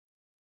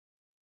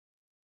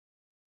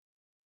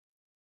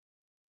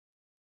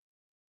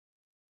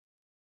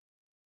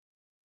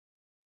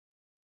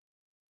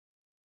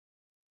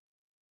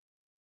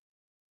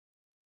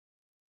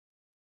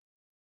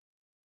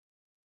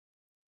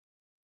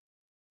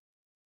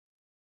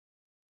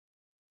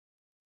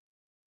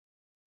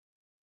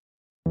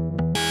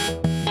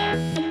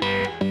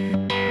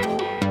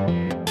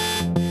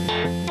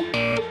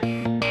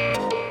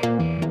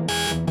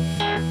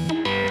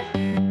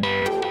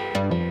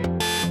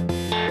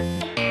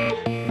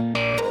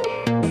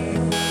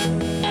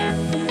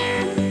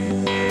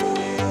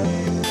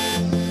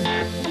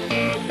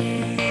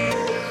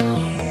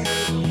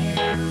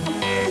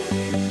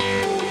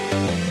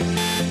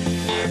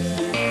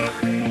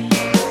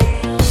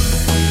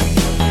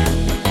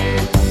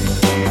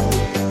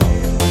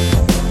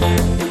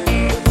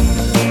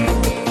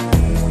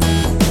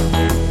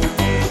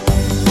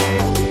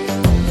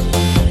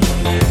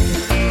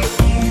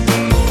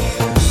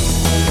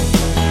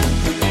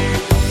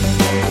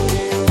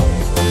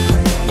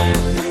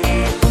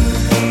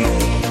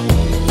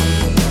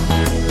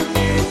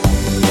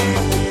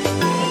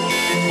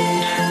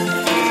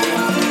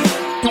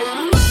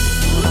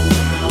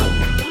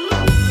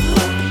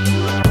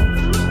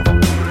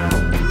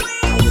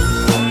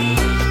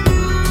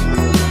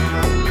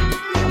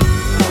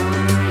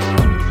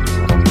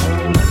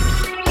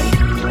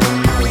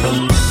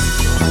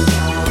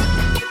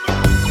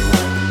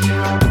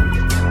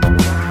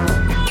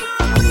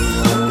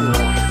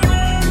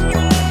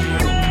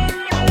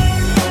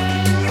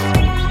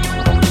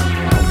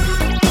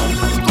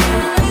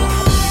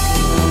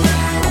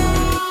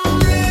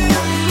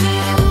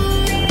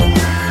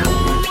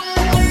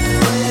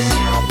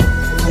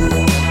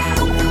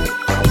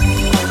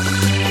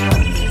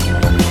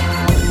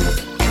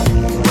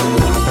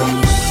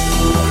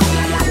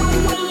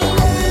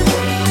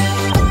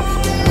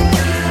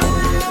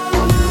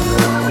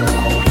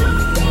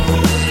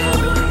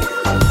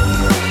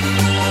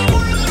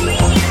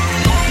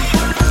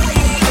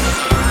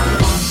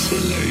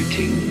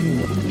Oscillating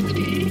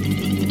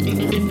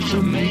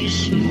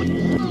information.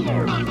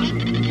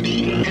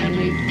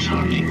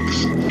 Electronics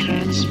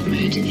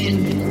transmit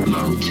in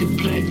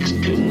multiplex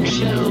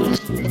controls.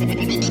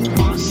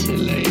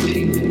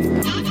 Oscillating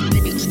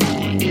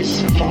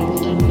is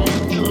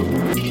fundamental.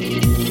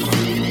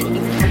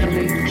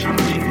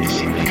 Electronics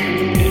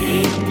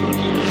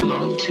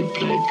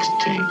multiplex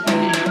technique.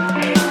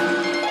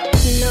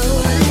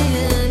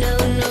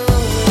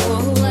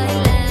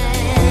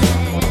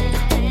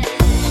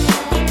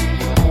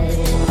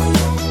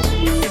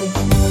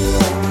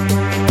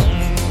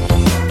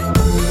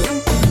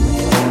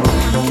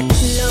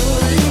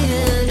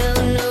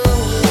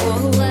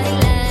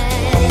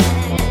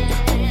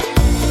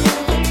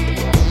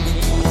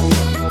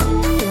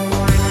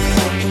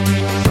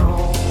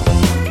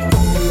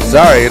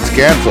 Sorry, it's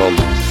canceled.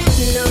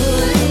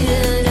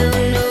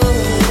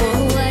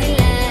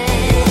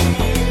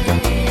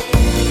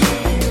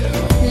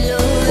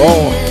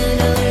 Oh.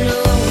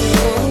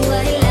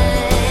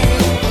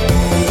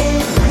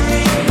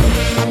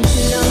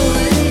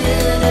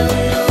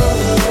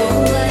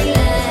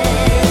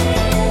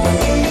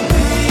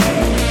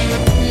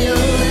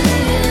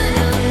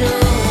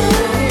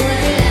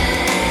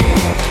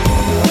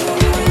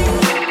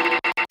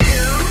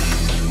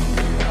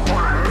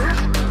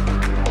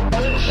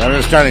 I'm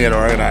just trying to get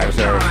organized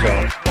there, so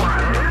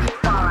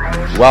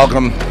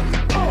welcome.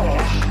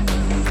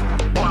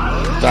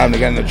 Time to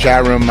get in the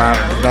chat room.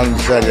 Nothing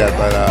said yet,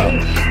 but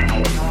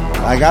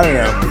I got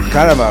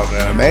kind of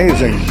an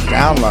amazing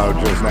download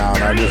just now,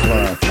 and I just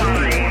want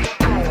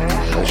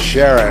to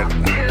share it.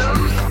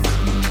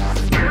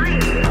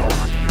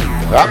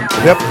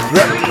 Hip.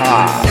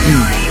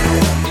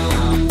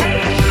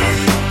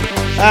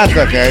 That's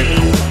okay.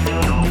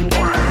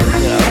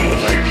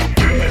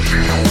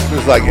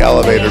 It's like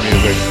elevator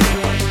music.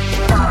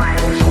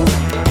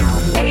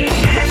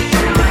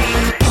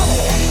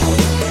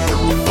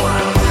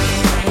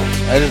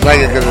 I just like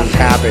it because it's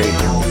happy.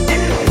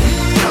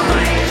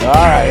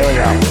 Alright, here we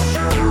go.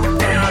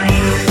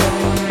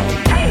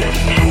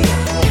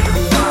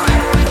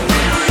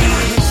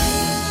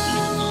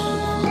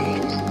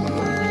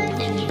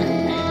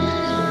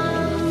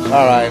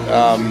 Alright,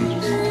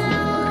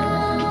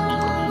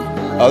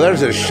 oh,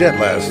 there's a shit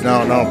list.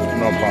 No problem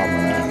with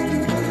that.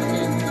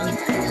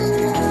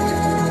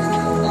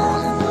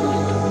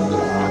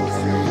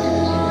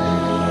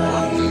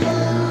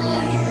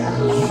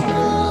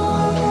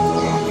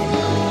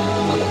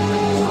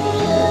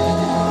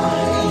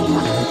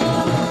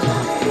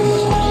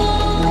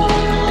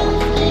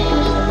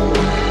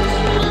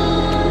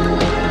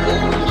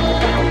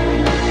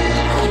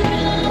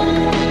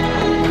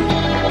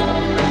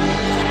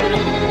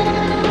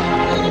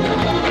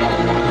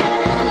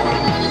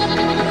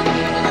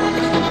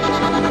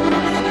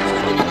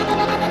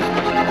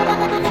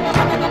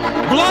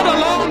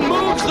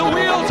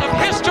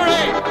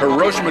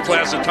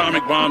 Hiroshima-class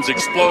atomic bombs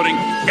exploding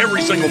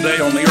every single day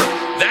on the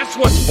Earth. That's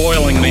what's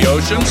boiling the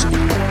oceans.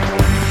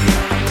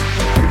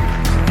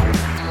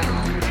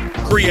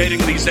 Creating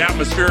these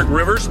atmospheric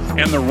rivers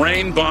and the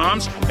rain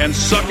bombs and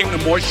sucking the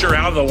moisture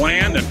out of the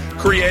land and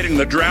creating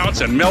the droughts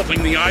and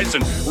melting the ice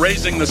and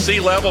raising the sea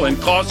level and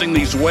causing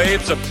these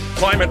waves of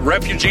climate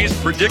refugees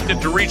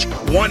predicted to reach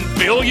 1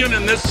 billion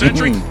in this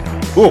century.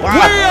 We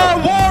are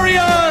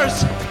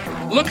warriors!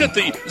 Look at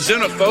the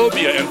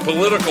xenophobia and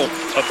political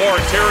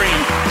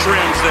authoritarian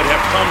trends that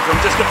have come from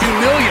just a few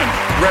million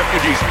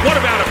refugees. What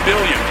about 1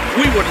 billion?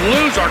 We would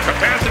lose our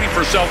capacity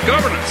for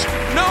self-governance.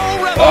 No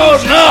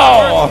revolution is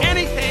worth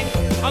anything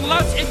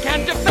unless it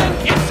can defend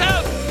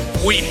itself.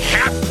 We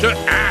have to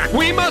act.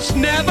 We must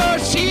never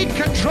cede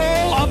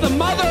control of the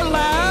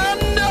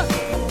motherland,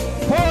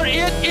 for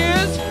it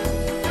is...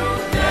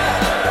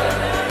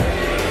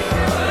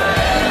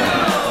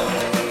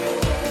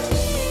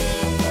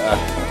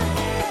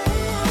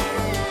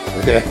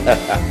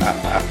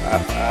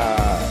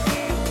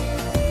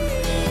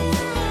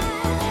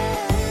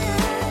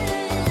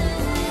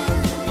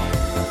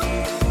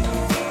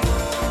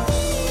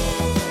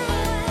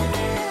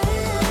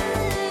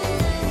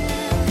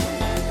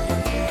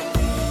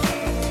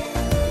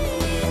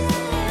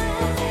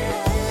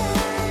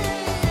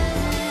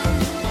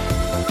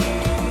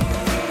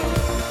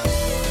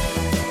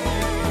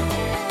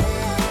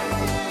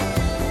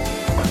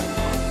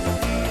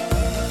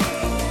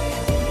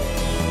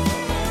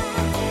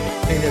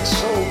 It's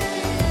so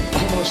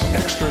almost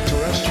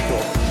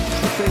extraterrestrial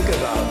to think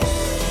about,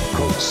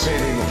 quote,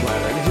 saving the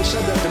planet. And if you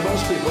said that to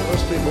most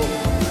people,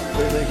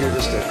 they think you're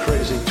just a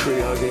crazy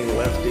tree-hugging,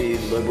 lefty,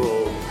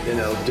 liberal,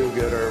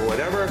 do-gooder or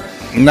whatever.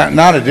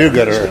 Not a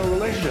do-gooder. There's no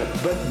relationship.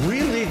 But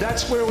really,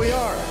 that's where we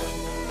are.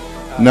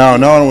 No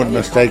one would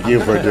mistake you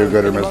for a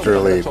do-gooder, Mr.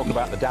 Elite. Talk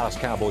about the Dallas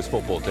Cowboys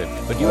football team.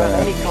 But do you have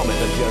any comment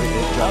on Jerry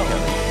John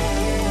Kelly?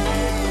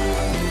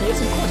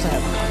 Yes, of course I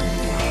have.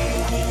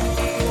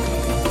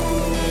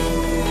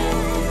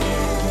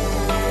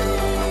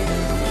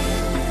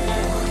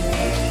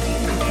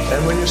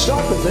 And when you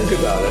stop and think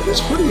about it,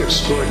 it's pretty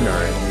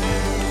extraordinary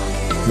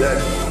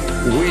that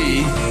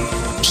we,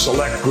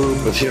 select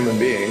group of human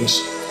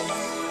beings,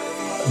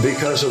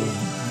 because of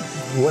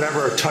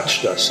whatever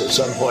touched us at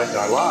some point in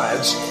our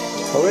lives,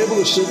 are able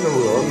to sit in a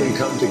room and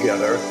come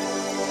together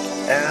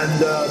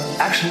and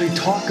actually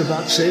talk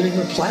about saving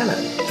the planet.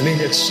 I mean,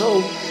 it's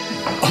so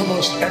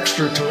almost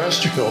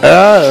extraterrestrial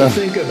to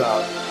think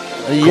about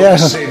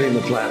saving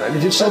the planet. I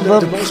mean, you said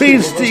that to most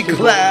people,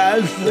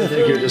 class. They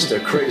think you're just a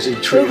crazy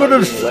tree. They're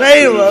gonna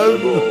save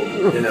us.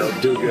 You know,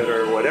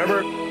 do-gooder or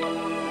whatever.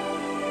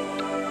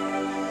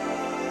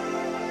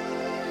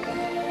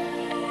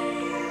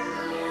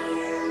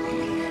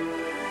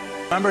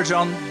 Remember,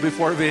 John,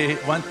 before we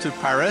went to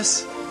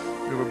Paris,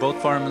 we were both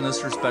foreign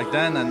ministers back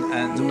then,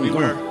 and we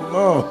were...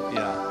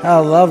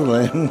 How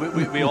lovely.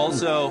 We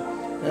also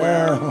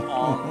were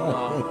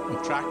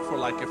on track for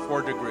like a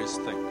 4 degrees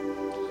thing.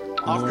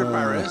 After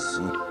Paris,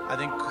 I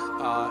think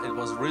it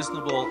was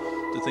reasonable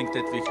to think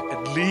that we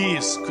at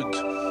least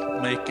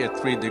could make it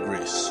 3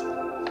 degrees.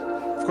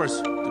 Of course,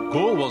 the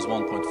goal was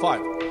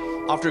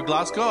 1.5. After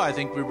Glasgow, I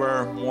think we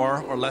were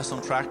more or less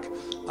on track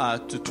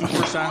to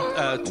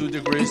 2%, 2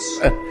 degrees.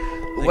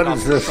 What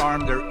is this?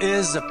 Sharm, there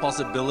is a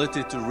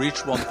possibility to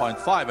reach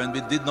 1.5, and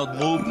we did not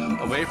move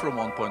away from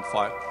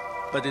 1.5.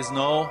 But it's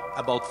now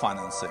about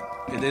financing.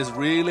 It is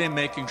really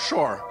making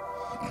sure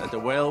that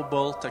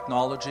available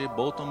technology,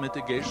 both on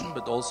mitigation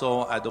but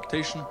also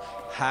adaptation,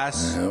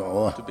 has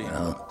to be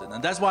implemented.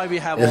 And that's why we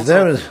have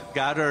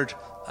gathered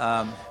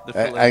the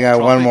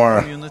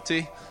philanthropic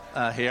community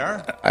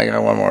here. I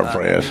got one more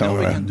for you. We know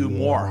we can do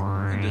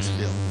more in this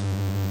field.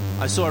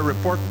 I saw a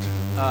report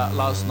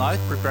last night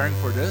preparing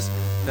for this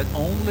that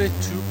only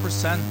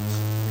 2%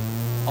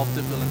 of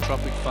the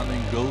philanthropic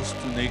funding goes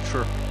to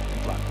nature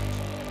and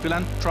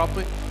climate.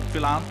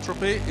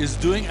 Philanthropy is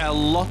doing a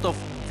lot of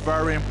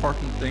very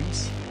important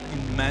things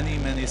in many,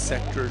 many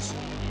sectors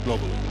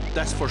globally.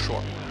 That's for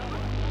sure.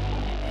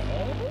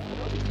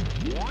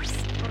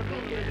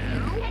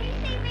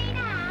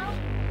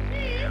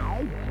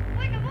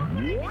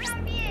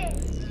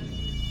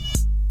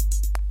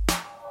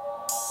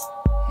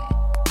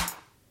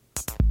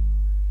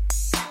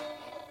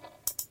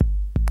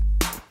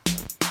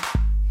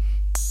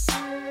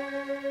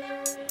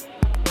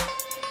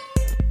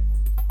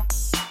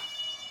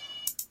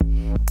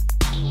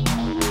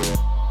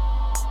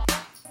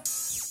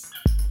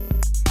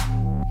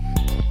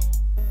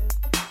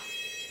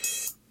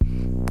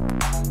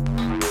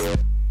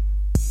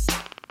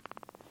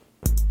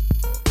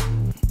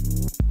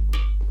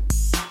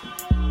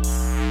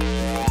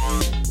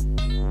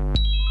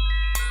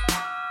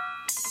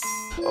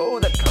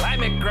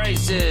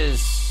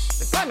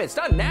 It's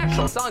not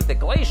natural. It's not like the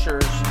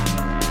glaciers.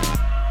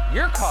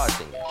 You're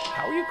causing it.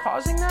 How are you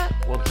causing that?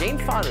 Well, Jane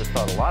Fonda's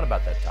thought a lot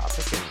about that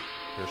topic, and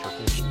here's her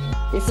conclusion.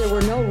 If there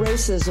were no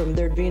racism,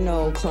 there'd be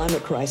no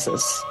climate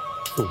crisis.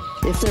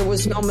 If there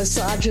was no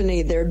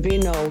misogyny, there'd be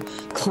no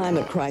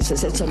climate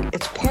crisis. It's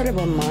part of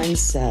a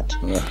mindset.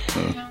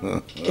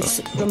 It's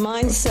the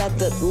mindset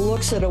that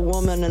looks at a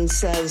woman and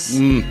says,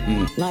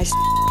 nice.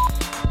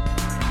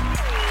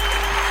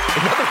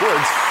 In other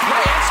words,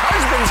 my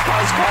ex-husband's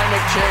caused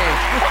climate change.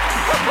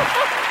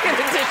 In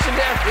addition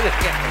to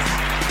everything else.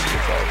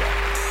 It's all that.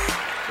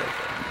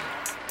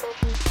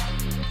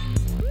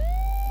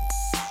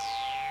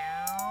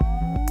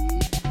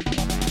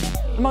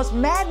 The most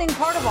maddening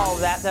part of all of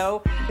that,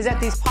 though, is that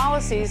these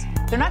policies,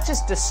 they're not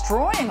just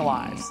destroying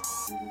lives.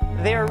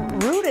 They're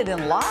rooted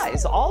in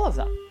lies, all of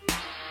them.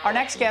 Our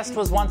next guest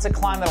was once a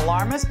climate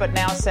alarmist, but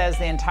now says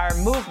the entire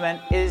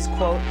movement is,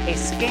 quote, a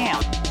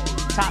scam.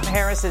 Tom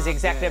Harris is the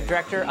executive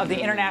director of the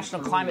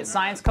International Climate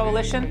Science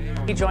Coalition.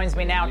 He joins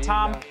me now.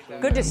 Tom,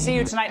 good to see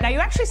you tonight. Now, you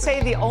actually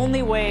say the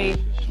only way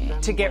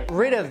to get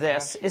rid of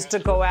this is to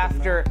go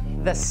after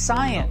the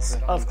science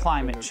of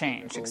climate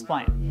change.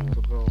 Explain.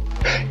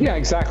 Yeah,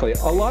 exactly.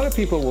 A lot of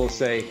people will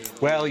say,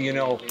 well, you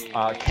know,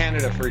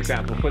 Canada, for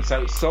example, puts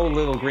out so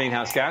little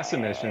greenhouse gas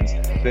emissions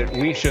that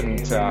we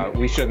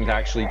shouldn't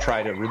actually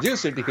try to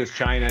reduce it because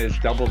China is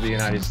double the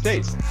United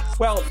States.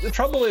 Well, the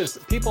trouble is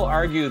people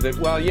argue that,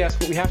 well, yes,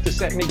 but we have to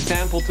set an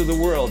example to the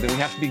world and we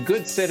have to be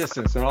good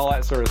citizens and all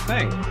that sort of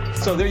thing.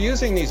 So they're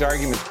using these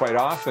arguments quite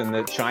often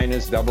that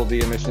China's double the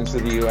emissions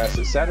of the U.S.,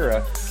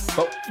 etc.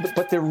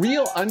 But the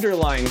real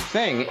underlying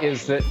thing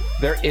is that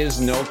there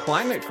is no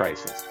climate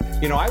crisis.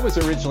 You know, I was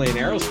originally an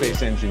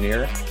aerospace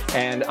engineer,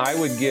 and I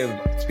would give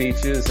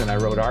speeches and I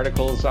wrote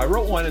articles. I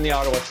wrote one in the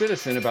Ottawa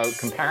Citizen about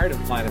comparative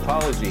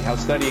planetology, how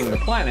studying the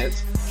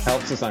planets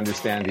helps us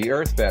understand the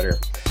Earth better.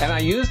 And I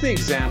used the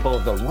example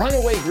of the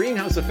runaway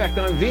greenhouse effect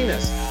on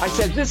Venus. I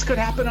said this could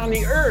happen on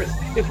the Earth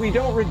if we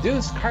don't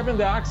reduce carbon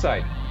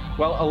dioxide.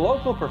 Well, a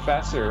local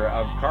professor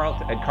at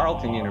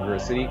Carleton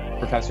University,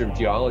 professor of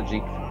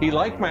geology, he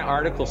liked my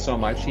article so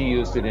much he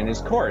used it in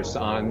his course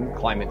on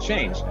climate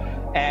change.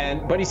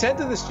 But he said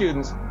to the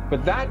students,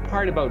 but that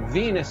part about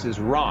Venus is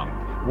wrong.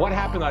 What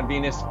happened on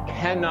Venus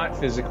cannot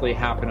physically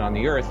happen on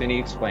the Earth, and he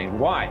explained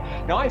why.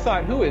 Now, I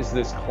thought, who is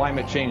this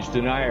climate change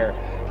denier?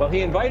 Well, he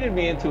invited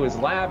me into his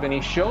lab, and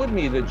he showed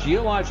me the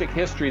geologic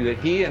history that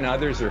he and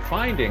others are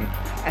finding,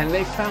 and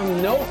they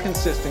found no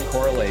consistent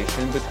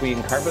correlation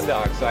between carbon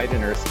dioxide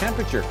and Earth's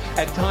temperature.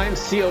 At times,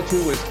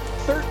 CO2 was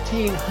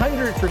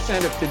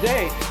 1,300% of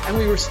today, and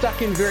we were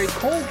stuck in very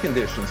cold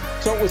conditions.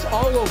 So it was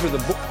all over the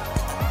board.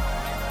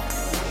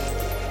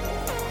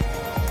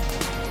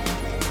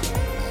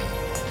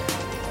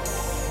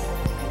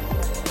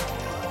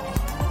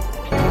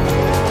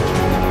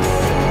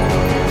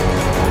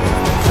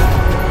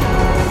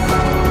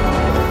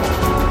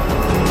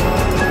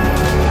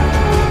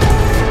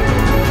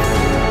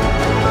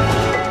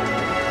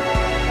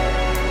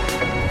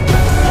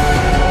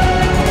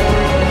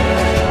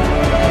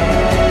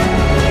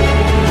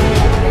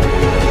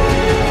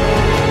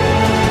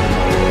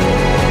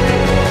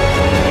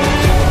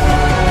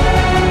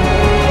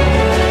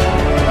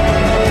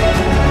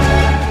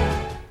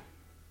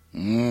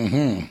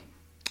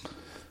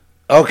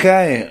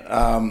 Okay.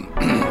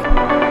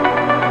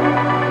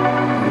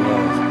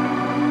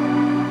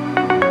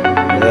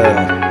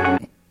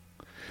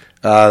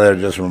 They're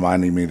just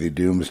reminding me the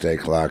doomsday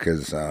clock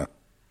is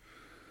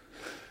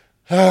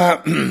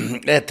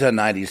at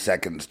 90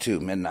 seconds to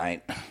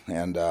midnight.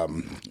 And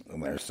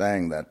they're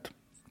saying that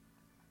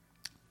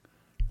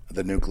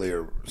the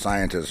nuclear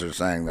scientists are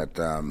saying that,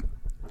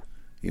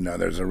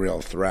 there's a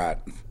real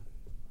threat.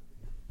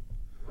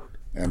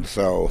 And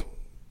so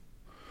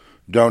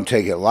don't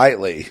take it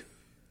lightly.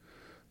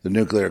 The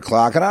nuclear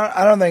clock. And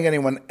I don't think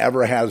anyone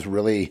ever has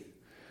really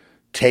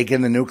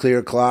taken the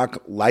nuclear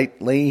clock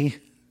lightly.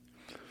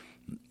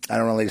 I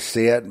don't really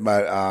see it,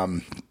 but,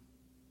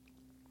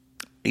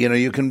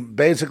 you can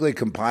basically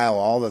compile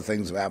all the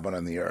things that happen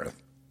on the earth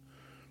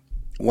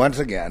once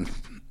again.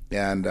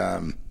 And,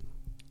 I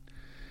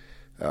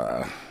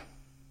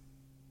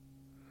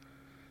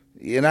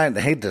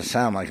hate to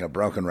sound like a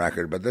broken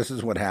record, but this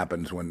is what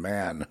happens when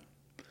man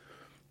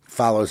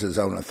follows his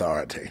own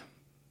authority.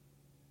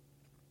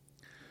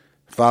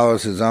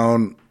 Follows his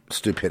own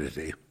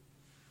stupidity,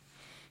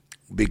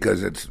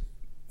 because it's,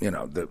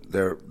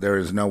 there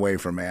is no way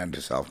for man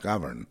to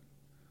self-govern,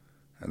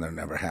 and there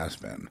never has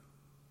been.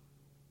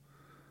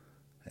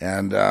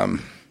 And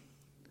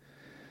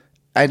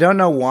I don't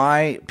know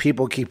why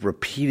people keep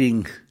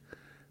repeating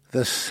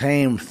the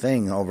same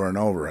thing over and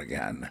over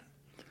again.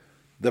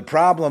 The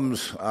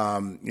problems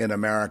in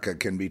America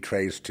can be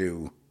traced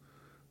to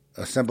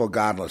a simple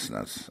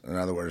godlessness. In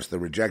other words, the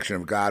rejection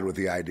of God with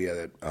the idea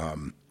that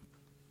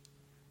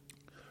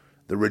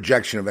the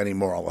rejection of any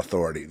moral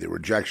authority, the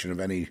rejection of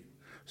any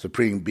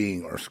supreme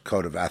being or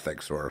code of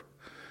ethics, or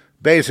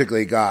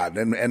basically God,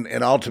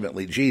 and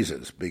ultimately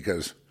Jesus,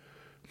 because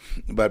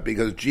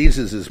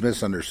Jesus is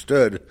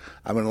misunderstood,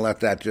 I'm going to let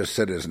that just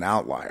sit as an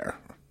outlier.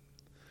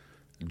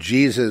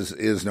 Jesus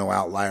is no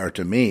outlier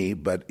to me,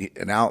 but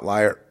an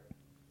outlier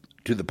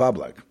to the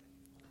public.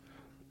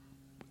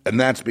 And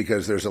that's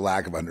because there's a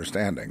lack of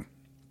understanding.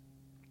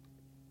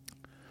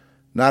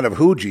 Not of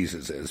who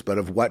Jesus is, but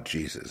of what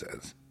Jesus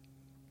is.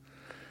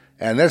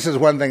 And this is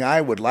one thing I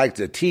would like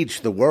to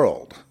teach the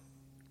world.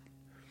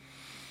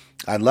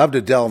 I'd love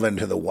to delve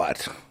into the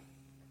what.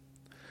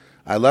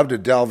 I'd love to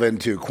delve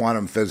into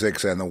quantum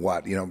physics and the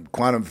what.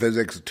 Quantum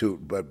physics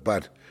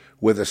but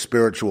with a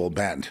spiritual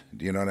bent.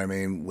 Do you know what I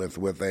mean?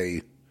 With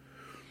a,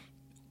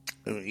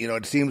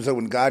 it seems that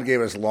when God gave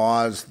us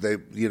laws, they,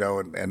 He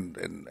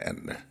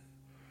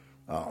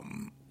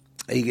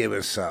gave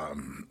us,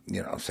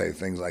 say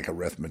things like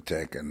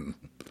arithmetic and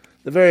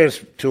the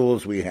various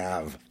tools we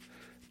have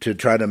to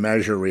try to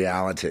measure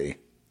reality.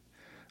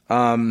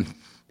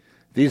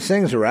 These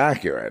things are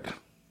accurate.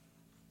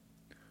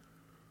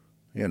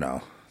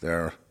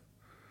 They're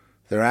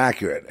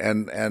accurate.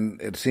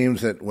 And it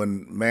seems that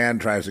when man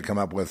tries to come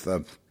up with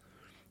a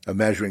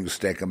measuring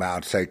stick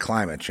about, say,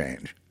 climate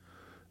change,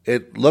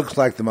 it looks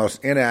like the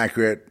most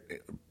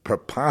inaccurate,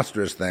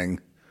 preposterous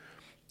thing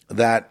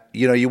that,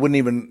 you wouldn't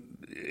even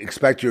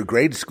expect your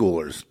grade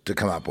schoolers to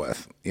come up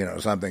with,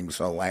 something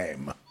so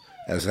lame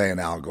as, say, an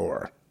Al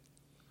Gore.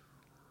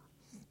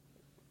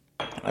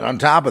 And on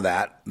top of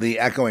that, the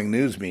echoing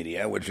news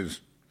media, which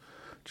is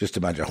just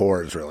a bunch of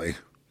whores, really,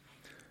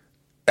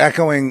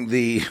 echoing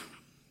the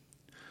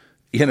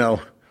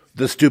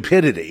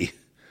stupidity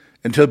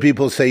until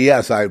people say,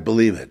 yes, I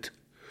believe it.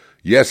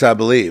 Yes, I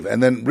believe.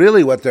 And then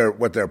really what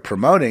they're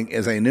promoting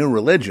is a new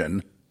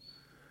religion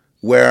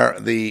where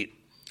the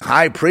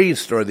high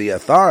priest or the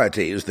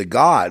authorities, the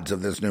gods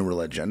of this new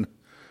religion,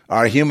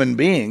 are human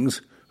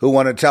beings who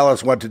want to tell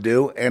us what to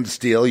do and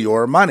steal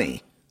your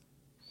money.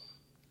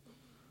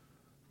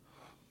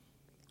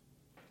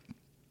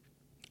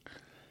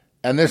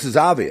 And this is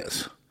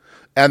obvious.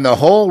 And the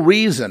whole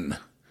reason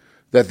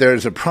that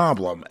there's a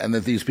problem and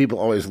that these people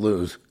always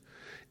lose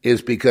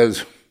is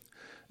because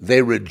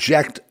they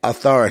reject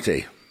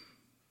authority.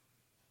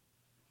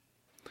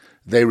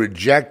 They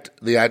reject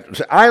I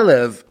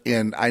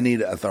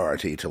need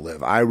authority to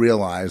live. I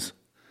realize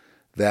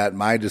that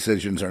my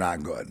decisions are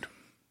not good.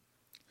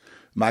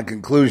 My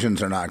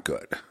conclusions are not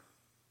good.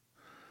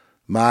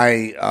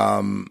 My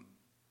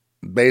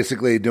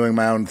basically doing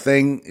my own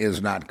thing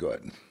is not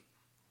good.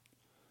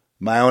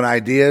 My own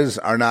ideas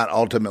are not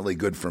ultimately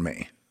good for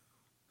me.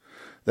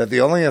 That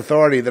the only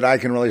authority that I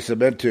can really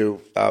submit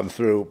to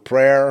through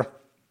prayer,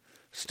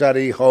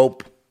 study,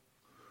 hope,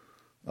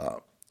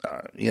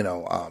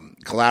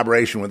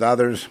 collaboration with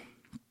others,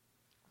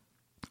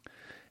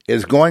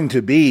 is going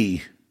to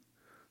be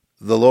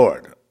the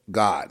Lord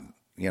God,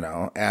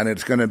 and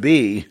it's going to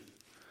be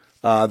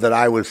that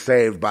I was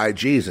saved by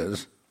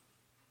Jesus,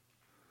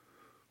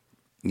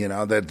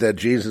 that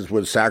Jesus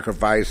was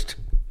sacrificed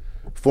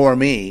for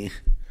me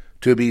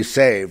to be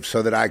saved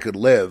so that I could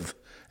live.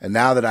 And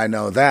now that I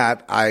know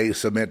that, I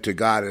submit to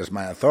God as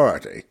my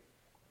authority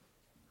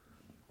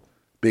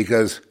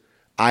because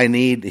I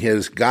need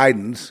his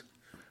guidance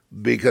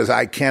because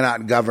I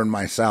cannot govern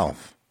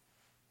myself.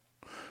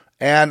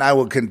 And I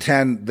will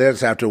contend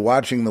this after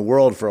watching the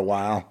world for a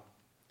while.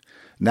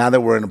 Now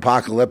that we're in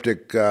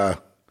apocalyptic,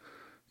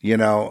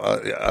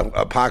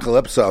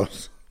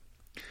 apocalypsos,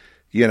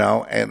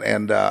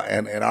 and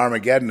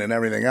Armageddon and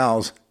everything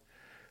else,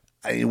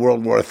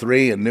 World War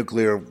III and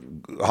nuclear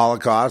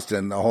holocaust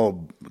and the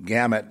whole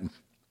gamut.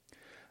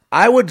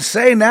 I would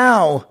say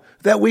now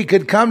that we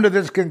could come to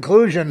this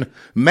conclusion: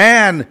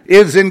 man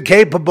is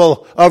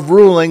incapable of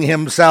ruling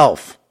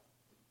himself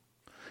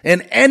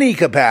in any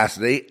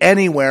capacity,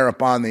 anywhere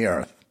upon the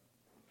earth.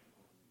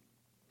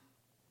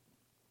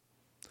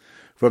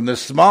 From the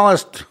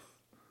smallest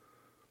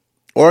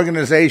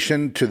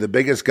organization to the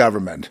biggest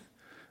government,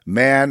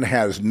 man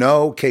has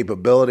no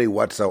capability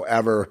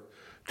whatsoever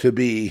to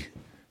be,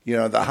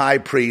 the high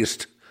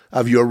priest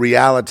of your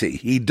reality.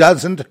 He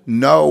doesn't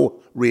know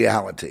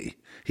reality.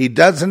 He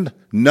doesn't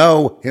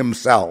know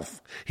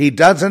himself. He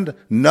doesn't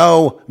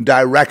know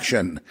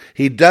direction.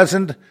 He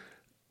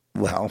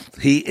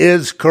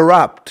is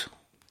corrupt.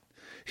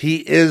 He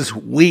is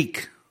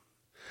weak.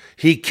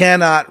 He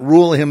cannot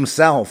rule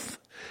himself.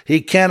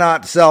 He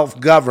cannot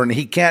self-govern.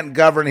 He can't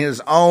govern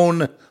his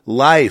own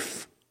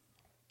life.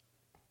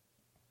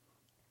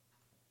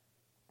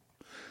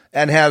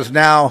 And has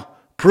now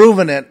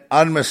proven it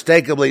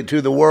unmistakably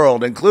to the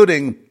world,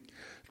 including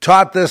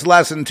taught this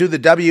lesson to the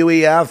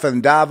WEF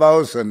and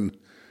Davos and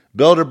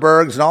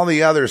Bilderbergs and all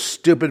the other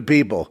stupid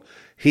people.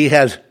 He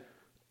has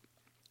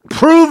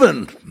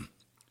proven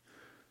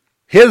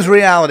his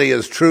reality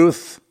is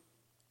truth,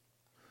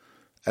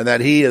 and that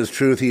he is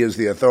truth, he is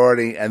the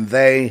authority, and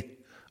they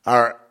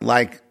are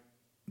like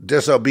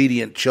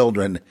disobedient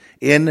children,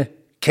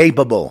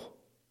 incapable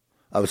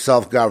of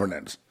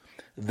self-governance.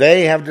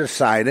 They have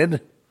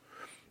decided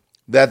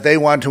that they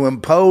want to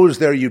impose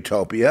their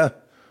utopia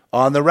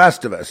on the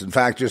rest of us. In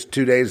fact, just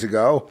 2 days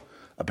ago,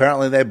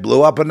 apparently they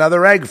blew up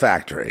another egg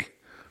factory,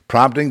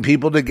 prompting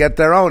people to get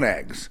their own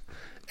eggs.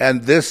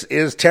 And this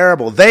is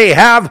terrible. They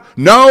have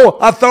no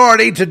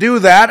authority to do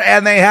that,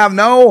 and they have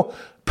no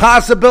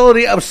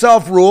possibility of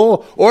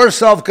self-rule or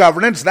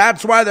self-governance.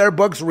 That's why their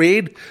books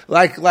read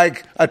like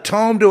a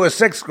tome to a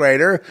sixth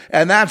grader,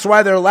 and that's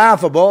why they're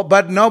laughable,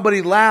 but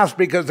nobody laughs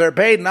because they're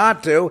paid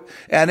not to,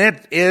 and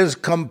it is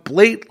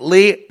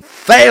completely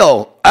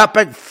fail,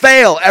 epic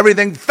fail,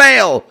 everything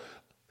fail.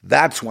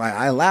 That's why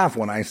I laugh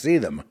when I see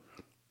them.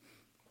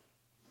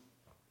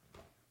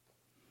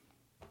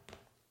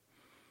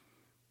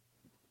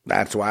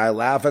 That's why I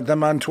laugh at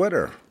them on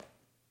Twitter.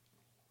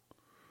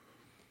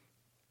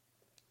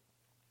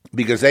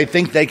 Because they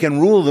think they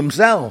can rule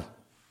themselves.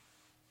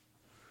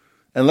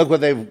 And look what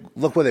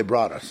they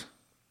brought us.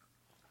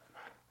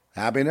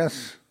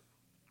 Happiness?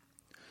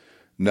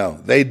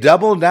 No, they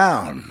double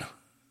down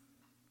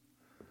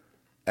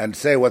and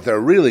say what they're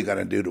really going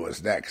to do to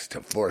us next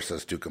to force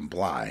us to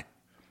comply.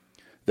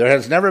 There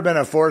has never been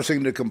a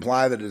forcing to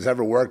comply that has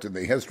ever worked in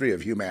the history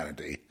of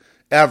humanity.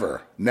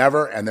 Ever.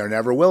 Never, and there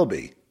never will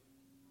be.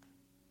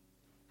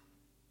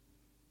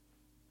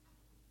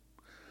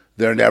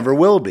 There never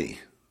will be.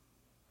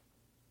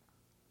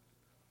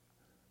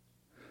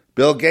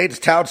 Bill Gates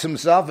touts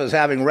himself as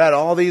having read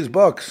all these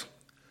books,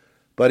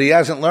 but he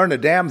hasn't learned a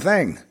damn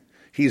thing.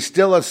 He's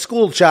still a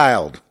school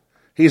child.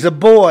 He's a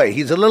boy.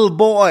 He's a little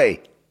boy.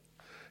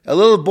 A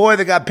little boy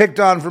that got picked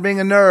on for being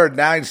a nerd.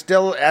 Now he's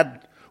still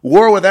at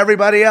war with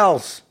everybody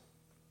else.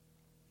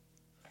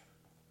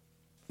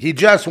 He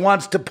just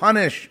wants to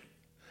punish.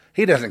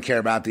 He doesn't care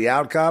about the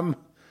outcome.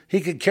 He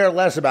could care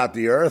less about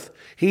the earth.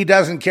 He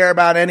doesn't care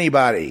about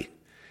anybody.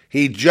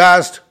 He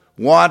just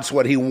wants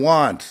what he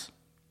wants.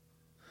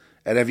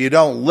 And if you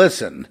don't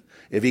listen,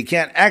 if he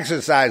can't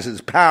exercise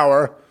his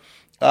power,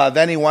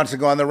 then he wants to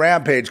go on the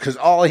rampage because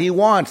all he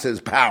wants is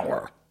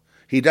power.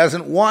 He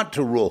doesn't want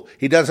to rule.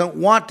 He doesn't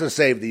want to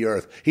save the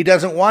earth. He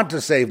doesn't want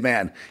to save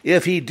man.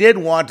 If he did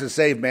want to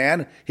save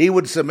man, he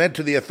would submit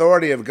to the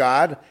authority of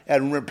God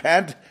and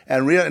repent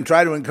and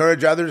try to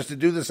encourage others to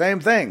do the same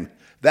thing.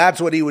 That's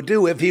what he would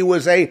do if he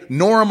was a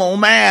normal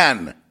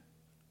man.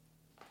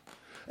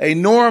 A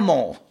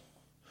normal,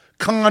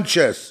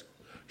 conscious,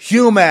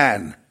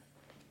 human.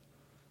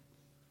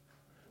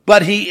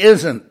 But he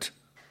isn't.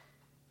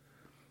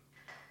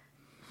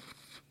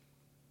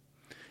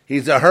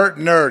 He's a hurt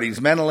nerd.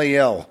 He's mentally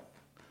ill.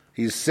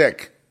 He's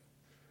sick.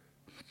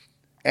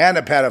 And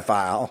a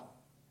pedophile.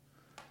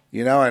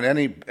 And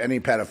any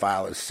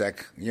pedophile is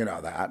sick. You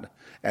know that.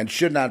 And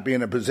should not be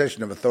in a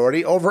position of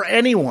authority over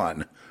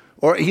anyone.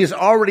 Or he's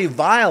already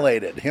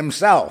violated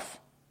himself.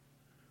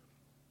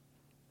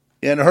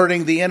 in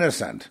hurting the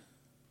innocent.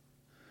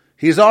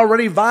 He's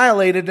already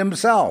violated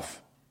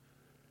himself.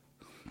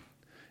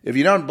 If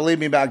you don't believe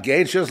me about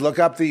Gates, just look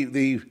up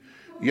the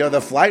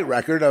flight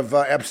record of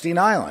Epstein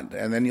Island,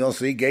 and then you'll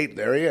see Gates.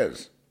 There he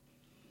is.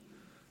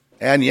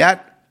 And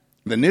yet,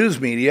 the news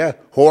media,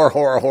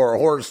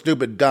 whore,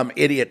 stupid, dumb,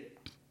 idiot,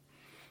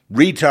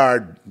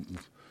 retard,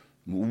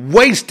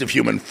 waste of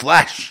human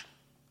flesh.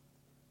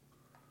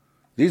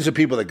 These are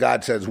people that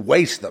God says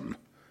waste them,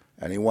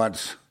 and he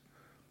wants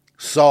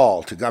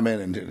Saul to come in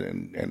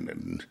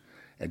and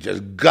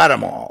just gut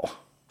them all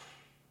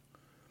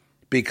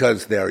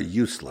because they're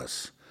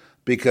useless,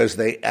 because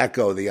they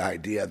echo the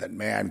idea that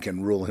man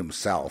can rule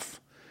himself.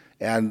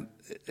 And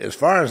as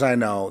far as I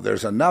know, there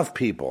are enough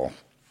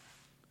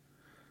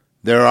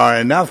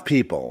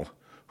people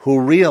who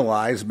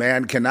realize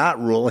man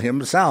cannot rule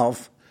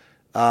himself,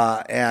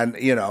 and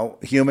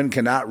human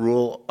cannot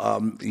rule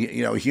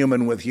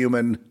human with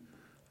human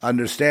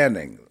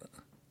understanding.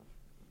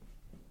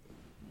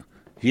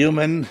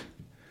 Human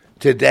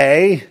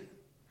today,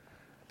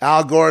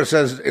 Al Gore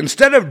says,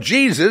 instead of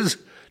Jesus,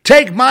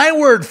 take my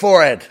word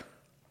for it.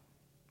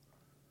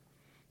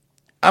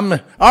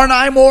 Aren't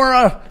I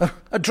more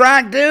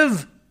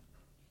attractive?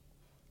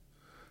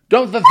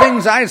 Don't the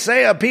things I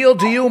say appeal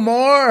to you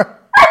more?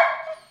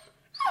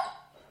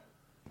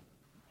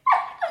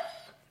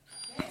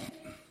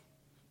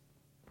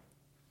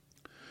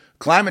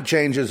 Climate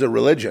change is a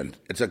religion.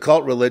 It's a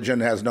cult religion,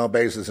 has no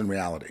basis in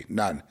reality.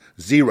 None.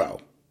 Zero.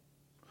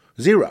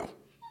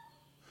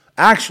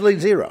 Actually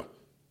zero.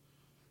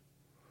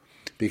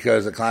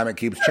 Because the climate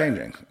keeps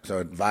changing. So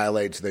it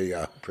violates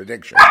the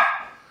prediction.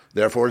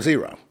 Therefore,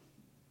 zero.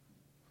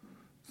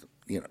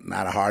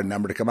 Not a hard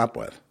number to come up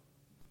with.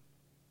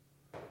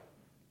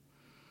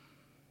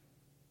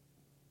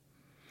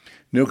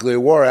 Nuclear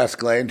war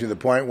escalating to the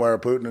point where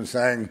Putin is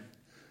saying,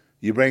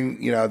 you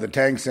bring, the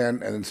tanks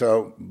in, and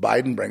so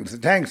Biden brings the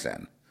tanks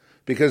in.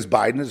 Because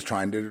Biden is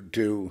trying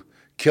to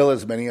kill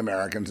as many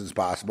Americans as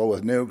possible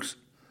with nukes,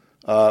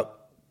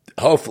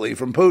 hopefully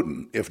from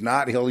Putin. If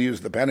not, he'll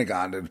use the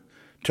Pentagon to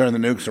turn the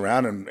nukes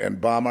around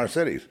and bomb our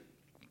cities.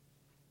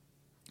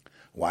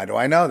 Why do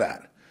I know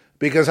that?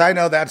 Because I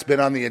know that's been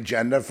on the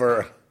agenda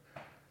for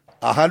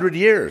 100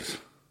 years.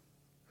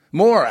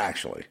 More,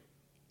 actually.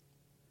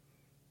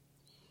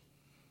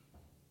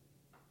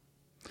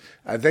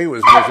 I think it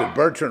was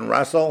Bertrand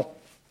Russell,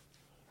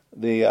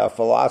 the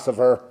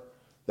philosopher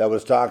that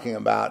was talking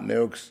about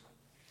nukes,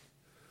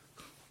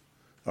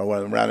 or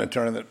around the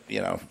turn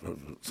of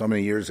so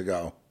many years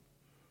ago.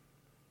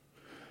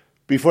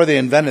 Before they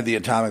invented the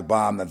atomic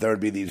bomb, that there would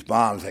be these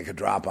bombs they could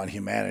drop on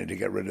humanity to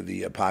get rid of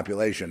the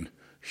population.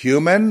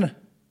 Human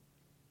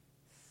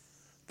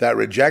that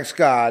rejects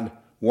God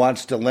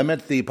wants to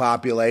limit the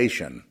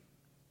population.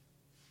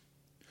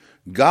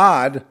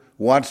 God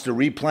wants to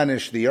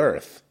replenish the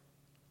earth,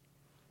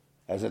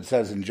 as it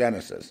says in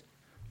Genesis.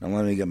 Now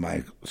let me get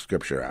my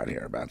scripture out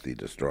here about the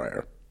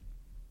destroyer.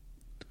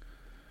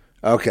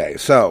 Okay,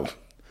 so,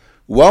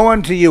 woe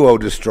unto you, O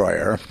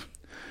destroyer,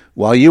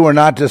 while you are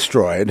not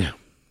destroyed,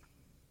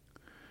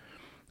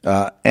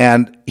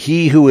 and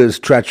he who is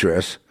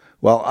treacherous,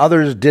 while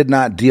others did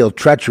not deal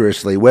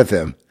treacherously with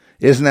him.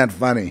 Isn't that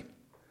funny?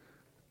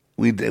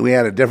 We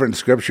had a different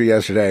scripture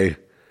yesterday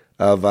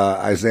of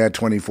Isaiah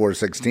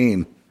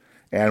 24:16,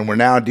 and we're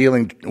now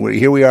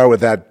here we are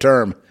with that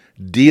term,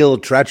 deal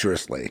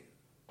treacherously.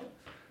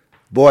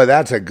 Boy,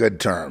 that's a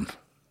good term,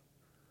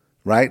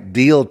 right?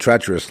 Deal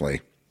treacherously.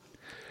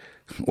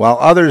 While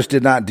others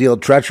did not deal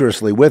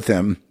treacherously with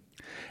him,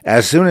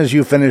 as soon as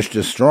you finish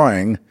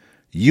destroying,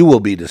 you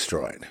will be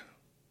destroyed.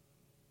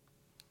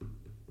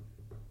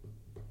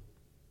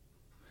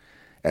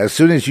 As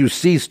soon as you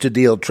cease to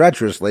deal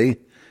treacherously,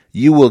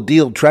 you will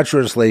deal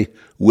treacherously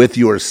with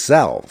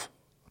yourself.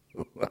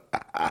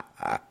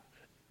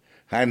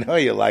 I know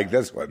you like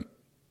this one.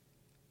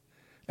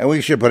 And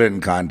we should put it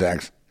in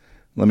context.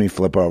 Let me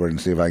flip over and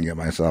see if I can get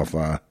myself...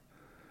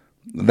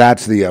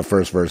 that's the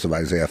first verse of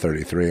Isaiah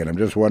 33, and I'm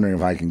just wondering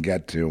if I can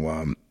get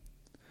to...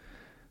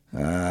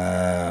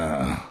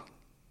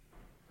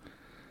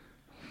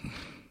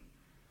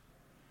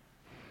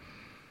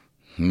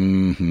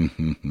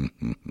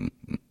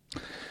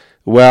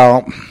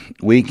 Well,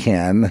 we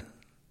can.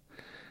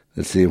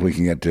 Let's see if we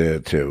can get to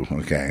 2.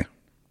 Okay.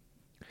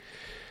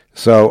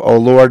 So, O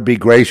Lord, be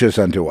gracious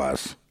unto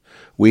us.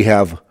 We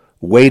have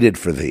waited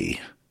for thee.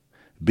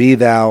 Be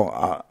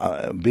thou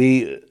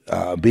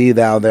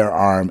their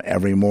arm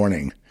every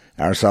morning,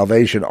 our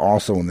salvation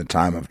also in the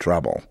time of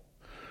trouble.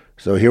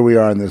 So here we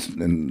are in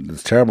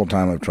this terrible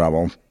time of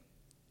trouble.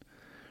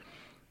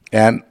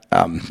 And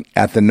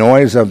at the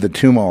noise of the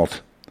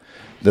tumult,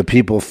 the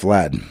people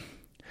fled.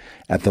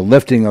 At the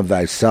lifting of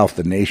thyself,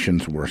 the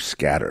nations were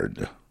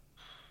scattered.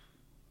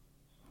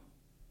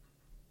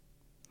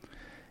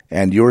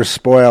 And your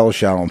spoil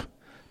shall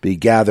be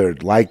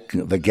gathered like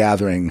the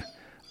gathering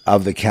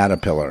of the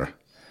caterpillar,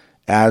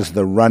 as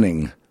the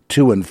running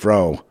to and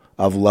fro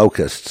of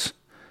locusts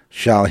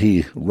shall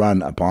he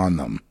run upon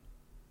them.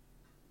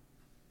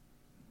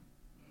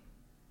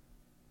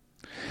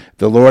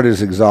 The Lord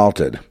is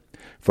exalted,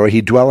 for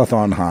he dwelleth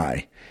on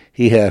high.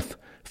 He hath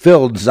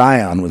filled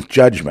Zion with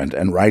judgment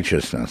and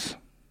righteousness.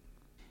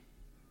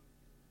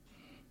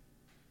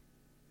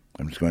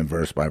 I'm just going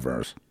verse by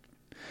verse.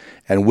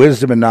 And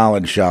wisdom and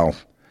knowledge shall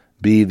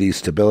be the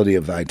stability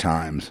of thy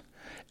times,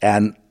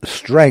 and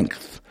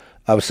strength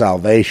of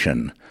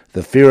salvation.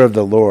 The fear of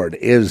the Lord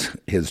is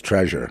his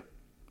treasure.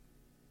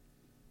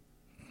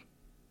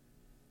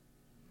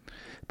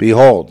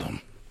 Behold,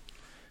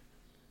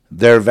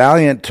 their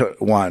valiant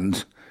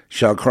ones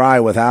shall cry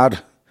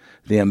without,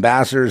 the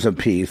ambassadors of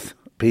peace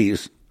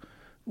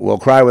will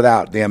cry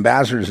without. The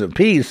ambassadors of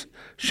peace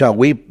shall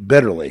weep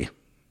bitterly.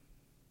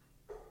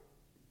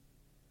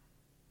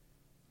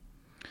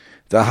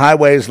 The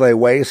highways lay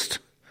waste,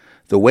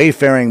 the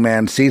wayfaring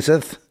man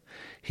ceaseth.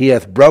 He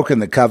hath broken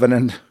the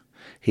covenant,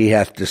 he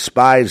hath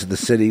despised the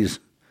cities,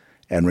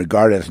 and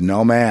regardeth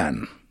no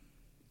man.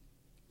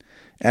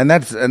 And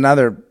that's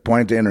another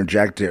point to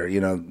interject here.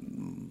 You know,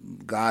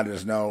 God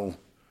is no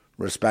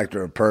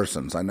respecter of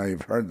persons. I know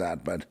you've heard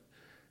that, but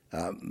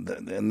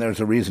and there's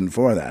a reason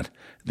for that.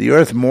 The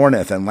earth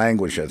mourneth and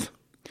languisheth.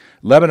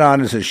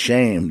 Lebanon is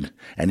ashamed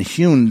and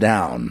hewn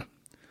down.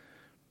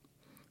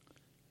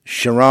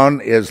 Sharon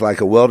is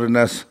like a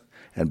wilderness,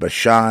 and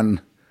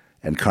Bashan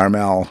and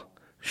Carmel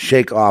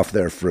shake off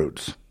their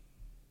fruits.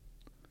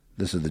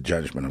 This is the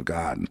judgment of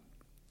God.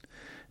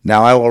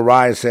 Now I will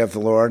rise, saith the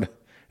Lord,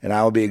 and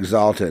I will be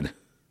exalted.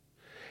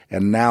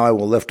 And now I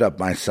will lift up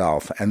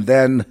myself. And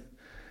then,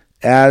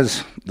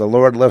 as the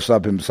Lord lifts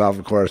up himself,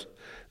 of course,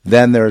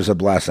 then there is a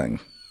blessing.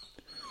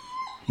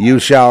 You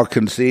shall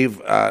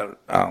conceive...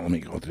 let me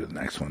go through the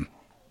next one.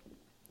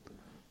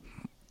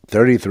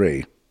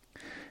 33.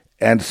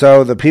 And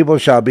so the people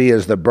shall be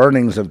as the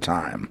burnings of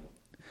time.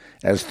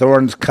 As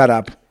thorns cut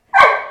up,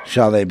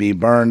 shall they be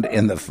burned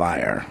in the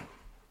fire.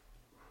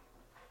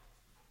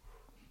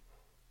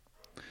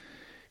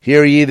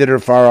 Hear ye that are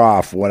far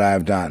off what I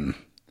have done,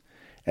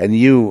 and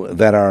you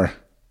that are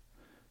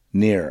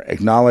near,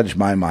 acknowledge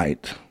my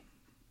might.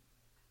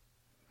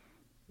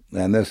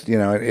 And this,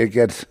 it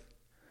gets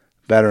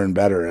better and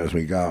better as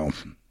we go.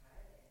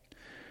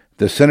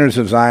 The sinners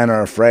of Zion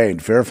are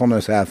afraid.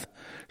 Fearfulness hath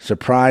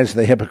surprised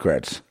the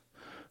hypocrites.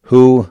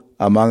 Who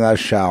among us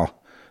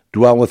shall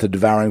dwell with the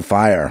devouring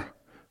fire?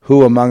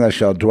 Who among us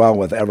shall dwell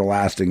with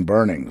everlasting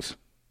burnings?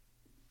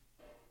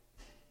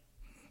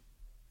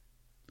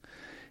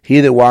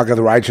 He that walketh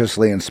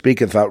righteously and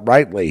speaketh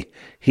outrightly,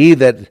 he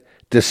that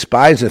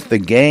despiseth the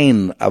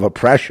gain of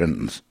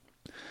oppressions,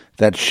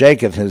 that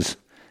shaketh his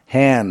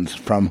hands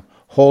from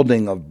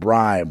holding of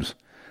bribes,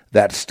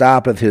 that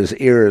stoppeth his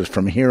ears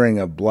from hearing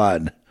of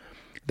blood,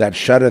 that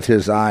shutteth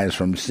his eyes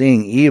from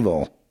seeing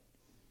evil.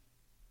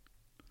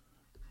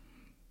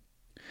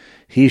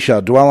 He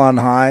shall dwell on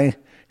high,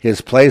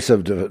 his place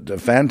of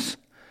defense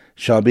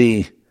shall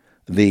be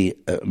the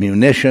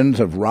munitions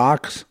of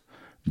rocks.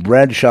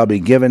 Bread shall be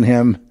given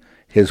him,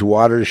 his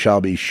waters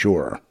shall be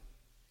sure.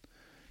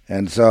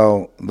 And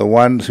so the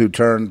ones who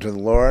turn to the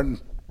Lord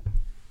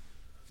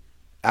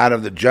out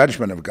of the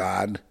judgment of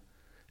God,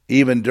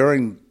 even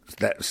during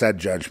that said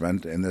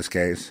judgment, in this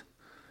case,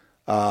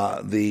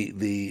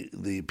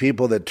 the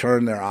people that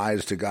turn their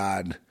eyes to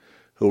God,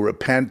 who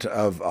repent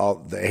of all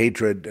the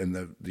hatred and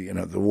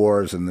the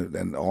wars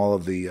and all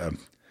of the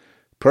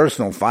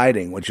personal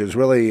fighting, which is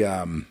really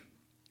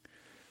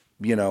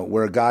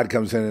where God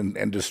comes in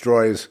and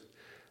destroys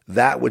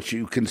that which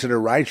you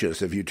consider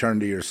righteous. If you turn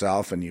to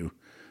yourself and you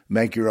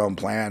make your own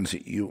plans,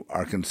 you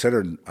are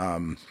considering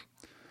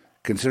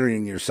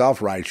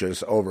yourself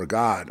righteous over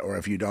God, or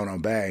if you don't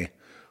obey.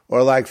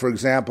 Or like, for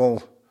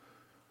example,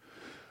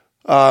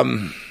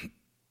 I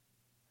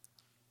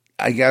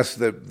guess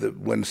that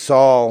when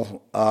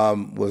Saul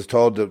was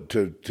told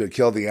to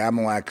kill the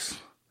Amaleks,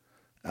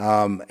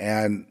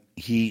 and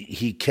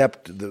he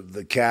kept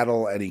the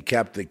cattle and he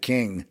kept the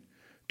king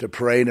to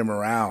parade him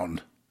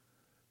around,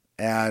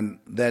 and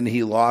then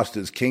he lost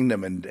his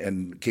kingdom,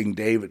 and King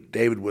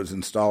David was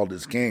installed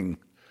as king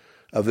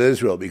of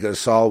Israel because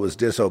Saul was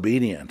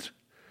disobedient.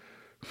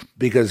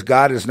 Because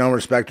God is no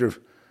respecter of...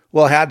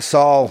 Well, had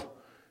Saul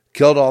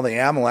killed all the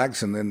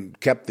Amaleks and then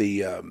kept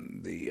the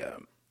and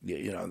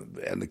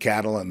the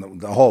cattle and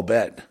the whole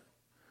bit,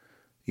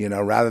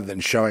 rather than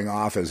showing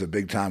off as a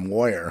big-time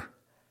warrior,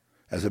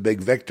 as a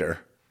big victor,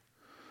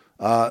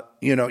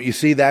 you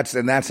see that's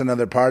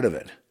another part of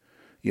it.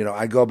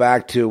 I go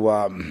back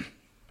to,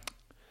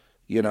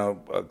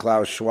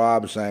 Klaus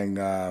Schwab saying,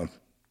 one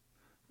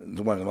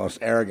of the most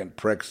arrogant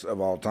pricks of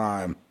all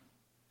time.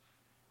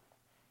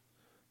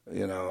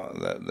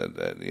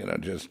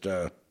 Just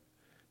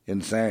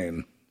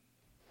insane.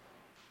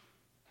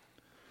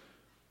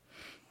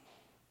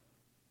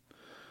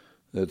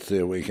 Let's see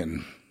if we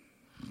can.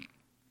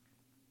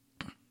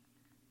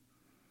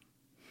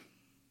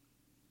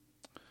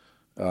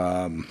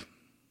 I'm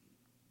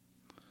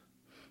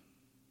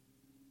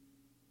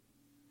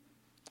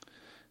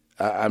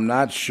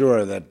not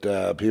sure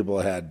that people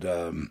had.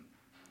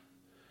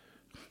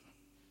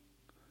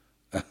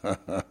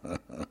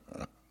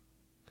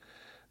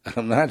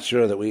 I'm not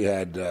sure that we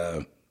had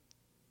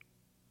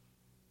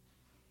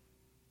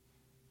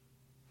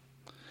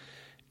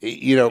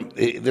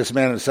This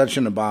man is such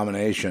an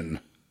abomination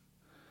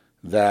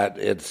that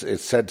it's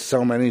said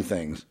so many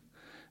things.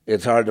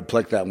 It's hard to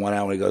pluck that one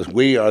out when he goes,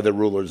 "We are the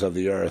rulers of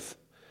the earth,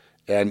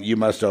 and you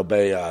must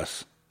obey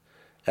us."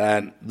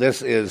 And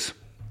this is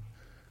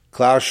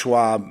Klaus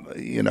Schwab,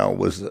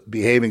 was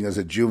behaving as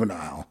a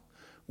juvenile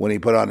when he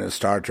put on his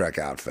Star Trek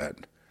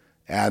outfit.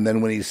 And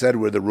then when he said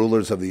we're the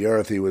rulers of the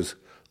earth, he was a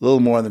little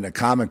more than a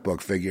comic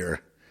book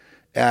figure.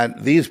 And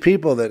these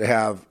people that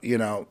have,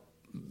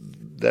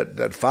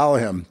 that follow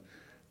him,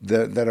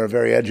 that are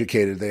very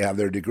educated, they have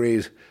their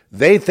degrees,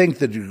 they think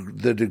that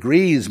the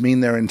degrees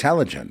mean they're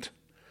intelligent.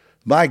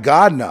 My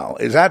God, no.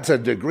 That's a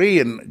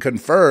degree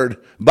conferred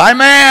by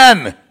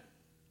man,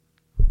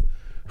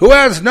 who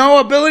has no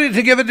ability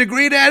to give a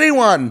degree to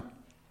anyone.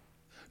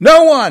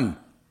 No one.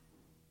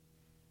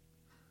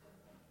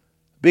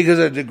 Because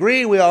a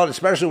degree,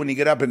 especially when you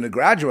get up into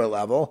graduate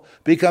level,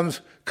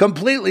 becomes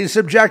completely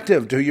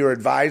subjective to your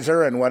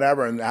advisor and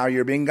whatever and how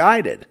you're being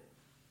guided.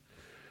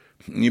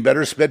 You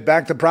better spit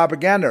back the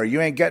propaganda or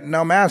you ain't getting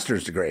no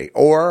master's degree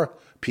or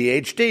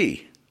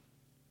PhD.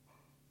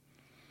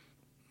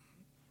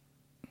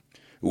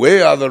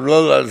 We are the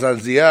rulers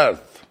of the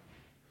earth,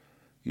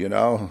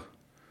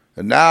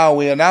 and now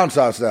we announce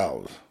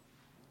ourselves.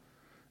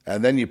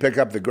 And then you pick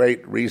up the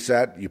Great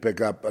Reset, you pick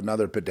up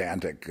another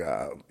pedantic,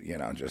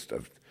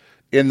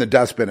 in the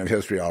dustbin of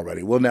history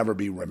already, will never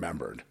be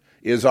remembered,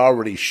 is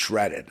already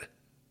shredded,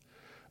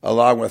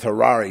 along with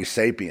Harari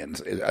Sapiens,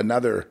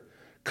 another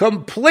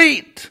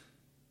complete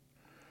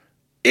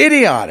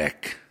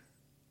idiotic.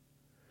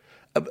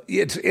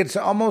 It's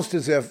almost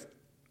as if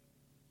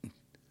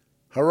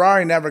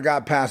Harari never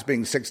got past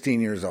being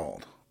 16 years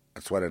old.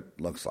 That's what it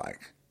looks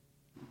like.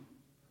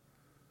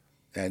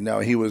 And no,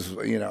 he was,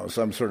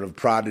 some sort of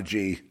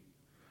prodigy,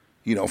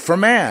 for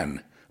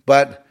man.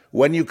 But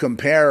when you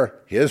compare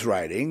his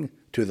writing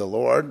to the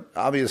Lord,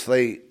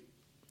 obviously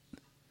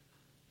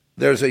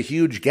there's a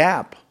huge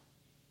gap.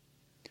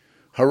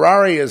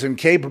 Harari is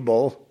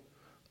incapable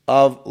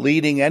of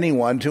leading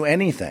anyone to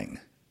anything,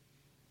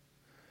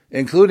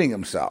 including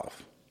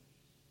himself.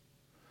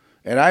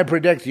 And I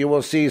predict you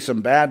will see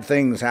some bad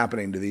things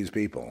happening to these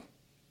people.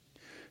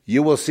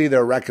 You will see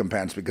their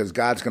recompense because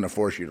God's going to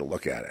force you to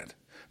look at it.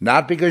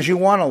 Not because you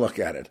want to look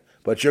at it,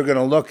 but you're going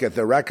to look at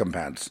the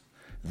recompense.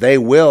 They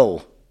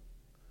will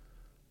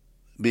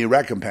be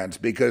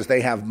recompensed because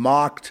they have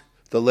mocked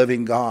the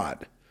living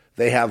God.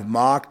 They have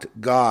mocked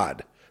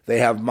God. They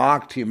have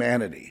mocked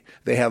humanity.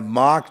 They have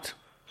mocked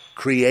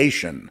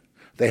creation.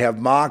 They have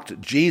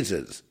mocked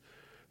Jesus.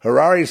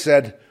 Harari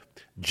said,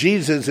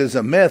 Jesus is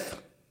a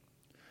myth.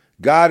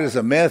 God is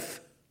a myth.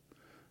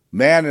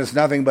 Man is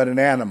nothing but an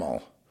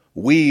animal.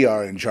 We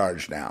are in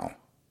charge now.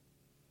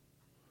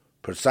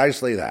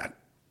 Precisely that.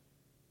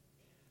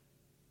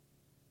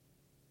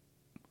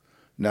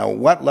 Now,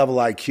 what level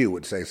IQ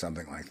would say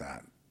something like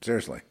that?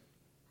 Seriously.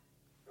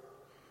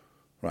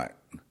 Right.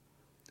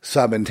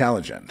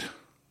 Sub-intelligent.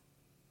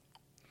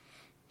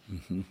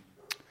 Mm-hmm.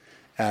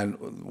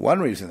 And one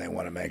reason they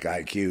want to make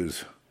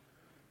IQs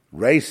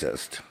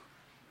racist,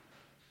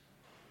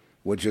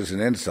 which is an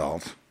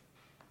insult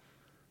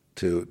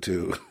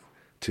to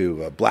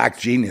black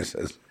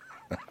geniuses,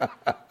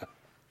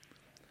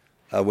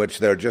 of which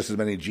there are just as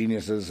many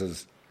geniuses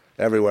as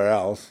everywhere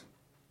else.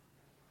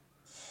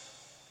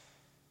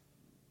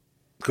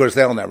 Of course,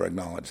 they'll never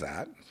acknowledge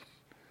that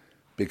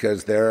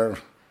because they're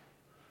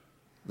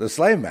the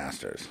slave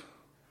masters.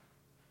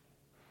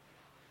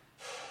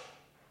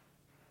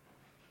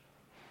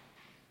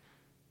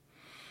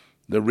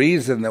 The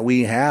reason that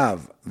we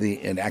have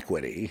the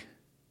inequity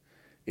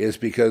is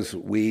because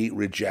we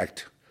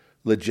reject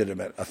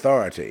legitimate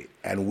authority,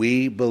 and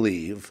we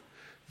believe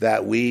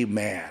that we,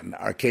 man,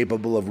 are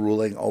capable of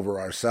ruling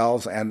over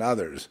ourselves and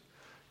others.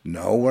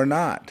 No, we're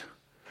not.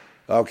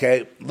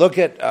 Okay, look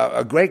at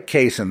a great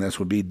case in this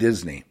would be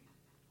Disney.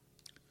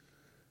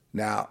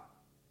 Now,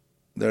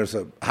 there's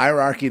a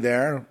hierarchy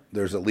there,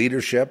 there's a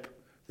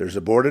leadership, there's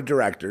a board of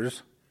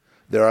directors,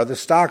 there are the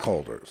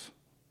stockholders,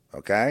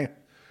 okay?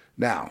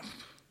 Now,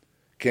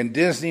 can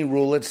Disney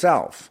rule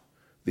itself?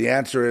 The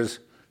answer is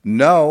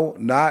no,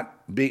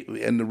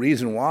 and the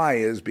reason why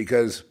is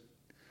because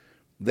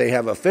they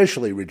have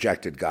officially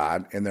rejected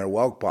God in their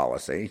woke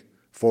policy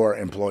for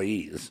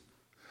employees.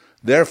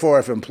 Therefore,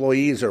 if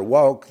employees are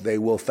woke, they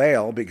will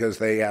fail because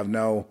they have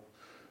no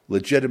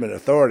legitimate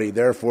authority.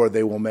 Therefore,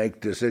 they will make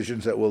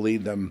decisions that will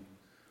lead them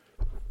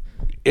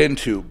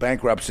into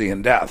bankruptcy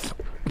and death.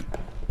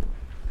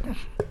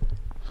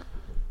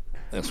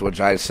 That's what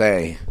I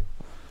say.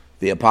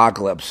 The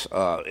apocalypse,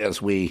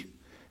 as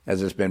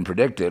it's been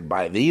predicted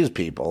by these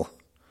people,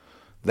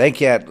 they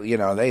can't, they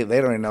don't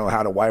even know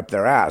how to wipe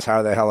their ass.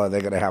 How the hell are they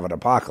going to have an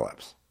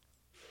apocalypse?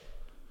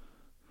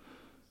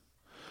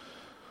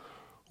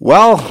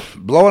 Well,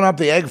 blowing up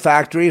the egg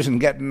factories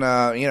and getting,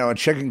 a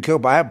chicken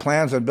coop. I have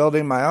plans on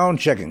building my own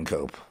chicken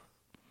coop.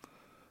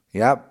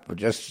 Yep, I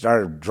just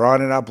started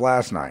drawing it up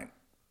last night.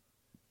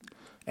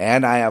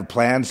 And I have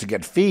plans to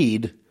get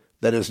feed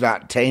that is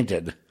not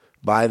tainted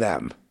by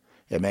them.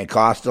 It may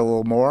cost a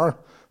little more,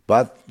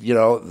 But,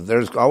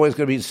 there's always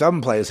going to be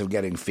some place of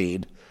getting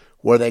feed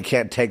where they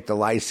can't take the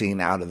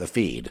lysine out of the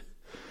feed.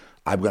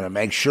 I'm going to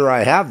make sure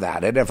I have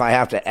that. And if I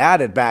have to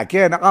add it back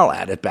in, I'll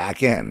add it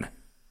back in.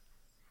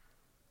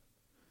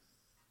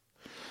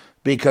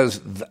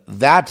 Because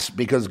that's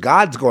because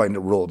God's going to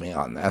rule me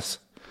on this,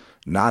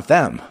 not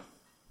them.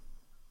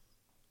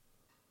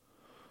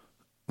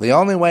 The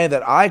only way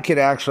that I could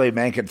actually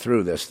make it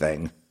through this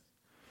thing,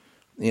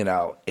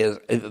 is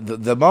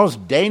the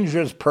most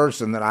dangerous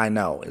person that I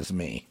know is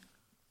me.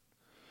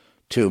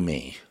 To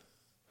me.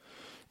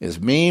 Is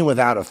me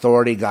without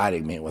authority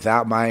guiding me,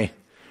 without my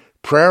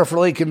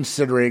prayerfully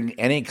considering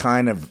any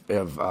kind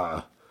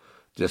of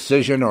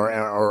decision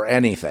or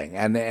anything.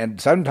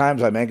 And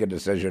sometimes I make a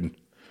decision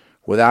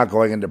without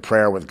going into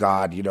prayer with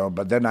God,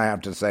 but then I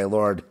have to say,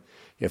 Lord,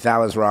 if that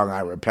was wrong, I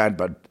repent.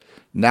 But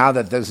now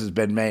that this has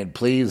been made,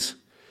 please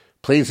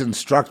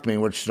instruct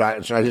me. Should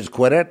I just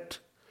quit it?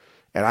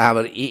 And I have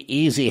an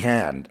easy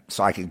hand,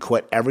 so I can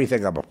quit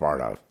everything I'm a part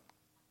of.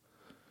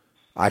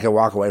 I can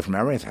walk away from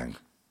everything.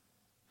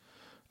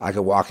 I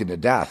can walk into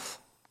death,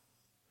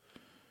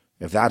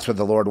 if that's what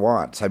the Lord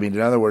wants. I mean,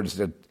 in other words,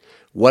 that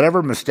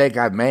whatever mistake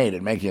I've made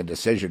in making a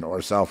decision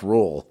or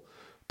self-rule,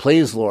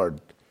 please, Lord,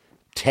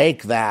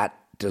 take that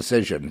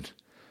decision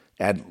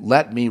and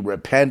let me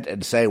repent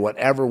and say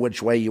whatever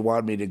which way you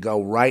want me to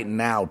go right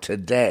now,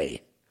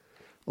 today.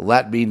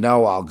 Let me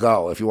know, I'll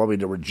go. If you want me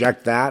to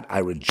reject that, I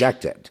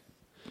reject it.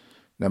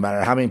 No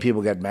matter how many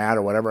people get mad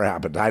or whatever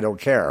happens, I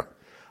don't care.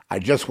 I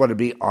just want to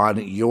be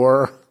on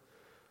your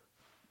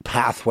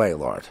pathway,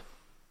 Lord.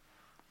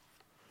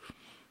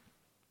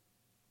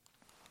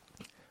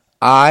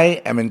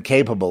 I am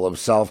incapable of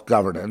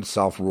self-governance,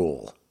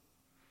 self-rule.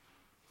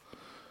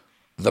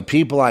 The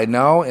people I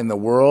know in the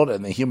world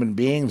and the human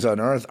beings on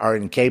earth are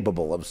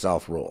incapable of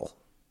self-rule.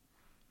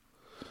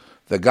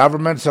 The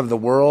governments of the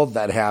world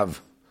that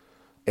have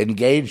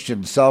engaged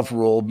in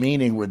self-rule,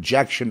 meaning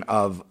rejection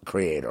of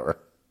Creator,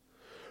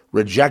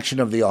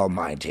 rejection of the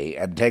Almighty,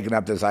 and taken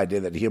up this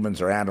idea that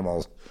humans are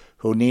animals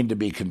who need to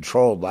be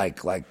controlled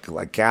like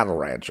cattle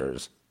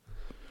ranchers,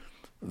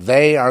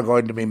 they are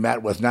going to be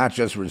met with not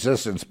just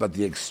resistance, but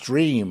the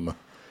extreme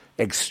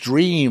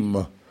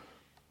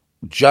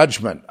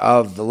judgment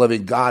of the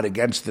living God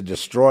against the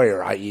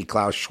destroyer, i.e.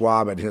 Klaus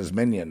Schwab and his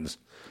minions.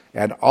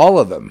 And all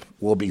of them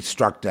will be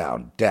struck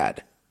down,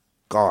 dead,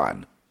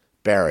 gone,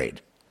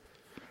 buried.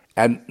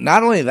 And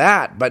not only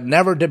that, but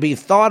never to be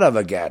thought of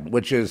again,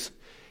 which is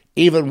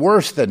even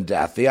worse than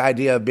death. The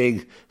idea of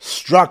being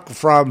struck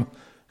from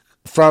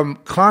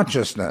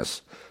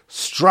consciousness,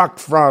 struck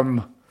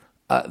from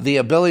the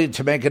ability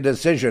to make a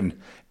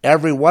decision.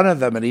 Every one of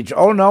them, and each,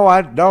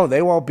 no,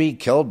 they won't be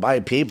killed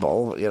by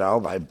people,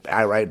 by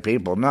irate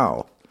people.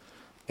 No,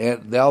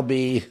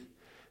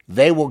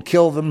 they will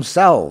kill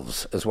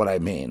themselves, is what I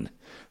mean,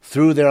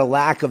 through their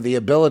lack of the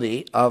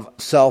ability of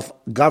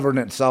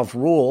self-governance,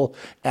 self-rule,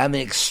 and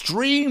the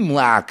extreme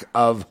lack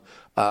of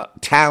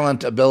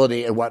talent,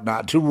 ability, and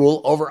whatnot to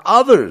rule over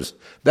others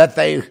that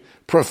they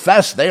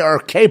profess they are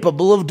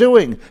capable of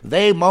doing.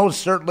 They most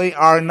certainly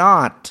are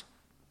not.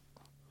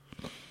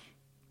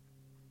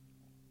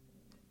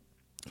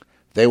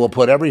 They will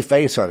put every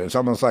face on it. It's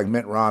almost like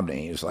Mitt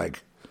Romney. He's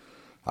like,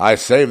 I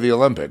saved the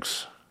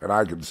Olympics, and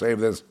I can save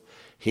this.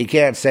 He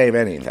can't save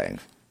anything.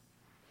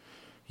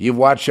 You've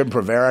watched him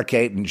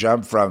prevaricate and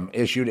jump from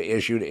issue to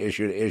issue to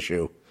issue to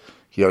issue.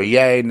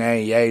 Yay,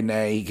 nay, yay,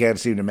 nay. He can't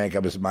seem to make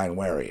up his mind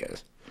where he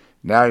is.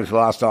 Now he's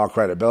lost all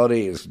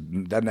credibility. He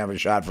doesn't have a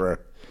shot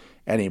for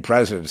any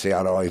presidency,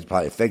 although he's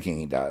probably thinking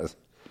he does.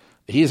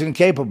 He's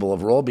incapable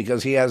of rule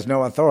because he has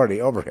no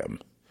authority over him.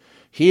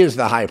 He is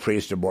the high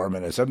priest of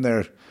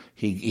Mormonism.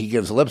 He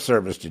gives lip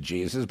service to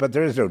Jesus, but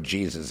there is no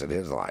Jesus in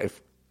his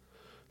life.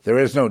 There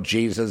is no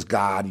Jesus,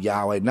 God,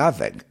 Yahweh,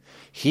 nothing.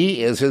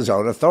 He is his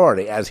own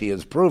authority, as he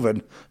is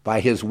proven by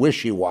his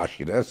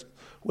wishy-washiness,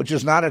 which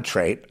is not a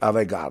trait of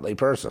a godly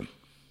person.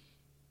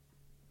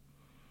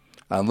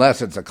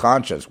 Unless it's a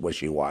conscious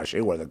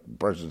wishy-washy, where the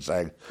person's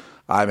saying,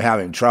 I'm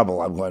having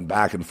trouble, I'm going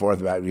back and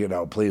forth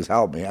about, please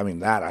help me. I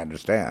mean, that I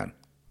understand.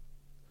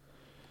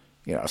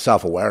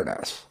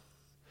 Self-awareness.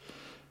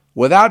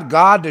 Without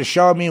God to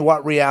show me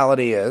what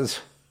reality is,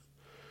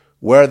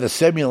 where the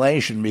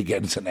simulation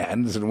begins and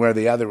ends, and where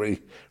the other,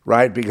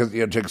 right? Because,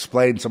 to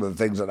explain some of the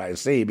things that I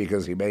see,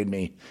 because he made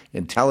me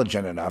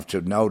intelligent enough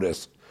to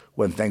notice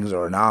when things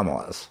are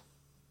anomalous.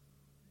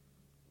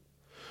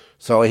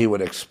 So he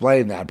would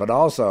explain that, but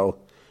also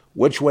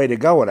which way to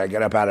go when I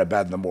get up out of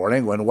bed in the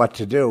morning, when what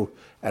to do,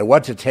 and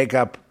what to take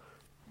up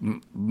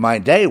my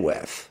day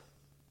with.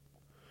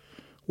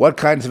 What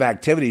kinds of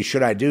activities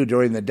should I do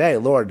during the day?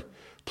 Lord,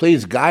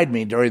 please guide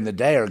me during the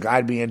day, or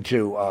guide me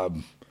into,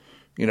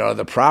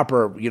 the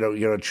proper,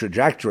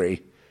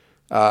 trajectory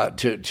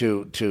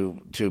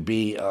to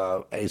be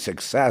a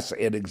success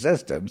in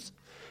existence,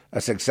 a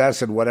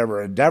success in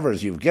whatever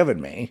endeavors you've given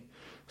me,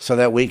 so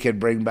that we can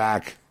bring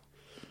back,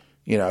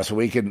 so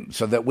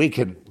that we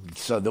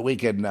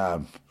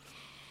can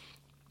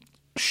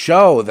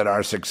show that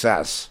our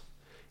success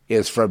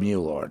is from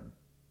you, Lord,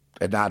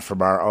 and not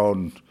from our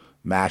own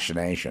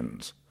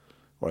machinations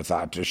or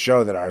thought, to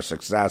show that our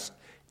success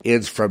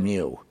is from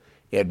you.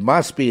 It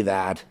must be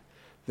that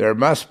there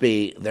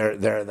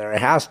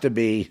has to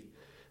be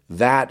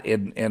that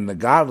in the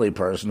godly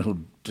person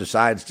who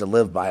decides to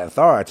live by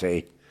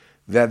authority,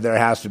 then there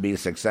has to be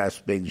success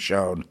being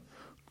shown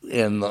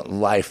in the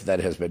life that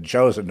has been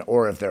chosen.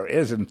 Or if there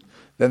isn't,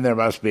 then there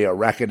must be a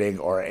reckoning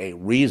or a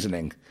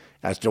reasoning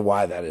as to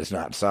why that is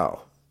not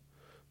so.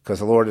 Because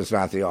the Lord is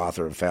not the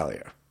author of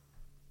failure,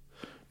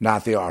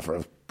 not the author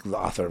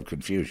of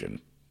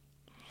confusion,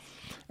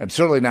 and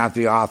certainly not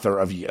the author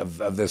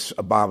of this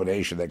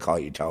abomination they call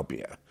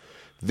utopia.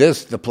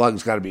 The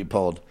plug's got to be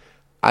pulled.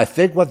 I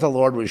think what the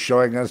Lord was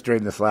showing us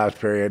during this last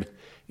period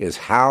is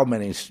how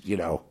many,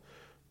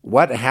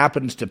 what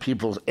happens to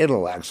people's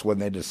intellects when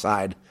they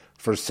decide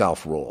for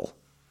self-rule,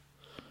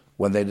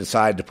 when they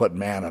decide to put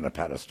man on a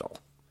pedestal.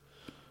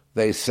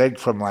 They sink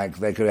from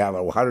they could have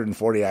a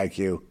 140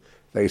 IQ,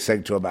 they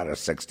sink to about a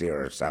 60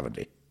 or a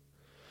 70.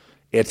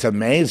 It's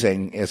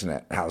amazing, isn't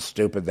it, how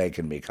stupid they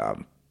can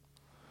become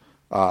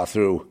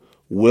through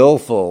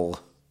willful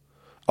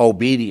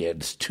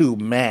obedience to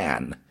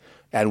man.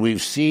 And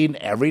we've seen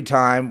every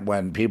time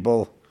when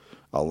people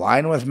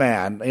align with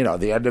man,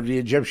 the end of the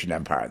Egyptian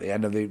Empire, the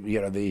end of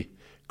the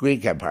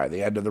Greek Empire,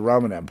 the end of the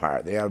Roman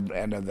Empire, the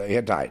end of the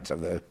Hittites,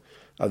 of the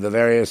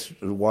various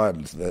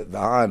ones, the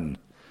Hun,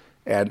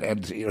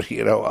 and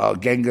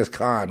Genghis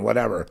Khan,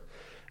 whatever.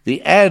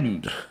 The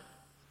end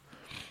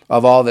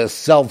of all this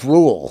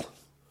self-rule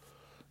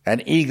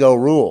and ego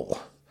rule.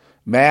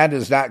 Man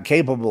is not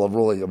capable of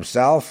ruling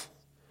himself.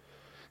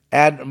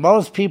 And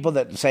most people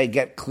that say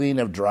get clean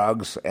of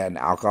drugs and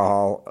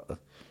alcohol,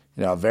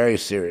 a very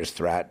serious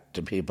threat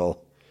to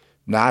people,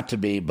 not to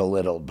be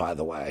belittled, by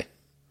the way.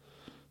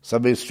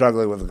 Somebody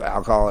struggling with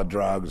alcohol and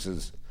drugs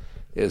is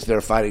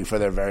they're fighting for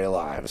their very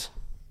lives.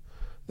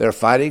 They're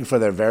fighting for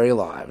their very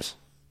lives.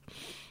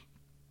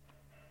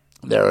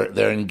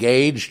 They're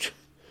engaged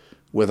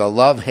with a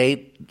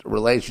love-hate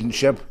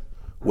relationship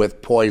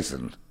with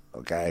poison,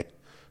 okay?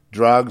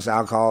 Drugs,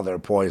 alcohol, they're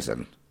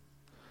poison.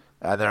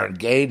 And they're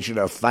engaged in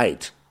a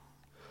fight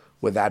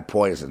with that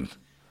poison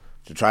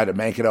to try to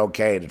make it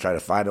okay, to try to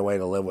find a way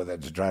to live with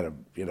it, to try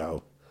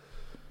to,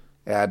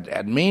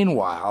 And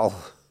meanwhile,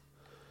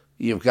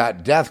 you've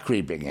got death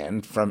creeping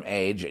in from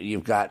age.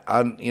 You've got,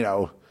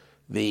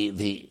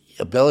 the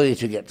ability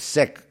to get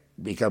sick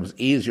becomes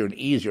easier and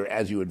easier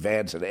as you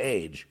advance in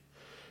age.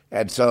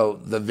 And so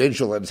the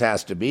vigilance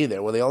has to be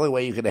there. Well, the only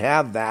way you can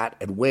have that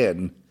and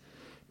win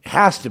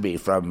has to be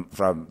from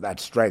that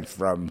strength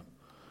from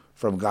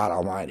God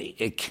Almighty.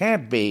 It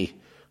can't be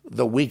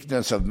the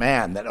weakness of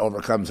man that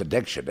overcomes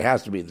addiction. It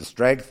has to be the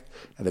strength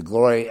and the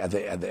glory and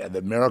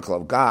the miracle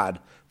of God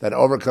that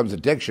overcomes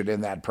addiction in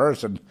that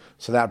person,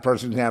 so that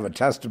person can have a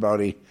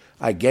testimony,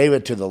 I gave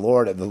it to the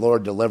Lord and the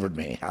Lord delivered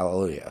me.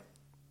 Hallelujah.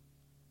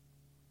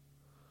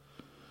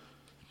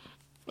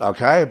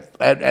 Okay?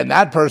 And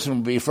that person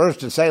will be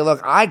first to say,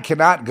 look, I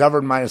cannot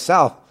govern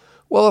myself.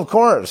 Well, of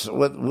course,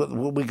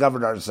 when we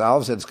govern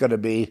ourselves, it's going to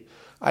be,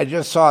 I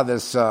just saw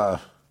this,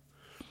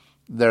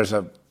 there's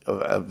a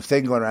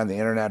thing going around the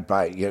internet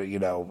by,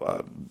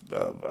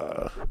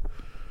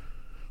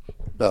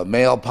 the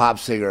male pop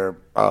singer,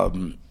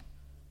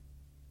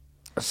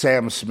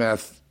 Sam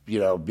Smith,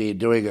 be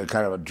doing a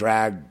kind of a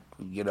drag,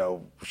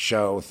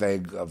 show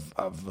thing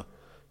of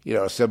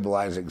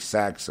symbolizing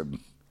sex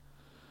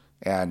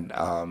and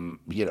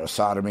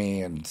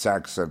sodomy and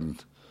sex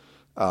and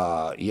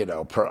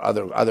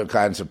other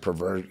kinds of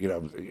pervert,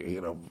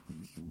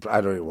 I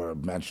don't even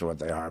want to mention what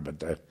they are,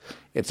 but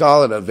it's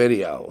all in a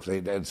video.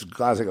 It's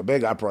causing a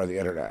big uproar on the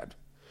internet.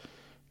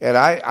 And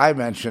I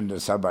mentioned to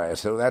somebody, I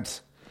said,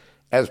 that's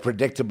as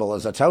predictable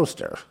as a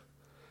toaster.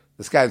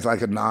 This guy's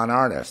like a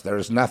non-artist.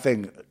 There's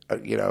nothing,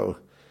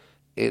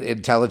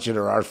 intelligent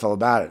or artful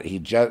about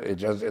it.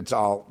 It's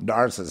all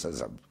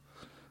narcissism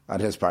on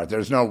his part.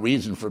 There's no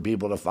reason for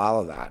people to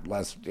follow that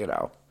unless,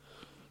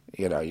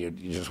 you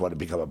just want to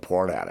become a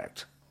porn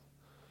addict.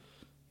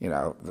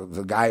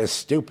 The guy is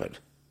stupid.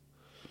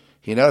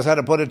 He knows how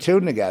to put a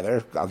tune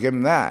together. I'll give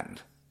him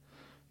that.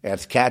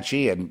 It's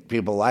catchy and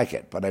people like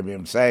it. But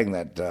I'm saying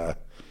that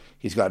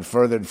he's gone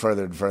further and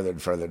further and further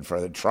and further and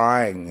further,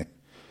 trying.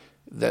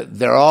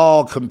 They're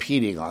all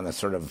competing on this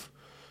sort of,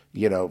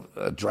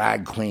 a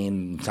drag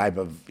queen type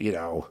of,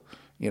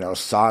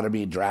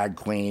 sodomy, drag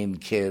queen,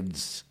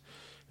 kids,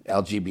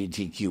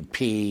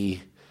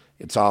 LGBTQP.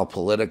 It's all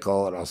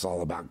political and it's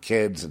all about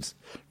kids. It's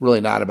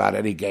really not about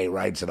any gay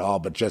rights at all,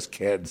 but just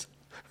kids.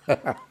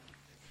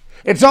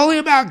 It's only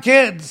about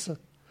kids.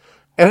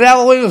 And it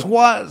always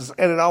was,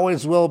 and it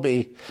always will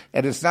be.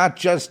 And it's not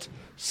just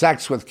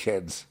sex with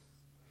kids.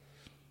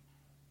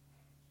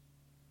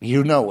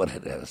 You know what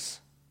it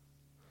is.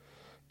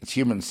 It's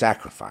human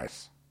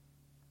sacrifice.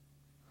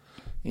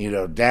 You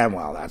know damn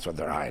well that's what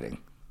they're hiding.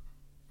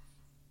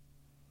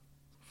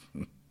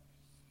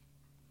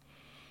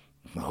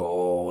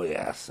 Oh,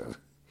 yes.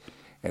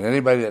 And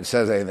anybody that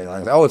says anything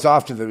like that, it's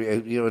off to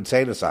the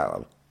insane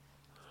asylum.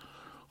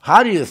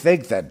 How do you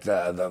think that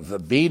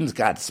the beans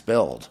got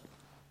spilled?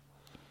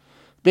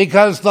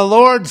 Because the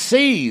Lord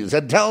sees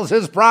and tells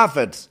his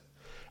prophets,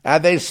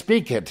 and they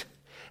speak it.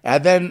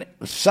 And then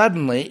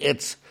suddenly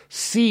it's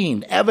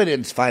seen.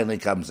 Evidence finally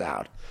comes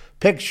out.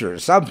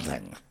 Pictures,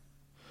 something.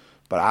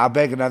 But I'll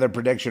make another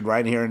prediction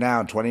right here and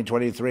now in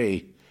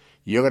 2023.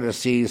 You're going to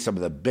see some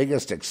of the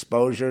biggest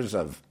exposures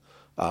of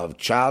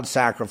child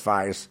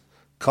sacrifice,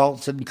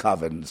 cults and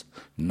covens,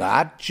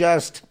 not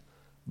just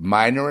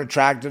minor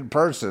attracted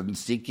persons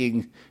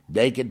seeking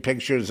naked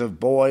pictures of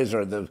boys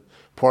or the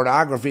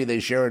pornography they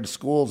share in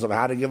schools of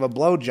how to give a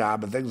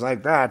blowjob and things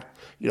like that,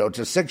 to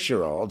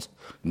 6-year-olds.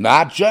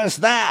 Not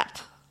just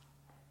that,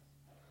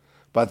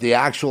 but the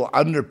actual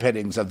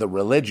underpinnings of the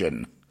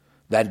religion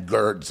that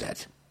girds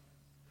it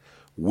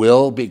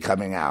will be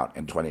coming out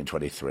in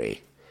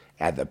 2023.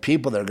 And the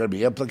people that are going to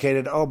be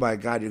implicated, oh my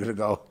God, you're going to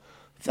go,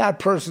 that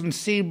person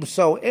seems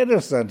so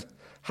innocent.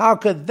 How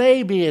could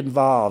they be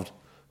involved?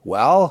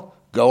 Well,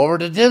 go over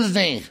to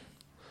Disney.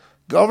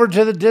 Go over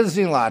to the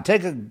Disney lot.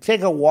 Take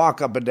a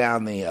walk up and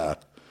down the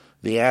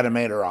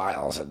animator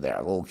aisles in there,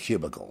 little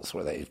cubicles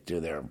where they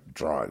do their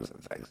drawings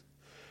and things.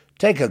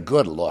 Take a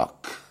good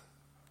look.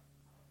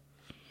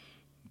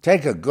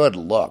 Take a good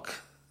look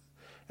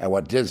at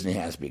what Disney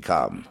has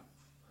become.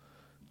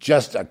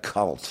 Just a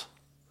cult.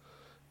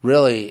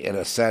 Really, in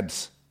a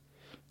sense,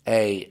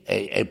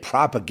 a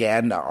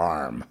propaganda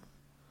arm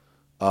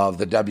of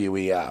the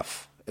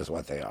WEF is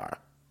what they are.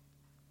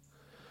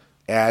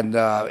 And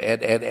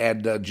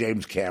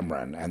James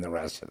Cameron and the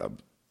rest of them.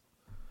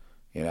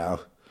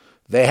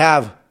 They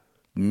have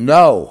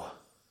no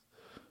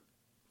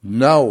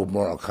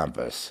moral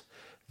compass.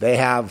 They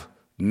have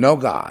no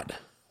God.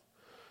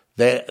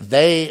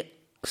 They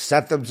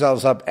set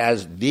themselves up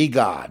as the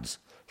gods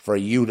for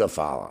you to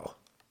follow.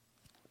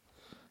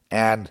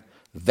 And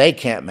they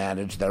can't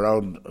manage their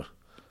own,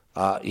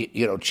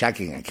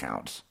 checking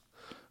accounts,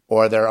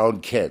 or their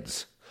own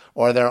kids,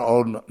 or their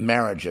own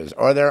marriages,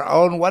 or their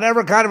own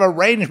whatever kind of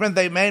arrangement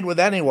they made with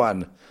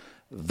anyone.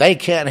 They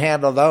can't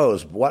handle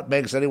those. What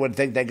makes anyone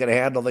think they can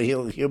handle the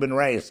human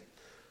race?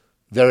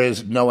 There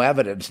is no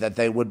evidence that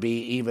they would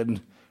be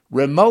even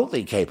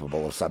remotely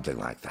capable of something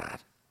like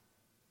that.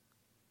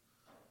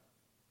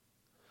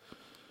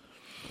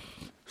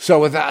 So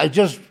with that,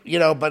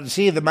 but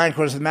see, the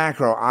micro is the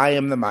macro. I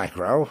am the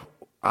micro.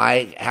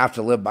 I have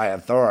to live by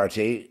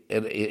authority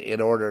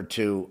in order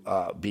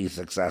to be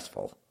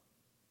successful.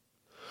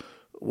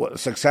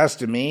 Success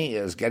to me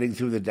is getting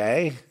through the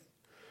day,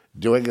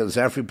 doing a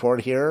Zeph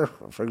report here,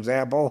 for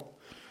example,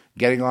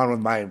 getting on with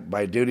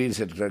my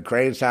duties at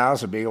Crane's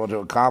house and being able to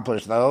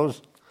accomplish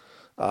those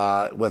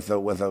with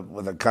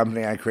a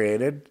company I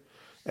created,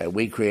 and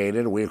we're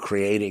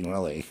creating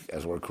really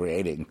as we're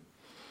creating,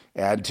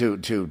 and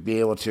to be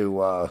able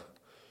to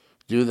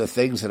do the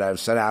things that I've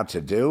set out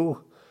to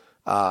do.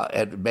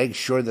 And make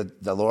sure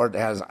that the Lord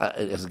has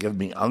given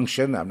me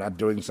unction. I'm not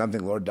doing something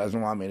the Lord doesn't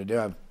want me to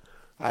do.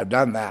 I've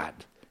done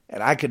that.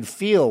 And I can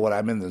feel when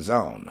I'm in the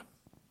zone,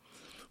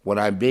 when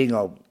I'm being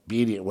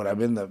obedient, when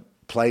I'm in the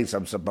place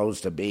I'm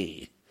supposed to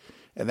be.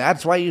 And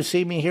that's why you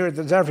see me here at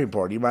the Zeph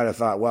Report. You might have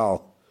thought,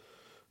 well,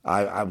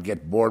 I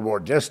get more and more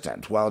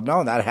distant. Well,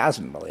 no, that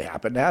hasn't really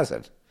happened, has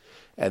it?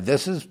 And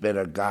this has been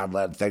a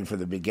God-led thing from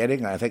the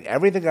beginning. I think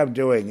everything I'm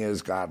doing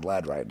is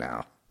God-led right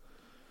now.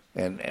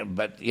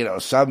 But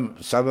some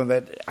of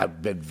it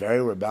I've been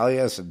very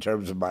rebellious in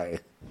terms of my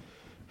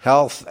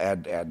health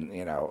and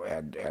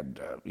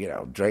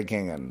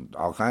drinking and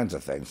all kinds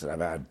of things that I've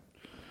had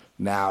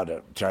now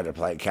to try to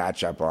play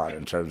catch up on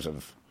in terms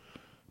of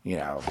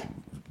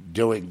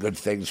doing good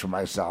things for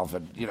myself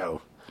and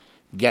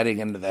getting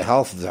into the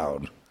health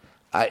zone.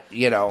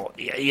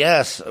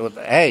 Yes,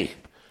 hey,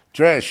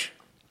 Trish,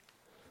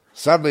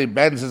 suddenly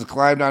Benz has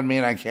climbed on me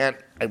and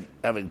I'm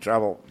having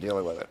trouble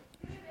dealing with it.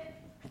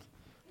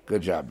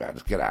 Good job, Ben.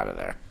 Just get out of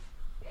there.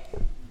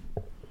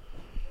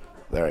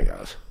 There he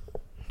goes.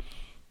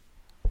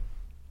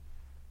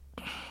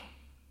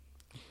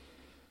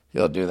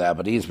 He'll do that,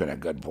 but he's been a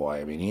good boy.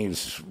 I mean,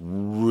 he's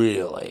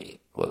really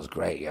was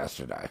great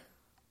yesterday.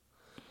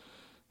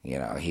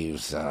 He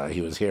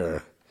was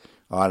here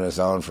on his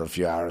own for a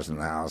few hours in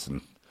the house,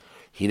 and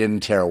he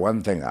didn't tear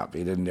one thing up.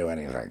 He didn't do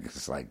anything.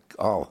 It's like,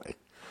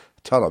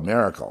 total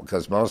miracle.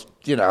 Because most,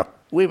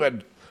 we've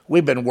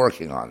been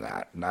working on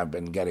that, and I've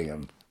been getting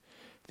him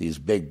these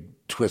big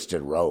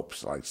twisted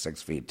ropes, like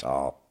 6 feet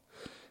tall,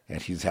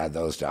 and he's had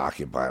those to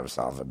occupy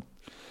himself. And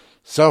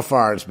so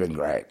far, it's been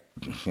great.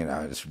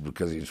 It's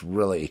because he's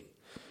really,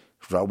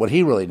 what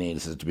he really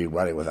needs is to be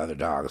running with other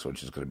dogs,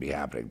 which is going to be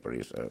happening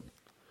pretty soon.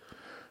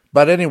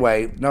 But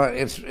anyway, no,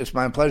 it's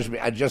my pleasure.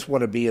 I just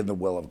want to be in the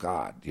will of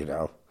God,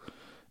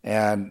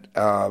 And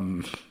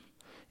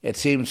it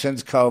seems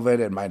since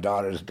COVID and my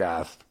daughter's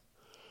death,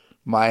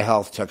 my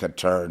health took a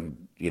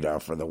turn,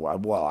 for the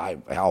well. I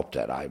helped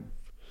it.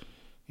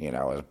 It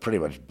was pretty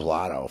much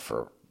blotto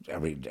for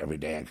every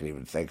day I could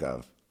even think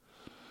of,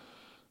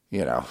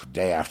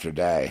 day after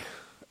day.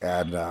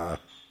 And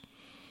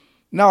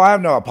no, I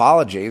have no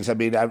apologies. I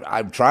mean,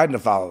 I'm trying to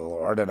follow the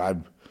Lord, and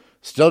I'm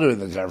Still doing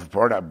the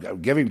self-report.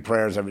 I'm giving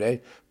prayers every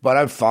day, but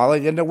I'm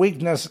falling into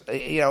weakness,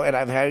 and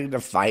I'm having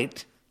to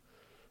fight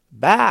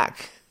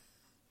back.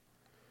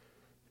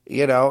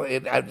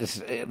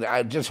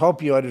 I just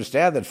hope you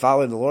understand that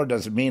following the Lord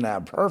doesn't mean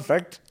I'm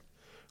perfect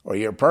or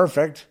you're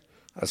perfect.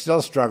 I'm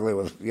still struggling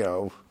with,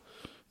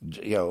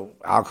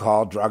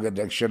 alcohol, drug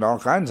addiction, all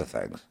kinds of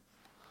things.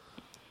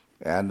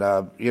 And,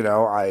 if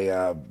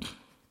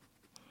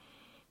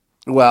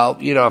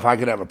I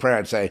could have a prayer,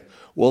 I'd say,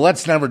 well,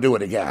 let's never do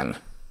it again.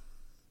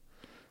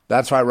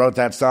 That's why I wrote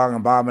that song,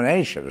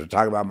 Abomination, to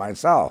talk about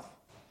myself,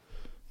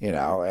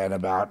 and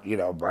about,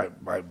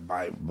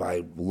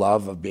 my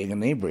love of being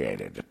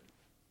inebriated.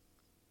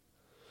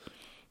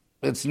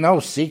 It's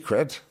no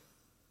secret.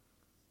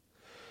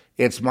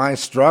 It's my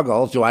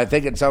struggle. Do I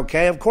think it's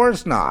okay? Of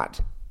course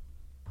not.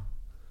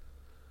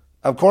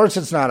 Of course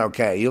it's not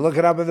okay. You look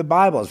it up in the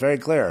Bible. It's very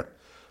clear.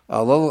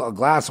 A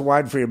glass of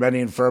wine for your many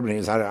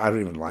infirmities. I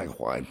don't even like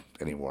wine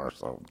anymore,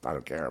 so I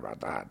don't care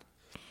about that.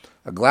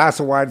 A glass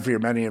of wine for your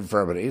many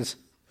infirmities,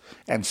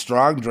 and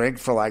strong drink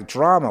for like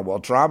trauma. Well,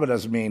 trauma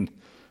doesn't mean,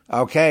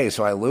 okay,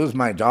 so I lose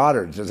my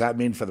daughter. Does that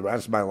mean for the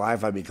rest of my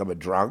life I become a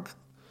drunk?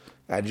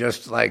 And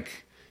just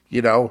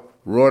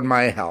ruin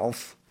my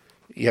health,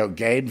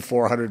 gain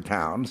 400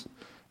 pounds,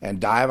 and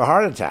die of a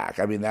heart attack.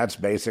 I mean, that's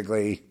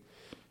basically,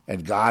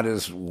 and God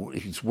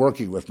he's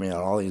working with me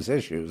on all these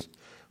issues.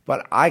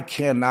 But I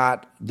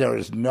cannot, there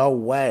is no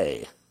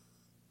way.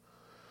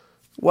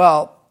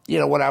 Well,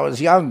 when I was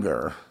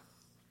younger,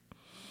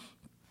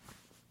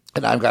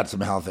 and I've got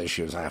some health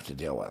issues I have to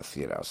deal with,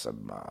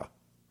 some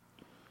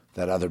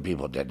that other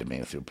people did to me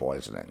through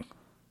poisoning.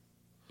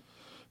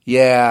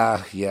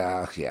 Yeah.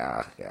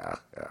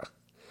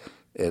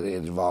 It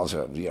involves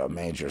a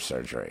major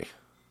surgery.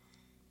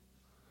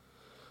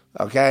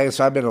 Okay,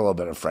 so I've been a little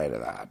bit afraid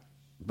of that.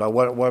 But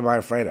what am I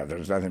afraid of?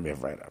 There's nothing to be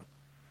afraid of,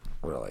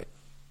 really.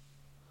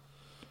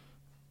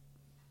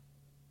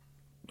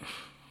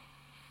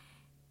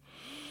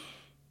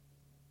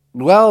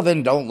 Well,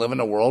 then don't live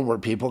in a world where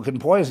people can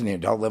poison you.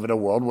 Don't live in a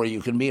world where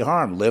you can be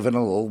harmed. Live in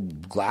a little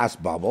glass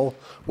bubble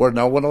where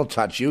no one will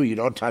touch you, you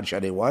don't touch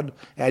anyone,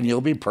 and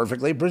you'll be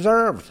perfectly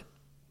preserved.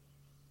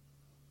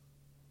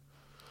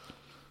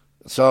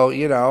 So,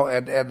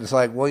 and it's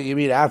like, well, you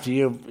mean after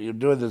you're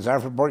doing the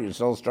Zephyr report, you're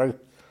still struggling?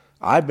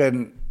 I've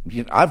done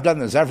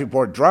the Zephyr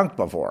report drunk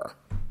before.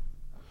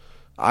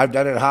 I've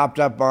done it hopped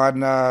up on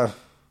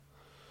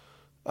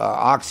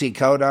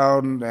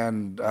oxycodone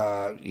and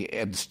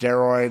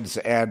steroids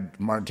and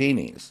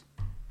martinis.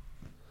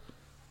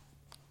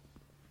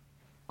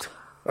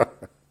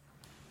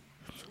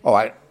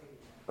 Well,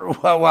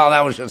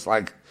 that was just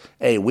like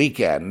a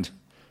weekend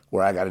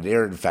where I got an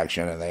ear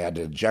infection and they had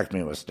to inject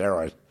me with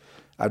steroids.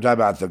 I'm talking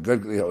about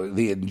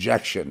the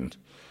injection,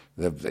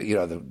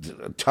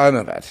 the ton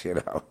of it.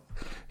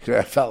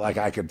 I felt like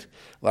I could,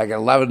 like at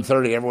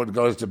 11:30, everyone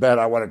goes to bed.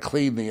 I want to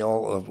clean we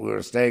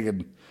were staying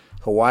in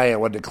Hawaii. I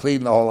wanted to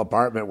clean the whole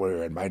apartment we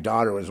were in. My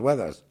daughter was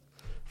with us.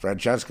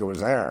 Francesca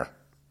was there.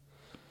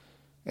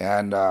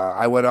 And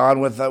I went on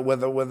with I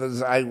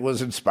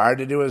was inspired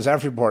to do a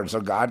Zephyr report, so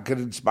God could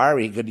inspire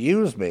me. He could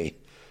use me.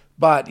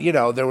 But,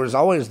 there was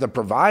always the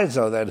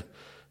proviso that,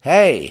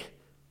 hey,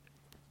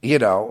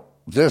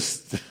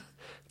 this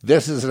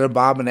is an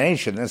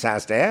abomination. This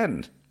has to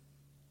end.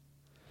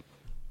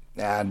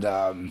 And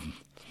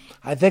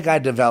I think I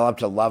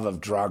developed a love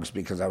of drugs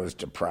because I was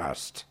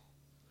depressed.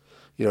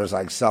 It was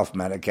like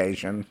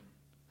self-medication.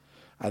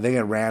 I think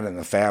it ran in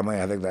the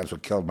family. I think that's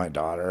what killed my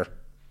daughter.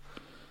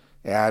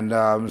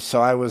 And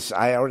so I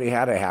already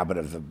had a habit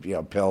of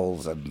the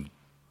pills and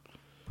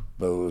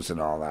booze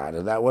and all that.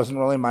 And that wasn't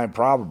really my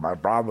problem. My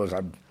problem was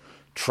I'm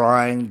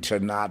trying to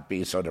not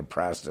be so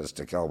depressed as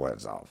to kill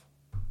myself,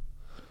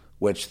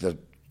 which the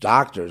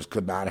doctors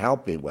could not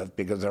help me with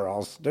because they're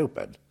all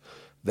stupid.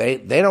 They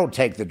don't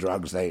take the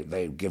drugs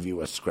they give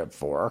you a script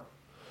for.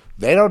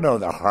 They don't know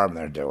the harm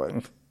they're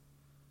doing.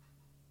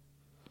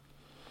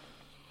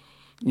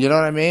 You know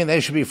what I mean? They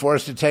should be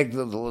forced to take a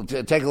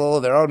little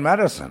of their own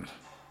medicine.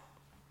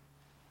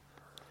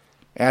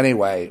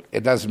 Anyway,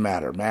 it doesn't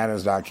matter. Man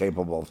is not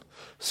capable.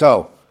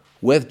 So,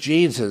 with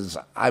Jesus,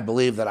 I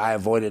believe that I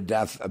avoided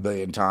death 1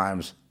 billion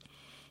times.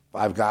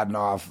 I've gotten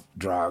off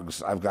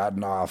drugs. I've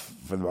gotten off,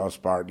 for the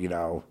most part,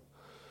 the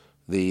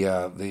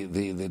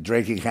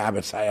drinking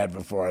habits I had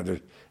before.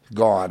 They're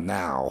gone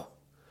now.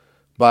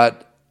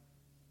 But,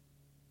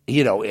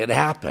 it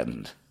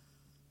happened.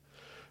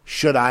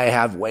 Should I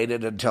have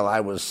waited until I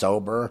was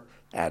sober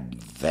and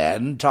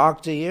then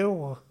talk to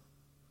you?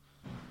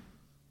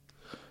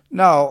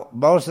 No,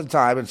 most of the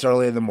time it's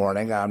early in the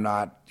morning. I'm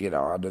not,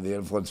 under the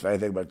influence of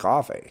anything but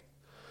coffee.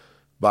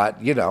 But,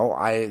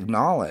 I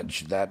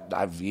acknowledge that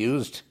I've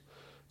used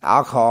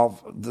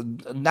alcohol.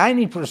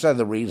 90% of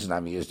the reason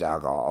I've used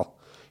alcohol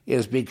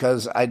is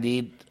because I've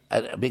been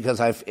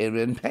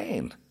in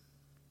pain.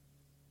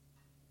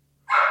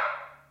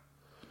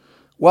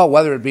 Well,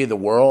 whether it be the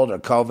world or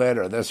COVID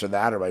or this or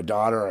that or my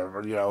daughter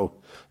or,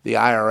 the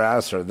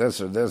IRS or this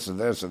or this or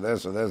this or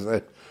this or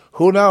this,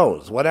 who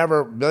knows?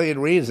 Whatever million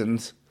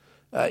reasons,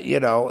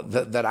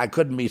 that I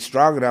couldn't be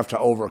strong enough to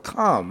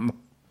overcome.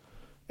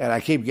 And I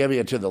keep giving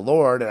it to the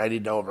Lord, and I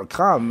need to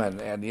overcome. And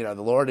the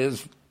Lord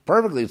is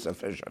perfectly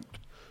sufficient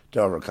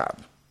to overcome.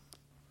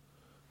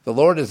 The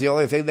Lord is the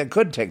only thing that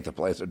could take the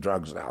place of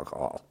drugs and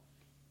alcohol.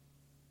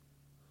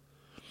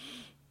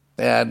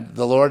 And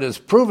the Lord has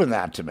proven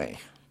that to me.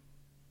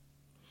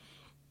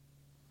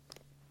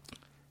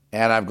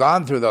 And I've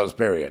gone through those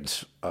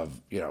periods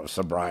of,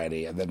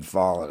 sobriety and then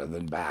fallen and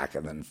then back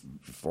and then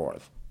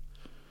forth.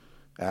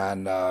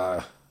 And,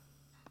 no,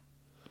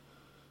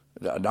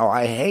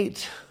 I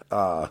hate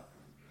the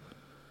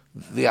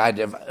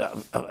idea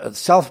of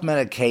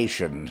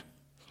self-medication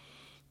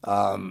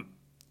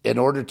in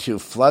order to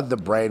flood the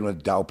brain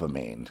with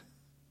dopamine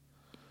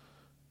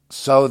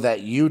so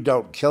that you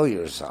don't kill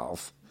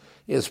yourself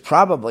is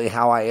probably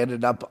how I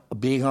ended up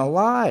being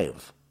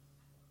alive.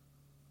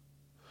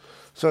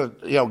 So,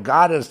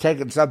 God has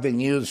taken something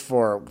used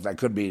that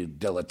could be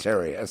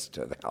deleterious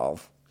to the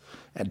health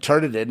and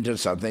turned it into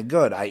something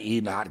good, i.e.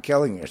 not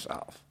killing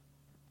yourself,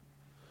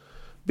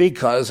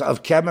 because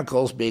of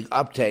chemicals being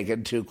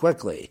uptaken too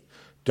quickly.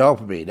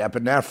 Dopamine,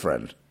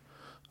 epinephrine,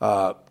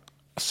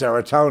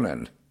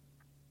 serotonin,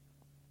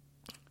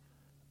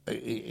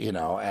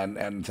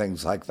 and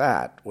things like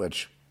that,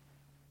 which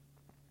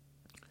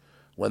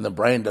when the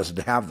brain doesn't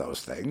have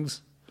those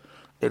things,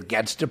 it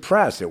gets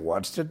depressed. It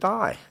wants to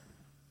die.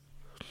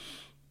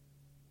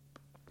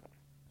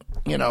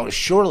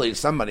 Surely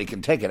somebody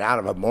can take it out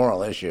of a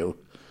moral issue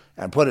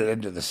and put it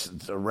into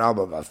the realm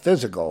of a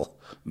physical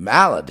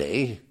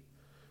malady.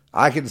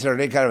 I consider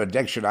any kind of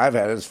addiction I've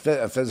had as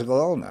a physical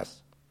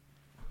illness.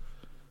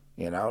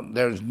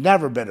 There's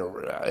never been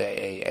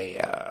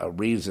a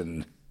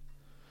reason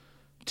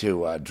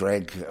to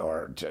drink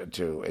or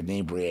to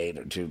inebriate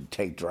or to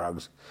take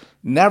drugs.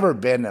 Never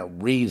been a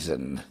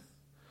reason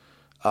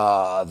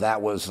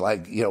that was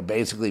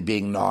basically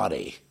being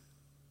naughty.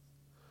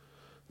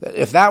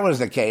 If that was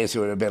the case, it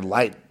would have been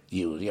light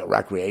use,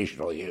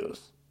 recreational use.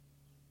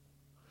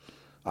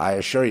 I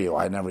assure you,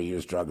 I never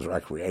used drugs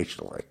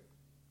recreationally,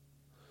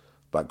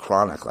 but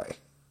chronically.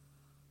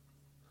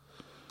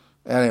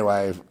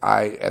 Anyway,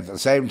 at the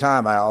same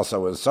time, I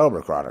also was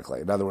sober chronically.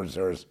 In other words,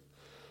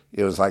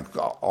 it was like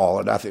all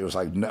or nothing. It was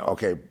like, no,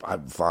 okay,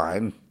 I'm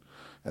fine,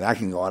 and that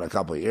can go on a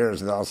couple of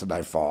years, and then all of a sudden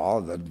I fall,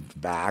 and then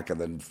back, and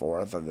then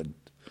forth, and then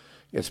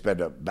it's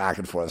been a back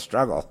and forth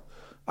struggle.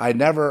 I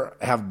never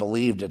have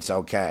believed it's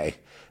okay.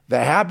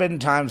 There have been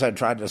times I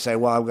tried to say,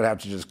 well, I'm going to have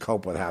to just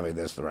cope with having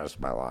this the rest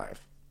of my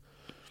life.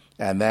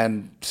 And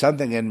then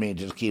something in me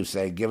just keeps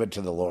saying, give it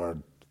to the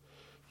Lord.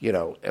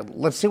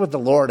 Let's see what the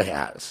Lord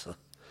has.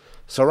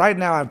 So right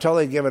now I'm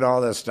totally giving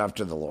all this stuff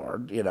to the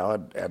Lord,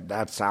 and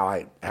that's how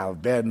I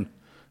have been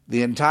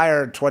the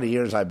entire 20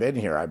 years I've been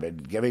here. I've been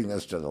giving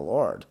this to the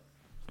Lord.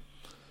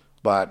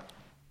 But,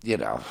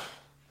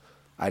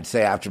 I'd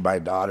say after my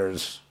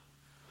daughter's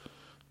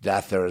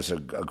death, there was a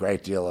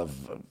great deal of,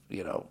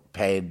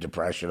 pain,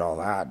 depression, all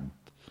that.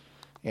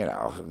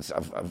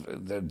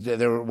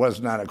 There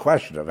was not a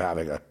question of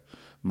having a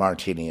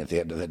martini at the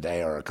end of the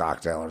day or a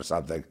cocktail or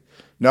something.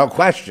 No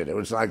question. It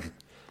was like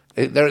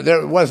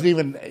there wasn't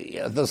even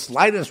the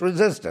slightest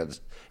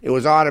resistance. It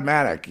was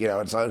automatic.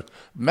 It's like,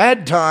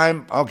 med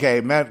time. Okay,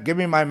 give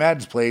me my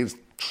meds, please.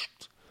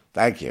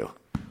 Thank you.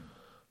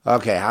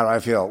 Okay, how do I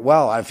feel?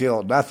 Well, I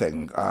feel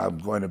nothing. I'm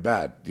going to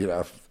bed,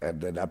 and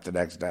then up the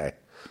next day.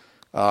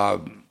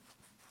 Well,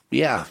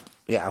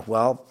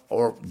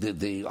 or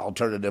the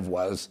alternative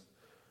was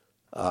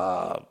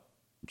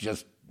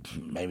just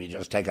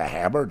take a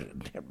hammer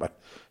and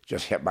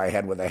hit my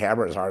head with a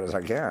hammer as hard as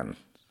I can.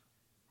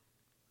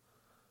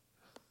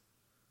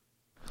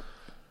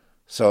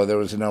 So there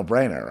was a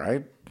no-brainer,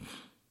 right?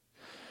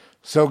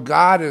 So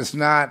God is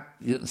not,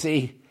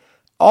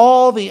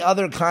 all the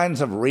other kinds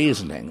of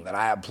reasoning that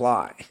I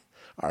apply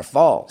are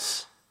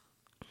false.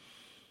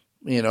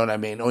 You know what I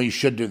mean? Oh, you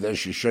should do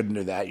this, you shouldn't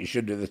do that, you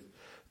should do this.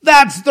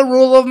 That's the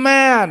rule of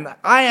man.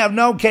 I have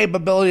no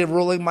capability of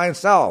ruling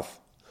myself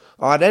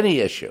on any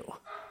issue.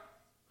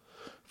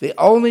 The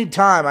only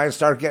time I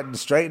start getting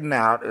straightened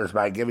out is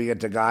by giving it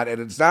to God,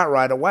 and it's not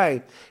right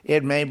away.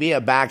 It may be a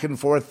back and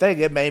forth thing.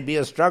 It may be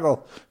a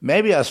struggle.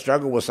 Maybe a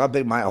struggle with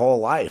something my whole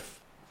life.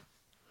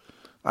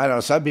 I know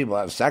some people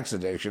have sex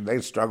addiction.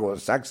 They struggle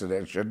with sex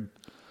addiction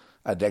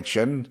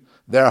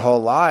their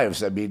whole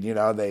lives. I mean, they're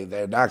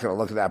not going to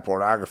look at that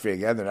pornography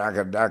again. They're not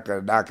going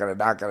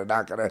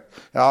to.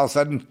 And all of a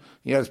sudden,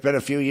 it's been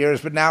a few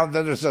years, but now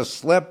there's a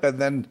slip,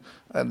 and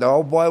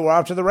oh boy, we're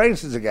off to the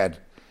races again.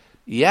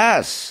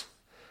 Yes,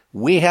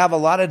 we have a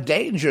lot of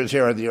dangers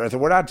here on the earth,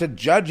 and we're not to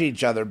judge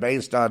each other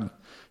based on,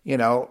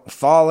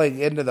 falling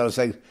into those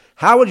things.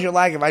 How would you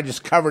like if I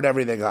just covered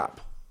everything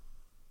up?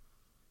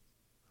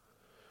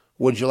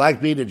 Would you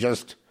like me to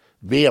just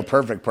be a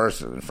perfect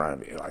person in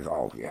front of you? Like,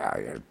 oh, yeah,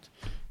 you're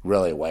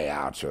really way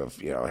out. So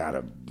if, had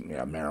a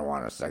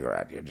marijuana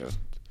cigarette, you're just,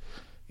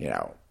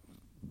 a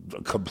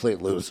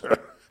complete loser.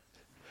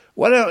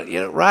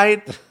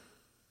 Right?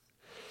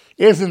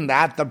 Isn't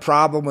that the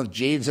problem with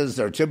Jesus?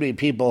 There are too many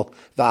people,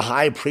 the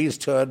high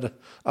priesthood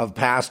of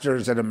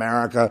pastors in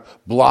America,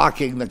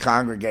 blocking the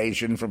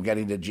congregation from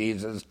getting to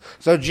Jesus.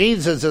 So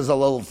Jesus is a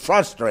little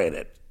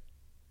frustrated.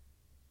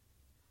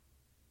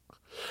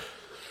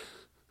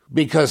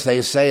 Because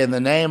they say in the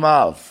name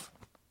of.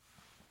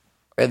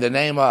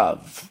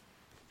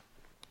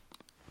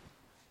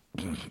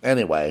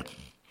 Anyway,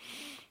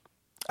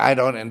 I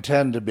don't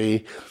intend to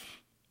be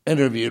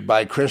interviewed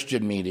by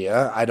Christian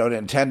media. I don't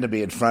intend to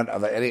be in front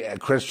of a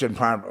Christian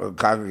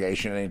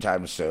congregation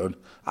anytime soon.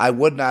 I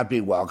would not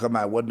be welcome.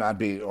 I would not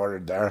be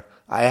ordered there.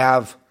 I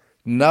have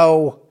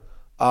no,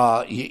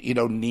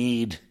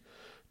 need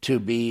to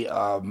be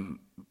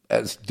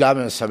as dumb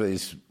as some of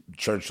these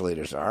church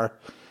leaders are,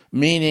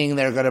 meaning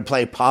they're going to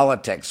play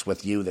politics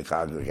with you, the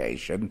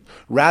congregation,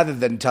 rather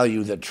than tell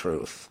you the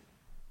truth.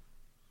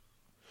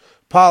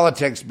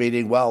 Politics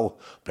meaning, well,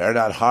 better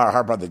not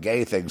harp on the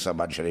gay thing so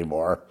much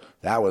anymore.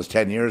 That was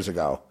 10 years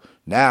ago.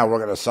 Now we're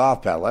going to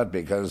soft pedal it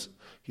because,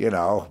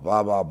 blah,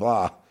 blah,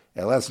 blah.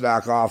 And let's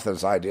knock off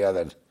this idea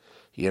that,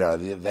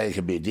 they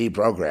can be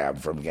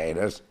deprogrammed from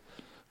gayness.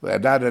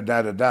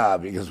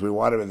 Because we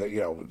want to,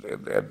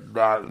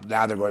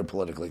 now they're going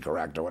politically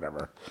correct or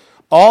whatever.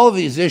 All of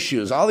these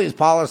issues, all these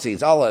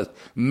policies, all this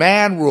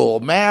man rule,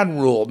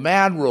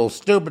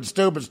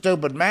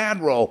 stupid, man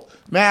rule,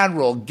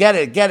 get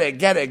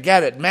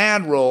it,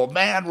 man rule,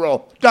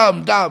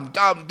 dumb.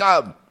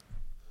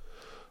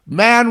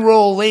 Man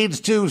rule leads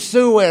to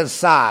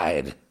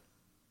suicide.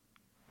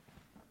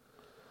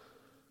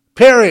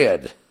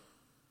 Period.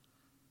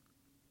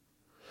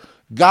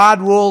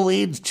 God rule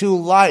leads to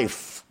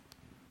life.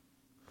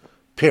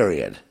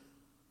 Period.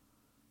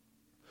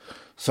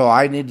 So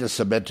I need to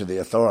submit to the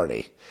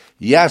authority.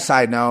 Yes,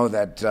 I know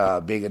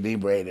that being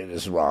inebriated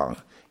is wrong.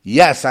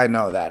 Yes, I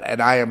know that,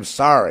 and I am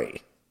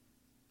sorry.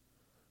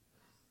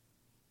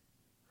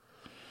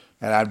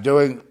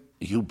 And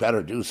you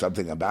better do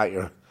something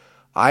about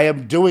I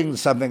am doing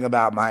something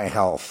about my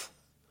health.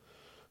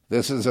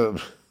 This is a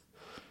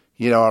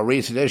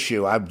recent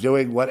issue. I'm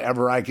doing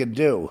whatever I can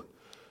do.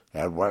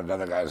 And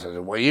another guy says,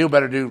 well, you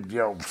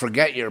better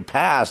forget your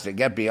past and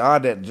get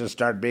beyond it and just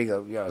start being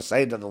a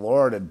saint of the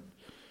Lord and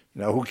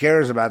who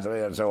cares about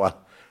the... So,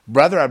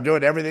 brother, I'm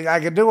doing everything I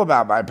can do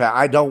about my past.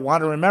 I don't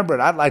want to remember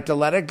it. I'd like to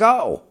let it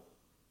go.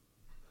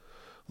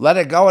 Let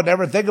it go and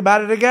never think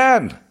about it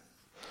again.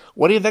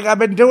 What do you think I've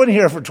been doing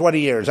here for 20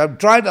 years? I'm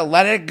trying to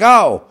let it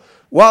go.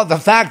 Well, the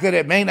fact that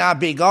it may not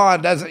be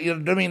gone doesn't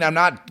mean I'm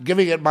not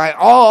giving it my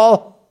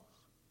all.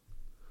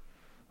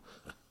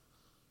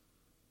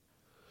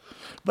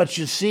 But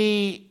you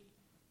see,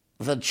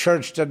 the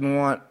church didn't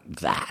want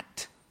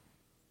that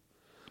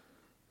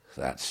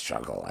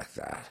struggle like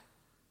that.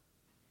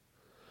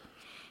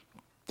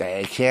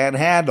 They can't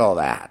handle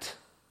that.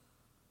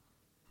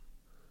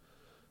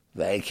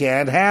 They're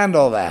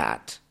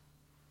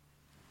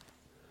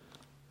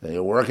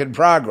a work in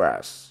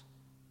progress.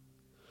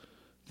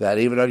 That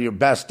even on your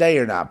best day,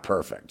 you're not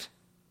perfect.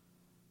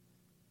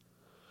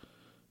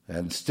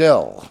 And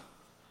still,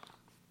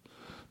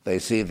 they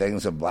see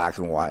things in black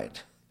and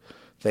white.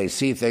 They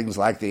see things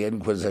like the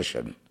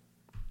Inquisition.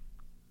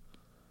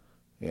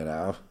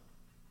 And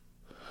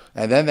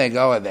then they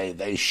go and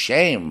they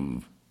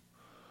shame.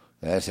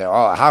 And they say,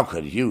 oh, how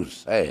could you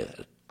say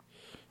that?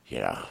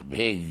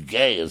 Being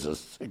gay is a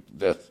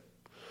sickness.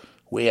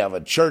 We have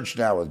a church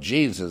now with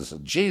Jesus,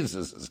 and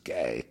Jesus is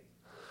gay.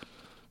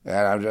 And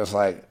I'm just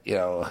like,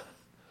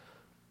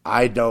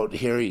 I don't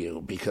hear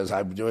you because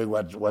I'm doing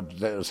what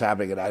was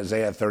happening in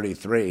Isaiah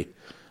 33.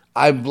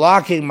 I'm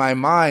blocking my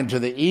mind to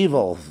the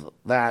evil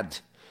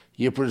that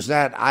you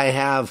present. I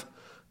have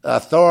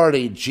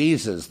authority,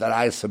 Jesus, that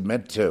I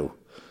submit to,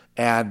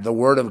 and the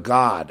Word of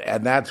God,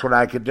 and that's what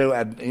I can do.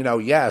 And,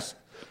 yes,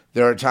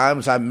 there are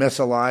times I'm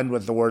misaligned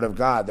with the Word of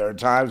God. There are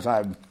times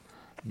I'm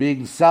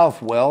being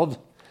self-willed,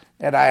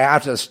 and I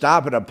have to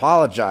stop and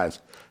apologize.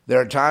 There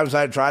are times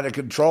I try to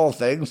control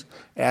things,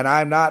 and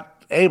I'm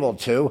not able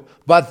to.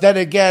 But then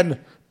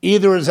again,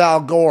 either is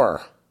Al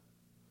Gore,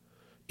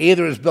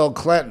 either is Bill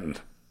Clinton,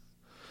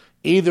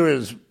 either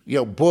is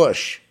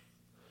Bush,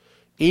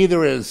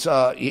 either is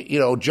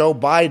Joe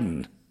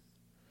Biden,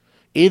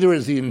 either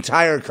is the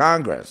entire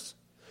Congress,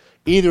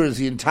 either is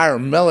the entire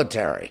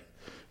military.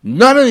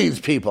 None of these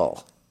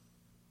people.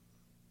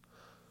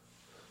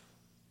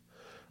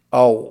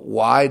 Oh,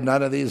 why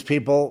none of these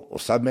people?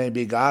 Some may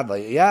be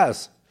godly,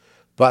 yes,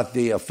 but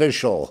the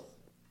official,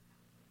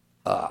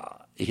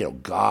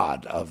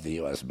 God of the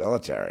U.S.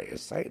 military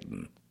is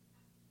Satan.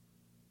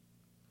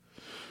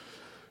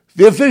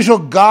 The official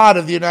God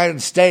of the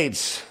United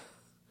States,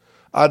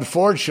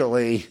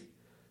 unfortunately,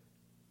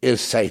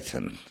 is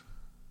Satan.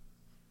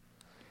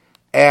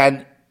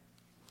 And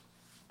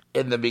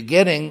in the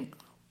beginning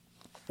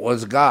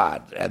was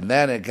God, and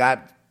then it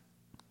got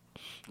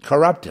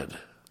corrupted.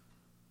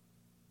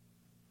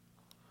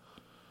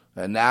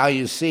 And now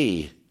you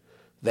see,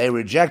 they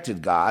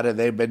rejected God, and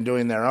they've been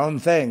doing their own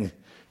thing,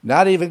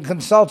 not even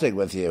consulting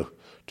with you,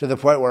 to the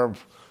point where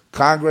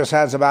Congress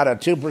has about a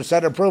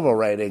 2% approval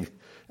rating,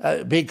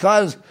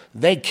 because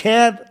they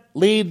can't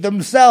lead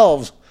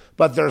themselves,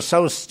 but they're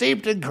so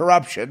steeped in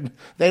corruption,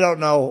 they don't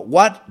know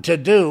what to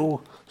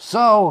do,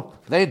 so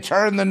they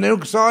turn the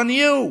nukes on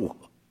you.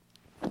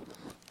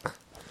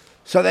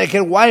 So they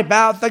can wipe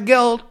out the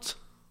guilt,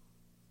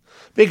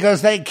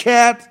 because they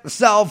can't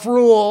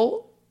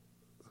self-rule,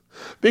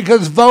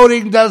 because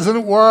voting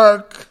doesn't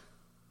work.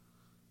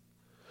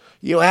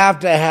 You have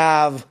to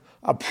have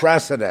a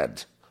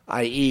precedent,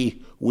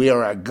 i.e., we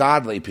are a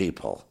godly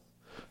people.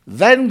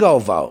 Then go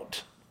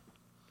vote.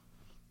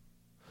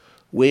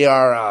 We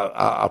are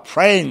a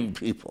praying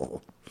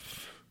people.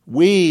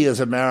 We, as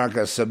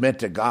America, submit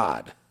to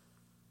God.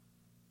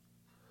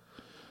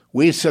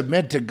 We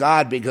submit to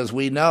God because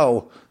we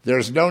know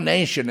there's no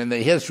nation in the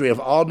history of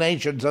all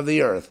nations of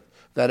the earth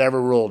that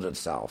ever ruled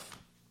itself,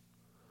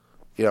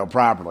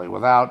 properly,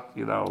 without,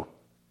 the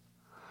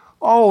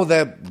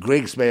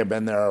Greeks may have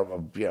been there,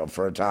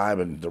 for a time,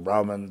 and the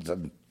Romans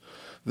and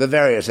the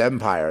various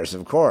empires,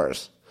 of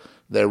course.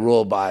 They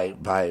rule by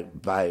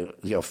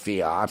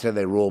fiat, and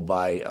they rule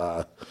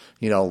by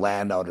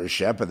land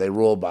ownership, and they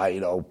rule by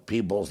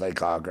peoples they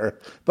conquer.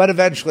 But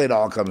eventually, it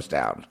all comes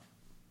down.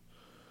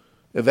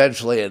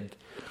 Eventually,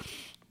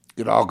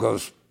 it all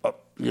goes.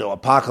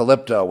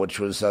 Apocalypto, which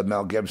was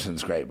Mel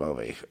Gibson's great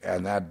movie,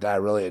 and that I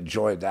really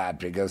enjoyed that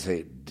because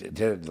he did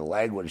it in the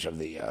language of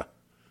the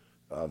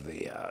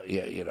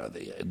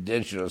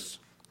indigenous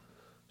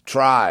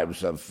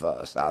tribes of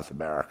South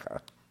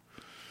America.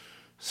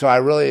 So I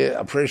really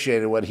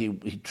appreciated what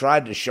he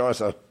tried to show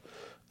us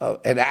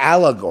an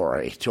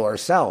allegory to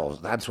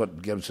ourselves. That's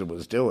what Gibson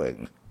was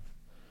doing.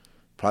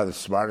 Probably the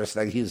smartest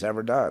thing he's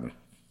ever done.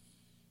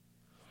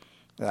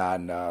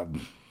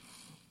 And,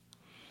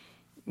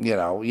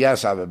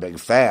 yes, I'm a big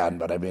fan,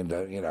 but I mean,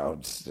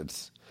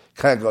 it's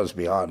kind of goes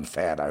beyond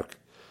fan. I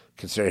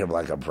consider him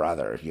like a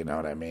brother, you know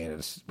what I mean?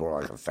 It's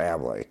more like a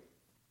family.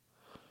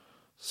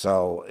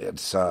 So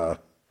it's,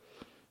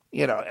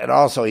 and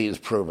also he's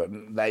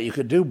proven that you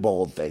could do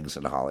bold things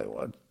in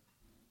Hollywood,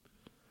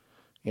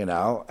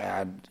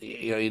 and,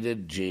 he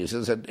did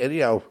Jesus, and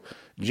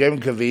Jim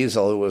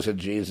Caviezel, who was in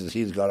Jesus,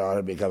 he's gone on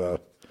to become a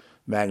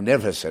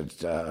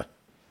magnificent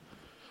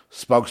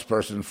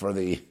spokesperson for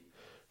the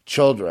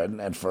children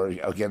and for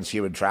against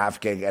human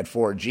trafficking and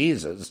for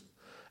Jesus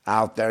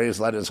out there. He's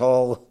led his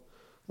whole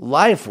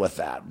life with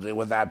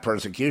that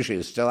persecution.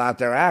 He's still out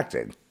there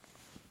acting.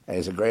 And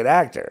he's a great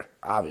actor,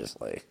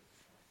 obviously.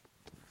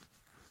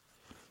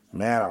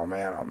 Man, oh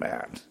man, oh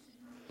man.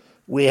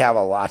 We have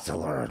a lot to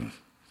learn.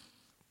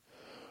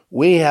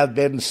 We have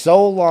been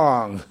so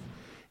long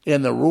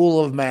in the rule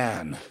of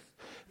man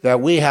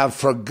that we have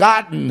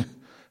forgotten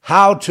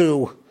how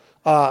to,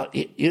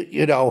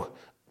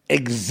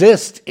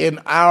 exist in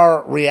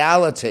our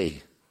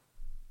reality.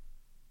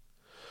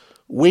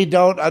 We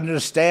don't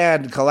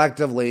understand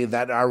collectively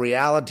that our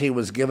reality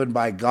was given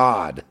by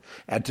God,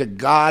 and to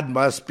God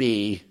must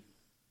be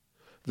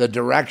the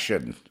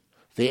direction,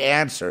 the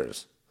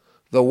answers,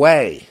 the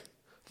way,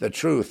 the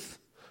truth,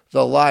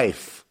 the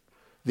life,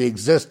 the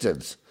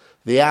existence,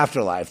 the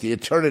afterlife, the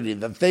eternity,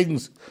 the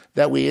things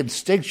that we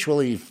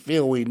instinctually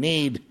feel we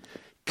need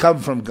come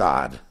from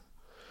God.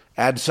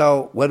 And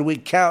so when we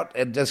count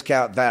and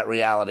discount that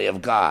reality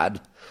of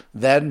God,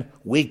 then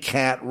we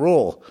can't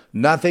rule.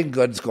 Nothing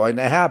good's going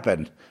to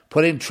happen.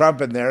 Putting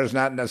Trump in there is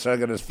not necessarily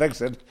going to fix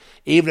it,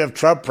 even if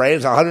Trump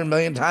prays 100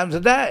 million times a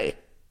day.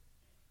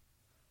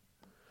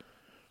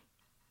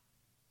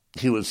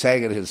 He was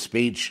saying in his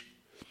speech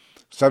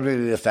something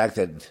to the effect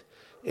that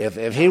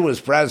if he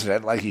was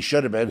president, like he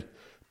should have been,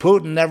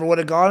 Putin never would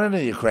have gone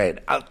into Ukraine.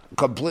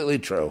 Completely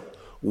true.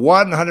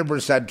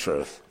 100%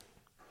 truth.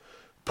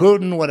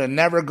 Putin would have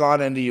never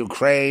gone into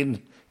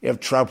Ukraine if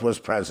Trump was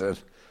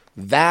president.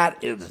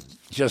 That is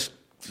just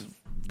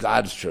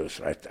God's truth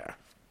right there.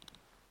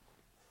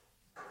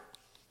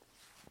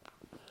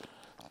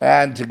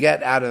 And to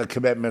get out of the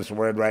commitments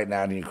we're in right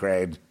now in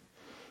Ukraine,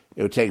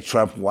 it would take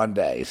Trump one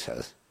day, he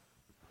says.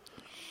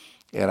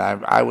 And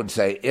I would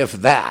say, if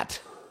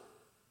that,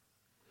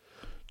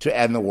 to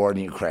end the war in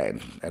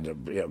Ukraine and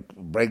to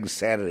bring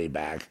sanity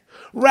back,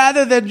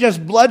 rather than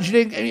just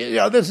bludgeoning.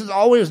 This is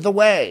always the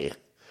way.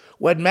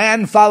 When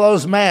man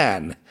follows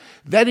man,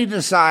 then he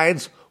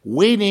decides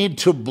we need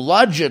to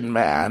bludgeon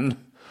man,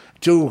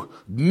 to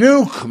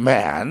nuke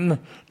man,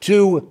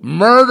 to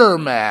murder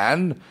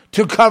man,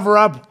 to cover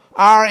up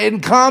our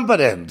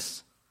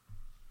incompetence.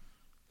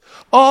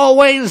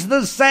 Always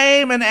the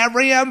same in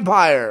every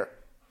empire.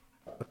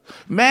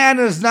 Man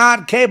is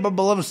not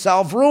capable of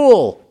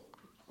self-rule.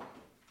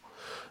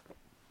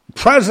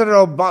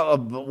 President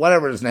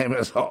whatever his name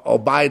is,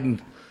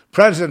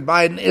 President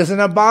Biden is an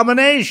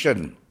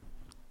abomination.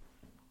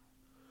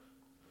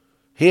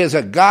 He is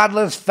a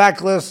godless,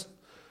 feckless,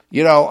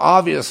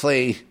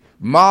 obviously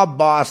mob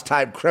boss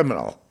type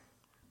criminal,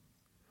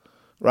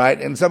 right?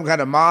 In some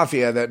kind of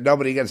mafia that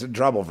nobody gets in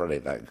trouble for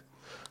anything.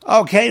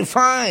 Okay,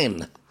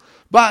 fine.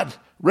 But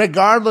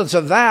regardless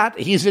of that,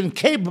 he's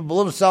incapable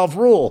of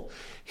self-rule.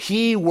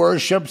 He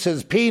worships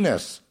his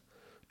penis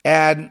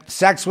and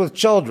sex with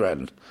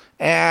children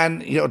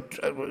and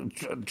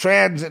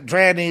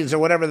trannies or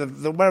whatever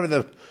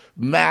the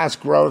mass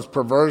gross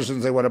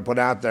perversions they want to put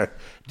out there.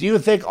 Do you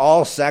think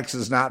all sex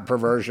is not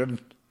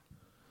perversion?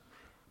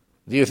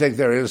 Do you think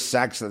there is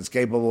sex that's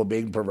capable of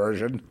being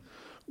perversion?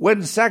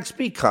 When sex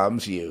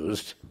becomes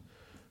used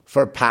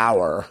for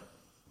power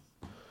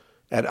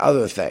and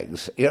other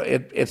things,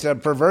 it's a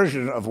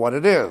perversion of what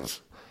it is.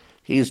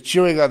 He's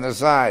chewing on the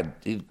side.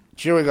 He's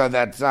chewing on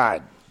that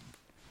side,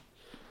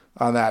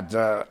 on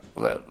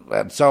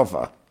that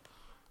sofa.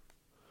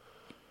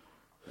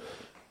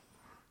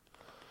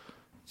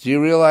 Do you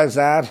realize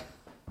that?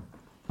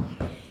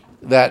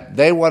 That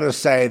they want to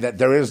say that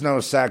there is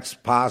no sex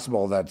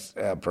possible that's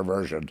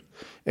perversion,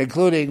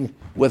 including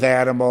with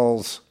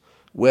animals,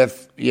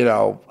 with,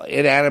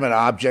 inanimate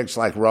objects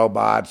like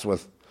robots,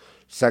 with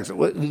sex.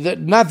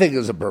 Nothing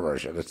is a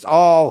perversion. It's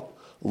all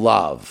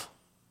love.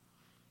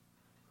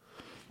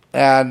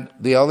 And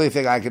the only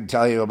thing I can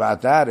tell you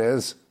about that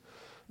is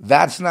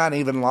that's not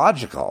even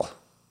logical.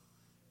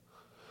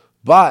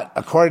 But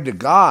according to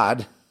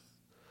God,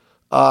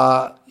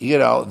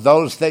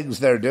 those things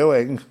they're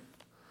doing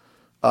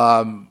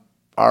are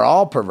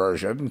all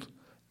perversion,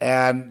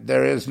 and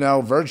there is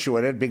no virtue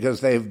in it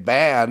because they've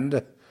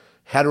banned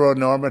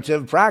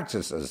heteronormative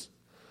practices,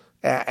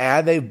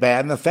 and they've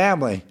banned the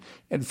family.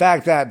 In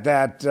fact,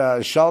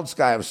 that Schultz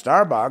guy of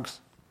Starbucks,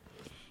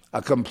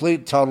 a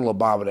complete total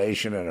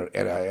abomination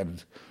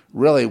and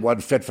really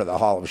one fit for the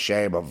Hall of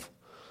Shame of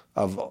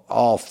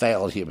all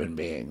failed human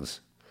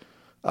beings.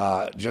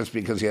 Just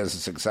because he has a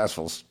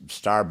successful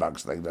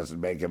Starbucks thing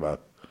doesn't make him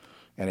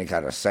any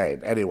kind of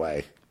saint.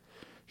 Anyway,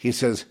 he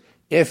says,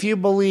 if you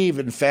believe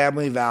in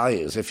family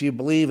values, if you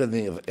believe in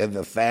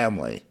the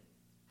family,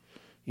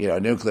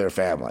 nuclear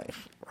family,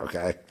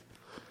 okay,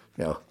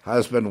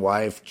 husband,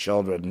 wife,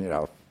 children,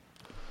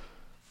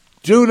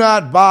 do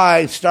not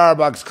buy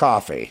Starbucks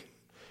coffee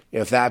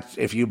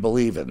if you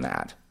believe in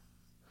that.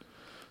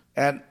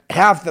 And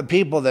half the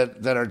people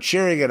that are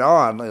cheering it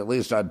on, at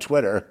least on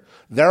Twitter,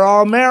 they're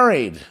all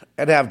married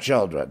and have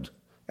children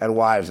and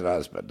wives and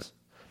husbands.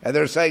 And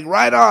they're saying,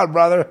 right on,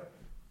 brother.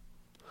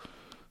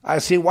 I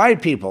see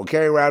white people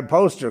carry around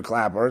poster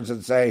clappers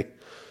and say,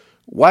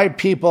 white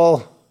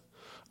people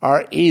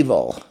are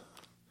evil.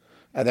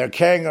 And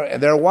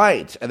they're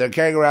white, and they're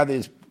carrying around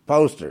these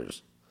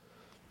posters.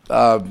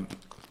 Again,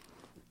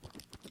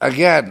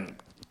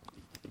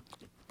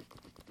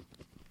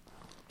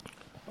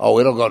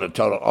 it'll go to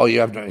total. Oh,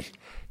 you have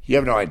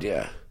no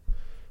idea.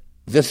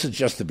 This is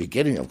just the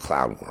beginning of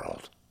Clown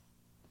World.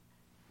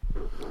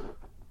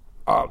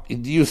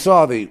 You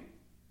saw the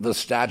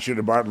statue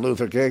to Martin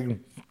Luther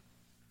King?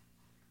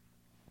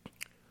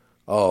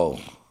 Oh,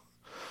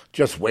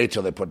 just wait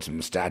till they put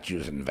some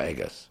statues in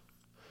Vegas.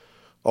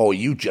 Oh,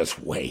 you just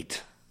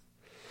wait.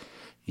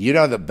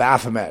 The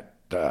Baphomet,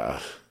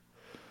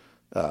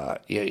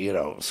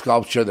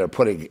 sculpture they're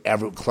putting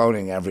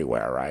cloning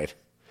everywhere, right?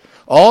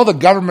 All the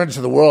governments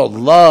of the world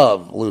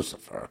love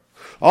Lucifer.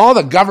 All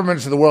the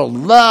governments of the world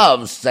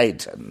love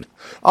Satan.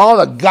 All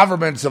the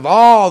governments of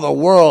all the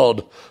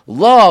world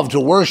love to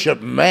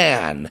worship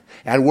man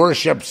and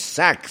worship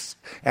sex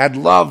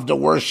and love to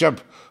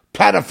worship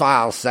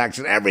pedophile sex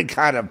and every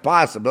kind of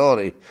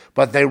possibility,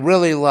 but they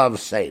really love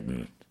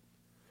Satan,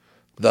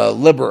 the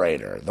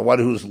liberator, the one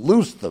who's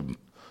loosed them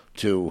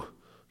to,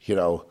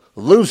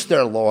 loose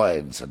their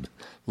loins and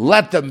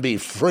let them be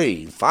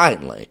free,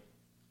 finally.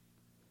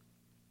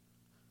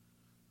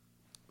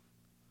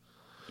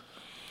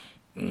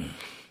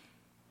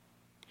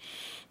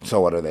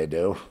 So what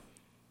do?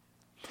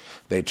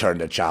 They turn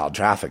to child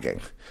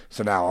trafficking.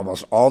 So now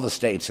almost all the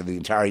states in the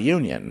entire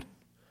union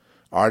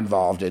are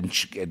involved in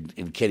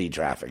kiddie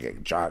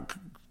trafficking,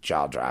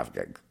 child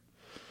trafficking.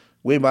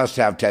 We must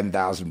have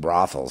 10,000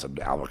 brothels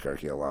in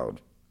Albuquerque alone.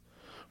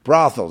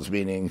 Brothels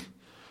meaning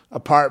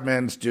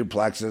apartments,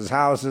 duplexes,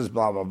 houses,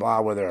 blah, blah,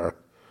 blah, where there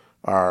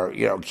are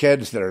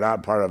kids that are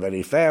not part of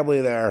any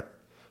family there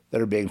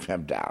that are being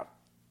pimped out.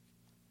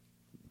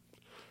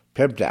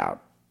 Pimped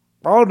out.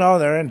 Oh no,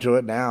 they're into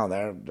it now.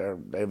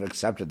 They've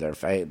accepted their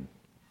fate.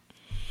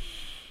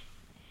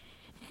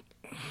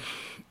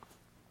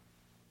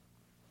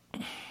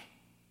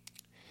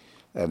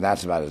 And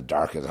that's about as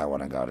dark as I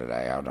want to go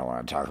today. I don't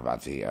want to talk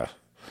about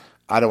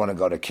I don't want to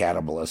go to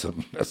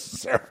cannibalism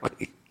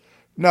necessarily.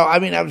 No, I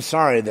mean, I'm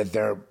sorry that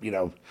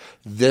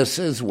this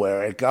is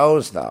where it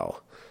goes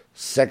though.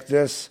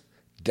 Sickness,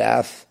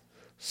 death,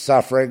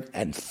 suffering,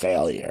 and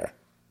failure.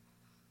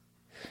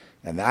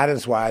 And that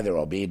is why there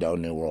will be no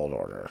New World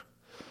Order.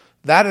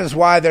 That is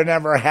why there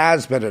never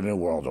has been a New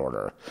World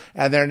Order.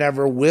 And there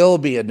never will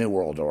be a New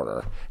World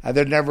Order. And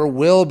there never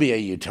will be a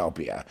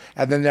utopia.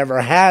 And there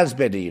never has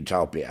been a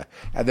utopia.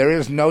 And there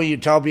is no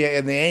utopia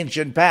in the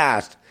ancient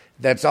past.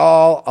 That's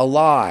all a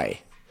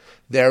lie.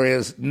 There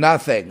is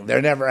nothing.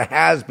 There never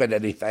has been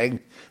anything.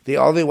 The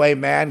only way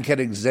man can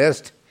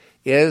exist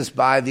is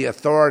by the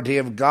authority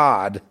of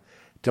God,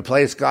 to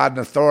place God in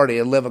authority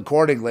and live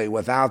accordingly.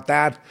 Without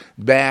that,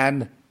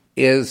 man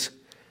is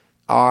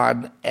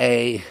on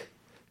a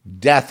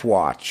death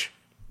watch.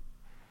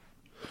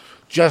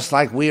 just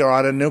like we are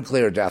on a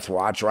nuclear death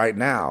watch right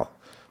now.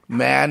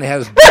 Man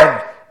has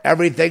done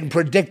everything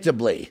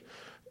predictably.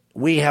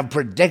 We have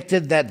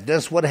predicted that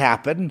this would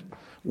happen.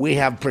 We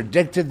have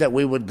predicted that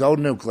we would go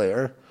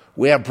nuclear.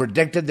 We have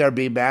predicted there'd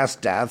be mass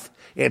death.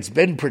 It's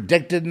been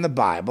predicted in the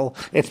Bible.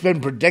 It's been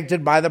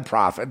predicted by the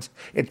prophets.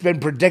 It's been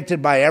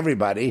predicted by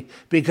everybody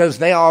because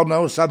they all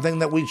know something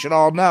that we should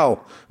all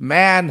know.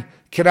 Man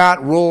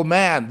cannot rule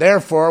man.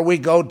 Therefore, we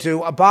go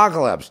to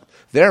apocalypse.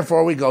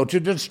 Therefore, we go to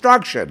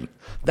destruction.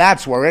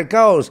 That's where it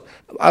goes.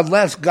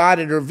 Unless God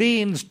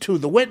intervenes to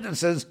the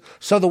witnesses,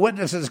 so the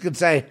witnesses can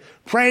say,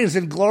 praise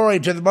and glory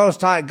to the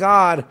Most High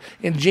God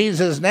in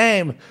Jesus'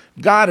 name.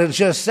 God has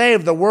just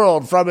saved the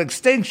world from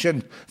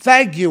extinction.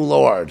 Thank you,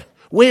 Lord.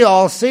 We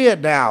all see it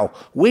now.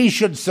 We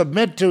should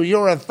submit to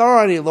your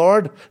authority,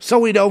 Lord, so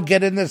we don't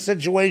get in this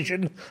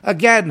situation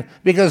again,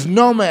 because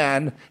no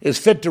man is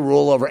fit to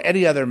rule over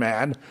any other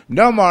man.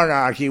 No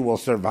monarchy will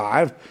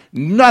survive.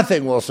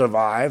 Nothing will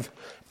survive.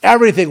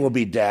 Everything will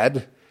be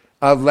dead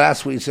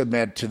unless we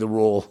submit to the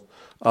rule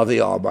of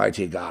the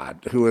Almighty God,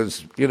 who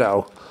is,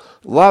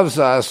 loves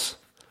us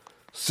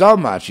so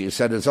much. He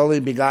sent his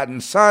only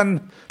begotten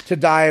Son to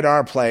die in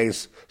our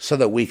place so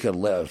that we could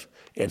live.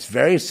 It's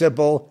very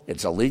simple.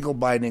 It's a legal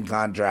binding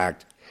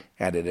contract,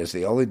 and it is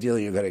the only deal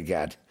you're going to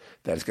get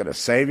that's going to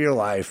save your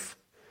life.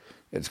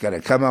 It's going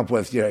to come up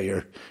with,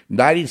 your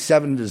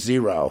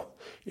 97-0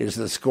 is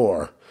the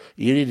score.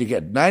 You need to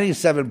get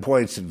 97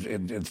 points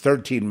in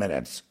 13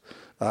 minutes.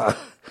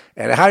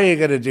 And how are you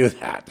going to do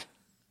that?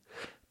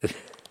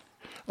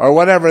 Or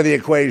whatever the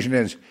equation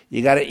is,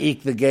 you got to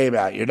eke the game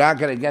out. You're not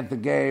going to get the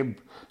game,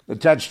 the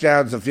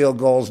touchdowns, the field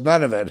goals,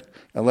 none of it,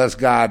 unless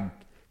God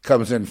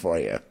comes in for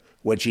you,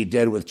 which he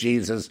did with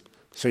Jesus,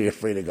 so you're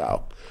free to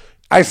go.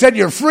 I said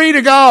you're free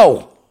to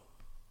go.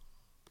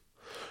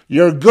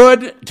 You're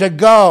good to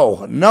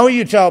go. No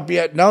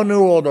utopia, no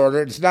New World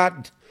Order.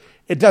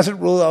 It doesn't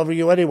rule over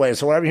you anyway.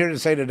 So what I'm here to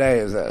say today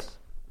is this.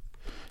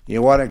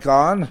 You want it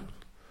gone?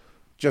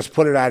 Just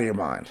put it out of your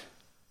mind.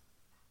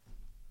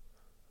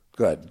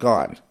 Good,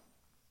 gone.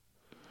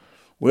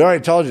 We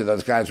already told you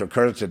those guys were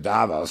cursed at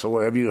Davos. So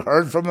have you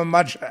heard from them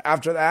much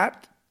after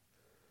that?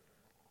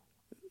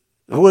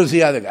 Who was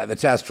the other guy, the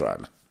test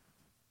run?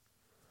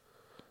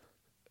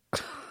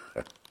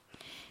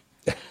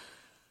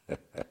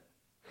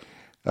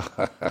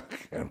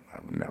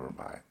 Never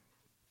mind.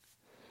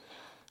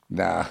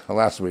 Nah,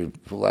 unless we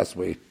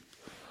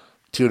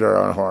toot our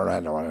own horn,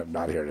 I'm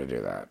not here to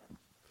do that.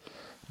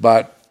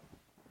 But,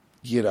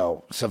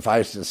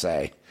 suffice to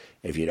say,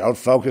 if you don't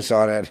focus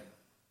on it,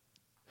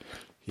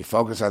 you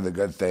focus on the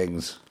good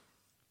things,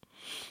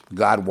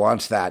 God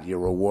wants that. You're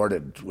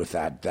rewarded with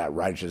that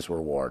righteous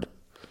reward.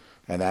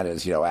 And that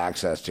is,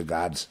 access to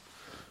God's,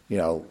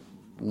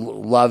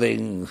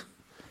 loving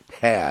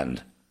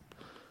hand,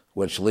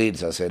 which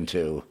leads us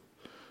into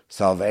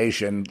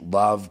salvation,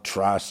 love,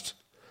 trust,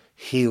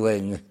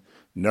 healing,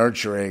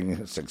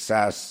 nurturing,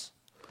 success,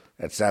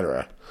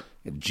 etc.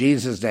 In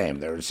Jesus' name,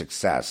 there is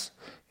success.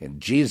 In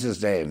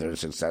Jesus' name, there is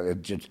success.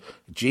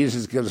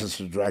 Jesus gives us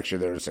the direction,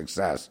 there is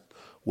success.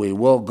 We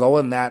will go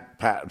in that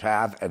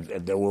path,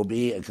 and there will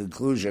be a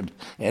conclusion,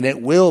 and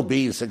it will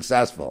be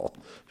successful,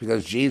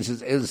 because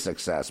Jesus is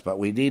success. But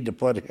we need to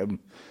put him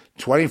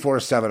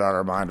 24/7 on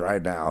our mind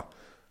right now,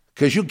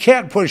 because you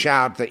can't push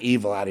out the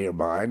evil out of your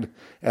mind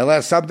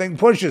unless something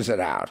pushes it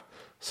out.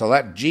 So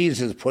let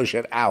Jesus push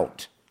it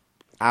out.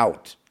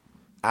 Out.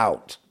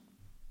 Out.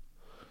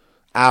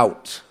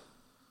 Out.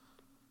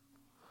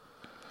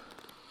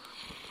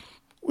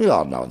 We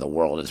all know the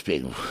world is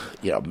being,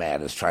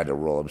 man is trying to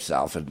rule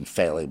himself and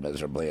failing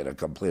miserably in a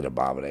complete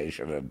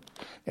abomination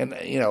and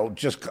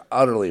just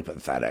utterly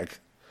pathetic.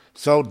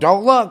 So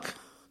don't look.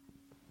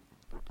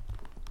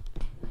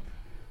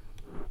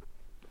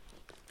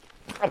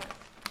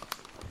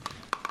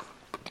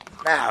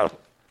 Now.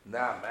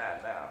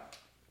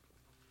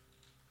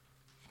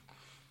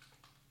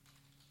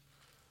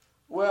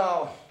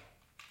 Well,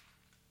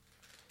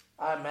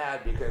 I'm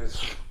mad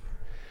because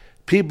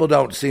people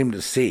don't seem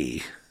to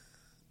see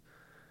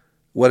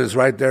what is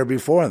right there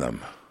before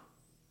them.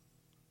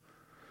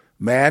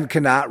 Man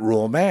cannot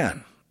rule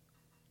man.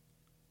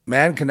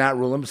 Man cannot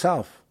rule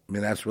himself. I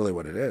mean, that's really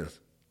what it is.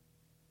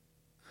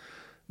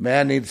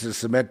 Man needs to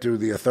submit to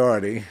the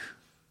authority,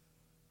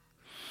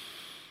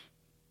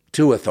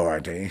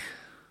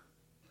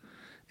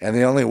 and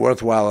the only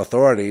worthwhile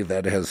authority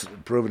that has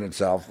proven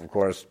itself, of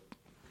course,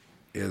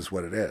 is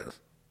what it is.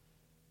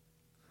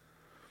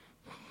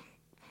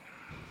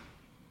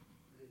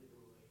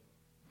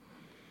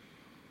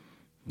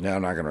 No,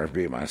 I'm not going to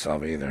repeat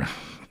myself either.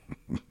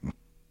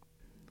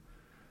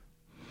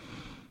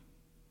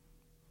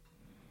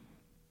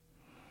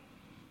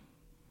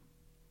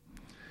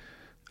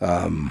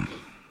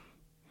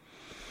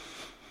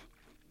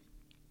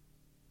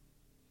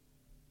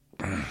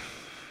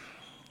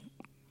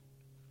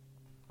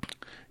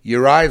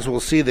 Your eyes will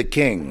see the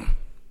King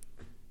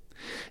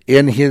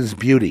in his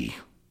beauty.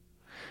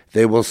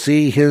 They will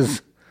see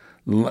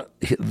the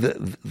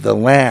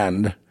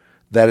land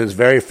that is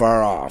very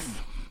far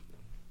off.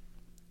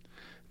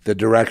 the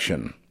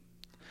direction.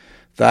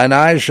 Thine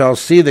eyes shall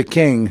see the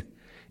King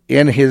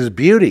in his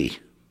beauty.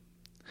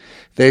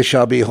 They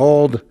shall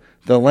behold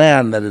the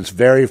land that is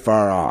very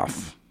far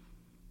off.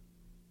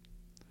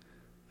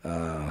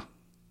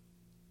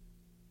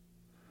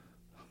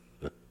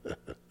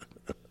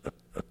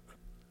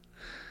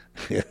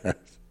 Yes.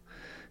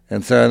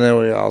 And so then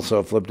we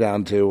also flip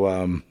down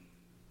to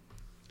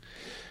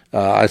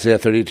Isaiah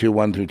 32,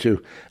 1 through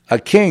 2. A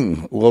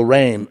king will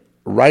reign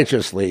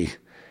righteously,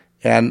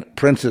 and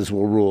princes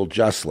will rule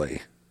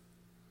justly.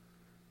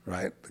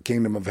 Right? The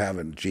kingdom of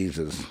heaven,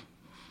 Jesus.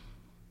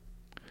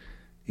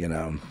 You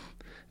know,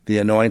 the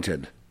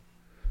anointed.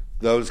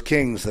 Those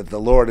kings that the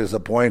Lord has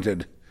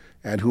appointed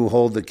and who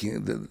hold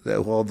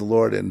the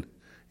Lord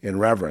in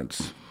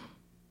reverence.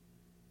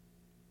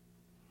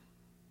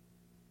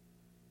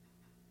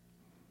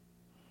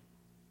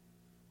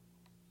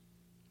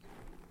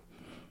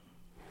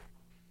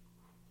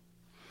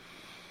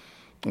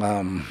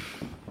 One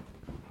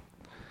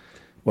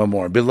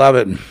more.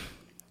 Beloved,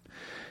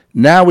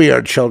 now we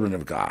are children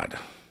of God,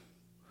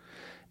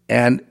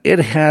 and it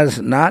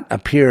has not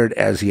appeared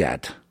as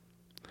yet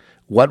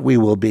what we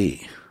will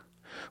be.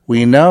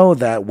 We know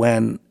that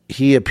when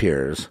he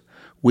appears,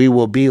 we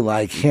will be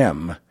like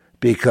him,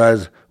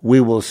 because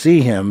we will see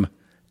him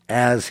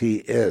as he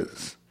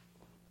is.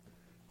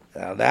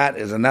 Now that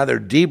is another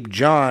deep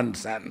John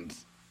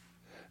sentence.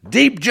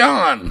 Deep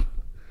John!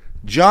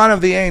 John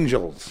of the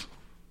angels.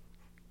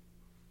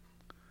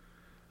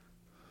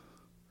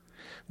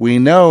 We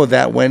know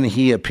that when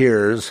he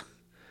appears,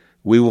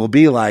 we will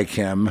be like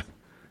him,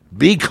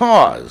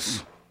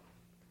 because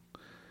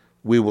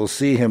we will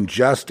see him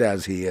just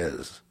as he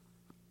is.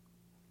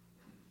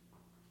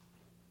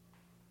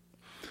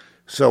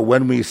 So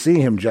when we see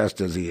him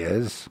just as he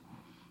is,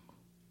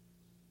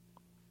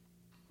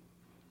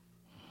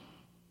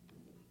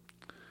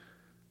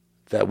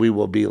 that we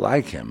will be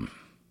like him.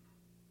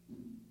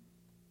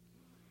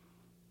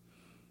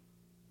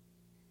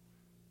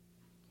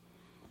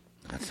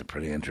 That's a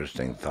pretty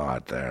interesting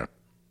thought there.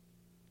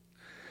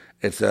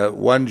 It's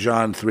 1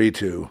 John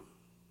 3:2.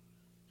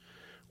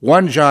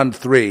 1 John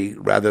 3,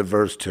 rather,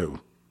 verse 2.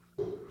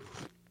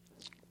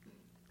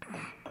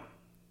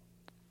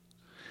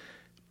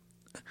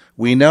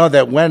 We know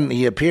that when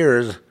he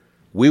appears,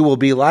 we will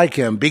be like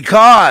him,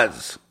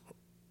 because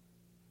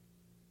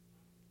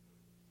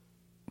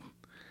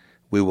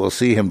we will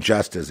see him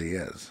just as he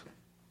is.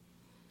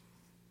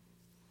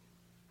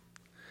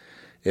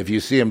 If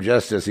you see him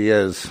just as he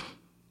is,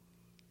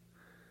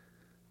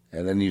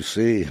 and then you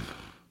see,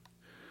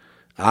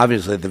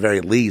 obviously at the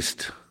very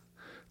least,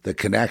 the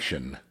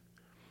connection.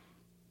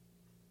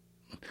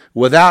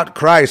 Without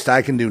Christ,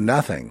 I can do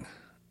nothing.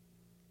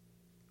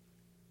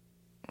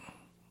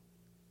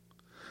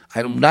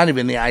 I'm not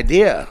even the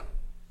idea.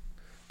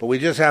 But we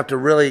just have to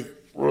really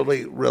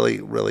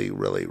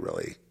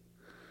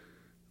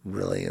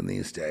in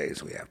these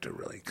days, we have to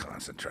really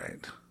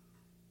concentrate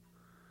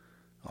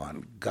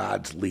on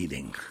God's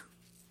leading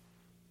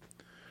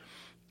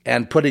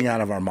and putting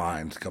out of our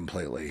minds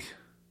completely.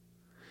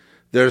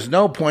 There's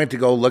no point to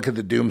go look at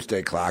the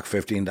doomsday clock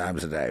 15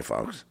 times a day,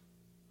 folks.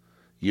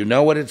 You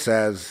know what it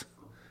says.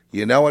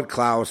 You know what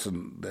Klaus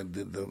and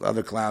the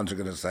other clowns are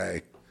going to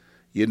say.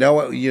 You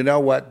know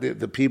what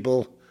the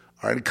people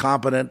are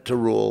incompetent to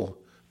rule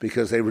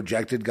because they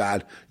rejected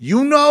God.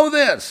 You know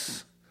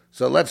this.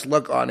 So let's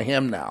look on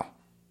him now.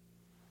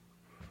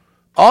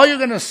 All you're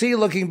going to see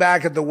looking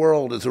back at the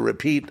world is a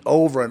repeat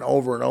over and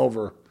over and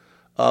over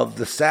of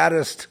the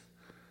saddest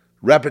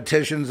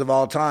repetitions of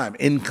all time.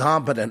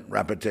 Incompetent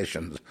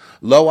repetitions,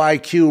 low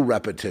IQ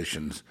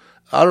repetitions,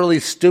 utterly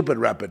stupid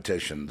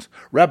repetitions,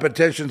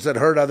 repetitions that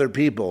hurt other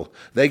people.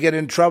 They get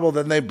in trouble,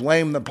 then they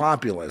blame the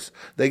populace.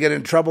 They get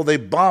in trouble, they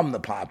bomb the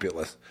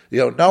populace.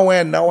 No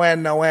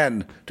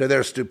end to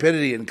their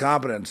stupidity,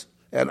 incompetence,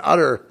 and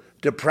utter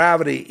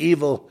depravity,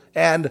 evil,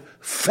 and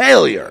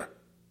failure.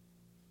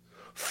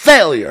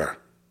 Failure.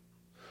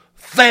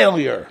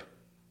 Failure.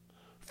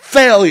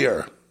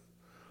 Failure.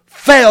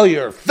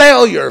 Failure,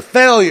 failure,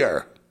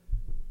 failure.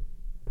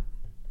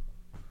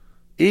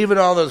 Even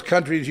all those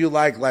countries you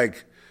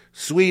like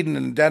Sweden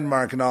and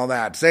Denmark and all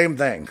that, same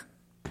thing.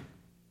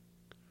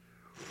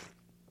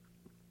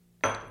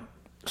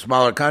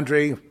 Smaller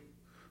country,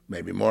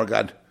 maybe more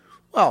the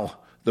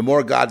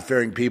more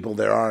God-fearing people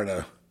there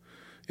are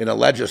in a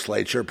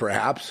legislature,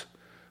 perhaps,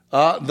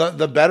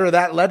 the better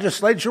that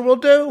legislature will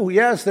do.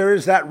 Yes, there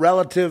is that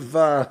relative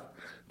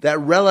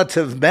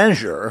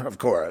measure, of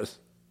course.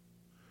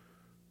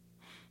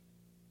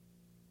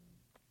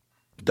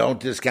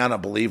 Don't discount a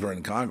believer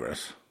in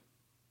Congress.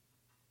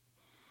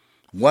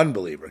 One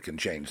believer can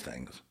change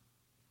things.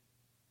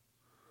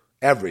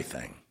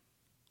 Everything.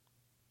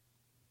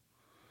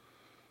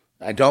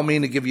 I don't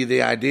mean to give you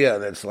the idea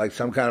that it's like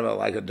some kind of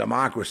a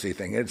democracy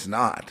thing. It's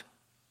not.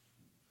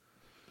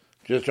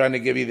 Just trying to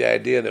give you the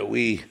idea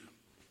that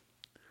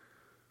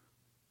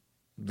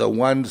the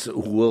ones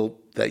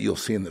that you'll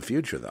see in the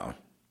future, though,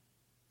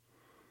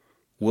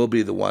 will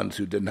be the ones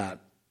who did not,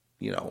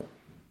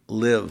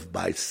 live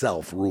by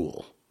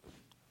self-rule.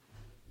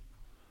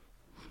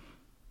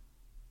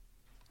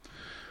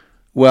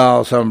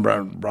 Well,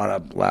 someone brought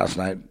up last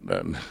night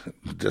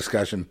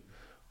discussion.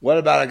 What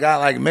about a guy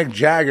like Mick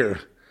Jagger?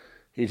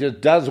 He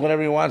just does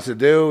whatever he wants to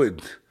do.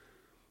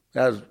 He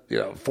has,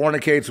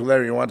 fornicates with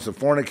whatever he wants to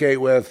fornicate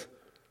with.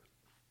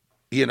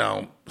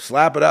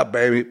 Slap it up,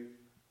 baby.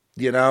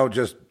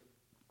 Just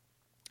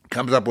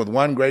comes up with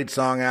one great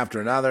song after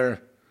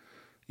another.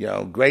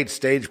 Great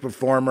stage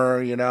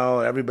performer.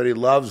 Everybody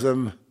loves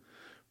him.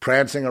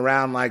 Prancing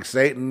around like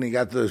Satan. He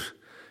got the,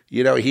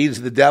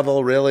 he's the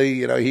devil,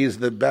 really. He's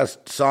the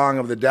best song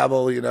of the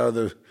devil.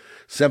 The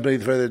Sympathy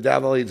for the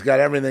Devil. He's got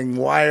everything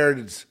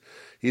wired.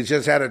 He's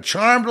just had a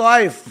charmed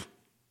life.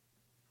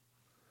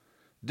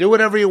 Do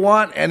whatever you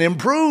want and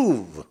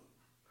improve.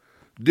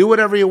 Do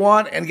whatever you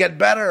want and get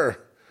better.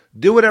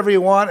 Do whatever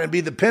you want and be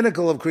the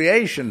pinnacle of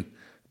creation.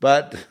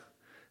 But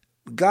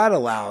God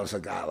allows a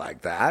guy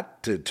like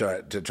that to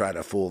try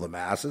to fool the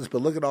masses.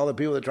 But look at all the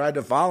people that tried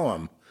to follow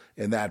him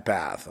in that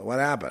path. What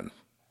happened?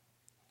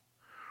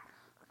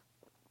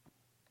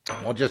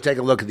 Well, just take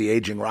a look at the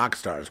aging rock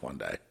stars one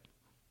day.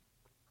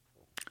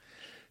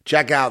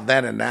 Check out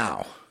Then and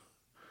Now.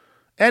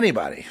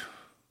 Anybody.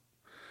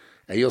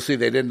 And you'll see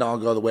they didn't all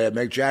go the way of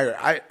Mick Jagger.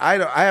 I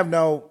have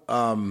no,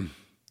 I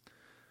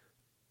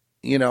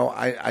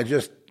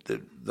just,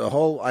 the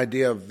whole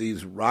idea of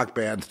these rock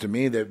bands, to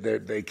me,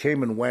 they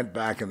came and went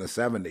back in the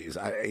 70s,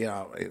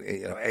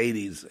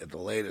 80s at the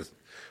latest.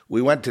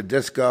 We went to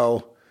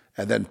disco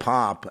and then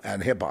pop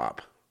and hip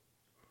hop.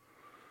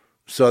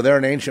 So they're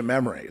an ancient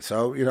memory.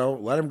 So,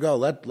 let them go.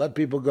 Let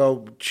people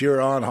go cheer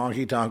on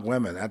honky-tonk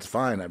women. That's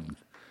fine. I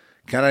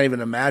cannot even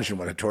imagine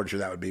what a torture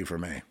that would be for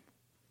me.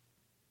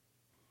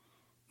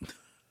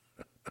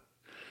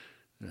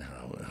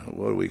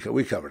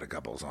 We covered a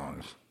couple of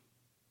songs.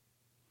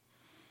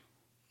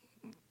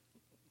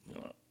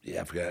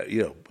 Yeah,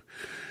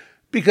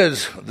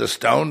 because the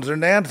Stones are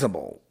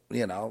danceable,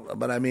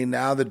 But I mean,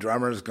 now the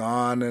drummer's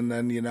gone, and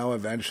then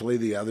eventually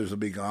the others will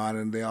be gone,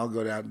 and they all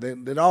go down.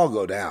 They all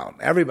go down.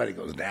 Everybody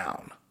goes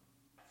down.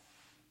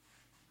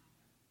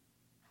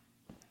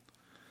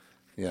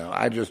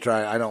 I just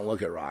try. I don't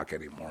look at rock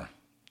anymore.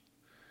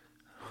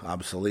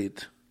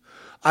 Obsolete.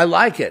 I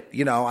like it.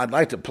 I'd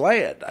like to play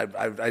it.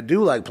 I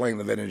do like playing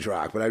the vintage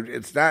rock, but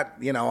it's not,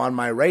 on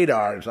my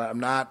radar. I'm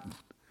not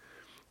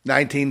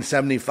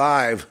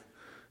 1975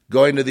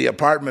 going to the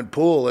apartment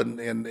pool in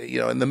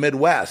the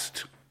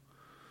Midwest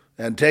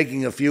and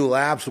taking a few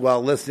laps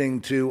while listening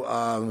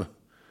to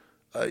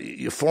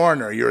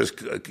Foreigner, You're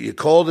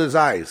Cold as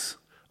Ice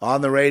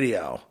on the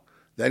radio.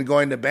 Then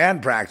going to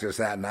band practice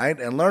that night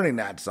and learning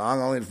that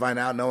song, only to find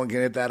out no one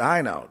can hit that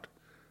high note.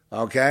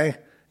 Okay?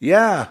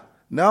 Yeah.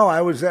 No,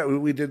 I was there.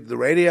 We did the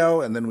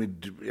radio, and then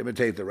we'd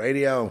imitate the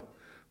radio,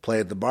 play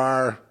at the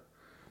bar,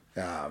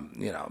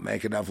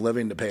 make enough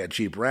living to pay a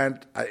cheap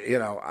rent.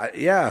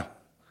 Yeah.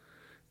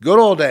 Good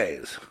old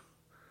days.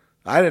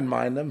 I didn't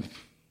mind them.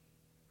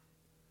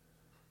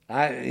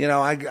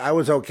 I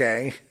was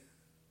okay.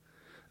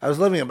 I was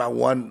living about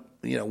one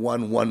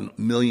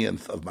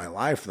millionth of my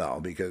life, though,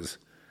 because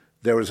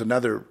there was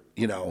another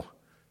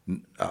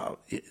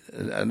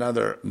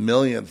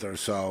millionth or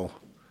so,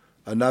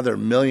 another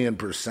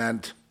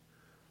 1,000,000%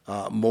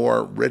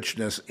 more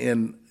richness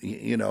in,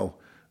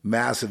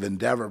 massive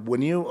endeavor.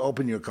 When you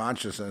open your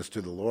consciousness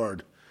to the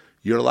Lord,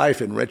 your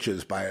life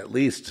enriches by at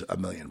least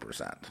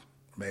 1,000,000%,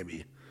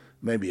 maybe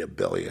 1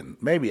 billion,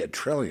 maybe 1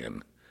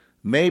 trillion,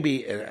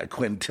 maybe a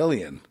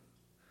quintillion.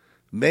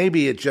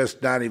 Maybe it's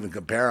just not even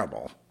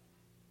comparable.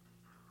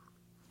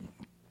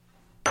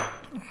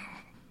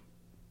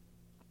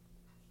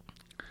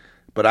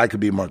 But I could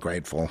be more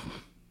grateful.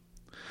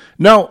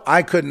 No,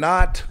 I could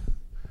not.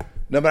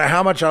 No matter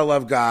how much I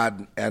love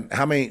God and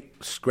how many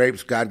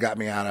scrapes God got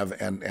me out of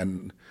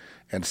and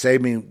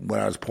saved me when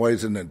I was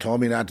poisoned and told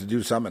me not to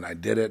do something, and I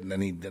did it, and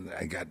then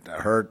I got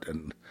hurt,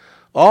 and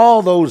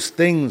all those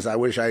things I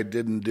wish I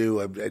didn't do.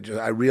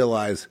 I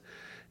realized,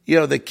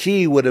 the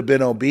key would have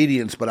been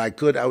obedience, but I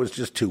was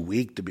just too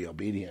weak to be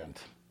obedient.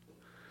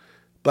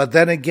 But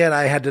then again,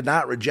 I had to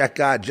not reject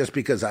God just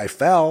because I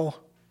fell.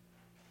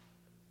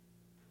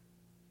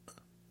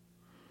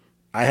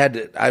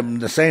 I'm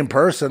the same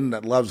person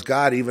that loves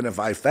God even if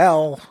I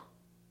fell.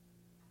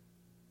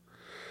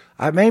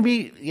 I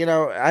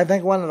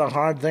think one of the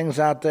hard things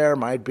out there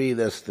might be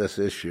this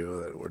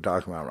issue that we're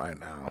talking about right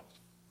now.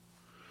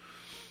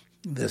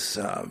 This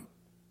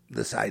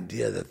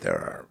idea that there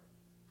are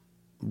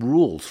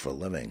rules for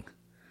living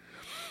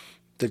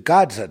that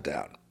God set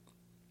down.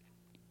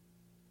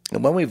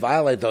 And when we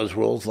violate those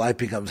rules, life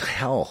becomes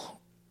hell.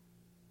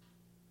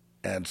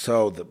 And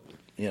so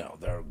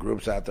there are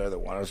groups out there that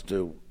want us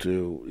to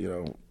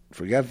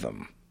forget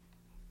them.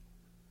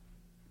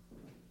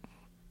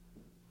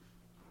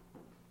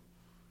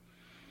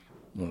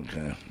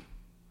 Okay.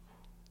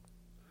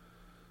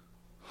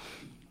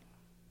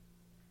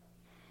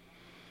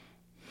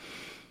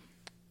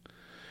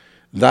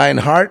 Thine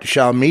heart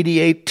shall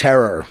meditate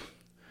terror.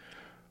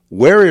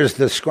 Where is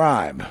the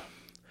scribe?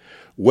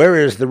 Where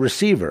is the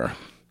receiver?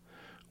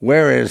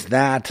 Where is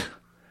that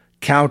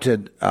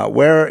counted?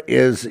 Where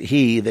is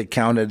he that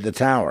counted the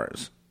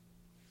towers?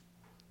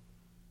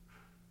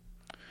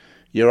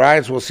 Your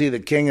eyes will see the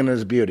king in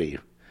his beauty.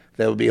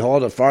 They will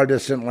behold a far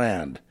distant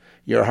land.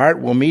 Your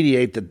heart will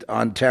meditate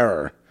on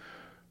terror.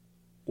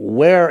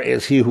 Where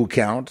is he who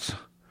counts?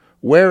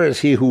 Where is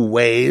he who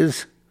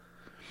weighs?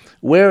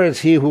 Where is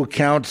he who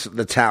counts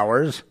the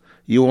towers?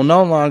 You will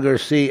no longer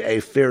see a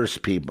fierce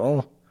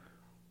people,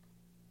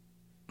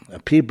 a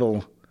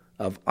people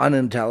of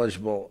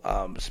unintelligible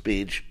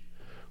speech,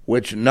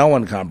 which no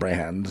one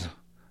comprehends,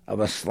 of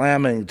a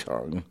slamming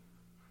tongue,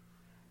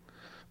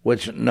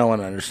 which no one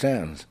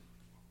understands.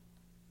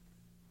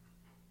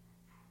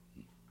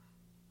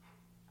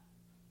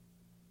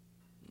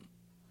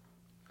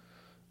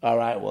 All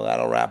right, well,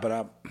 that'll wrap it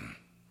up.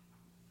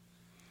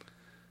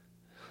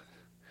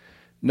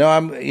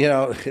 No,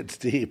 it's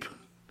deep.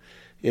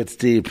 It's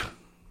deep.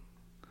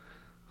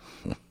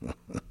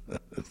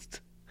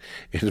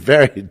 It's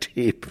very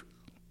deep.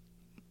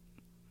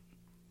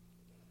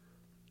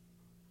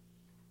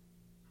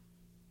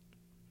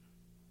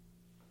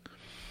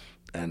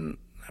 And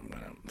I'm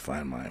going to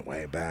find my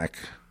way back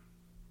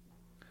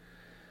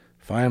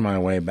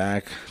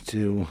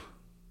to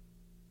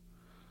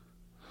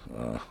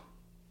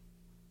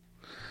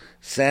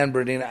San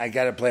Bernardino. I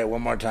got to play it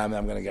one more time, then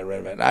I'm going to get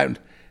rid of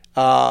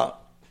it.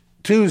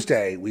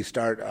 Tuesday, we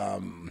start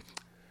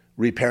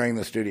repairing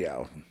the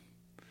studio.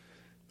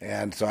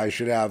 And so I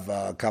should have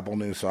a couple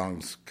new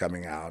songs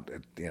coming out,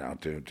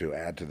 to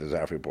add to the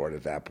Zeph Report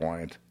at that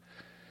point.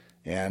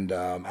 And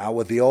out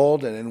with the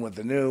old and in with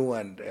the new,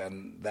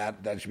 and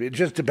that should be. It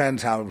just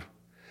depends how,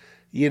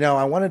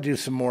 I want to do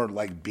some more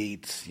like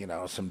beats,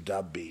 some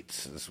dub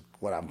beats is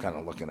what I'm kind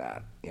of looking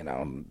at,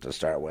 to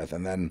start with.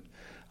 And then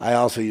I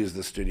also use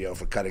the studio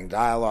for cutting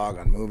dialogue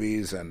on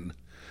movies and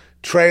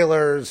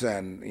trailers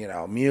and,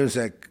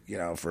 music,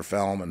 for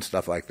film and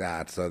stuff like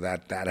that. So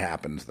that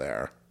happens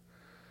there.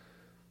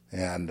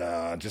 And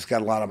just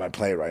got a lot on my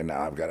plate right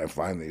now. I've got to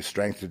find the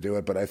strength to do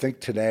it. But I think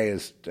today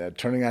is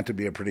turning out to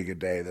be a pretty good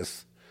day.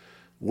 This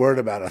word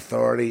about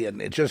authority,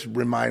 and it just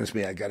reminds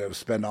me I got to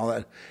spend all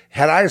that.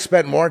 Had I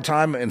spent more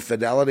time in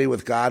fidelity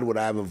with God, would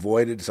I have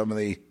avoided some of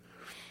the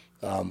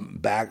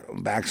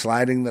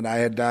backsliding that I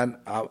had done?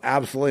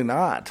 Absolutely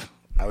not.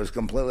 I was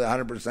completely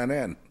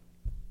 100% in.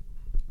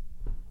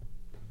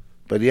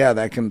 But yeah,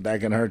 that can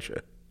hurt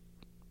you.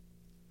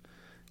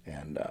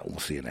 And we'll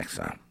see you next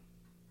time.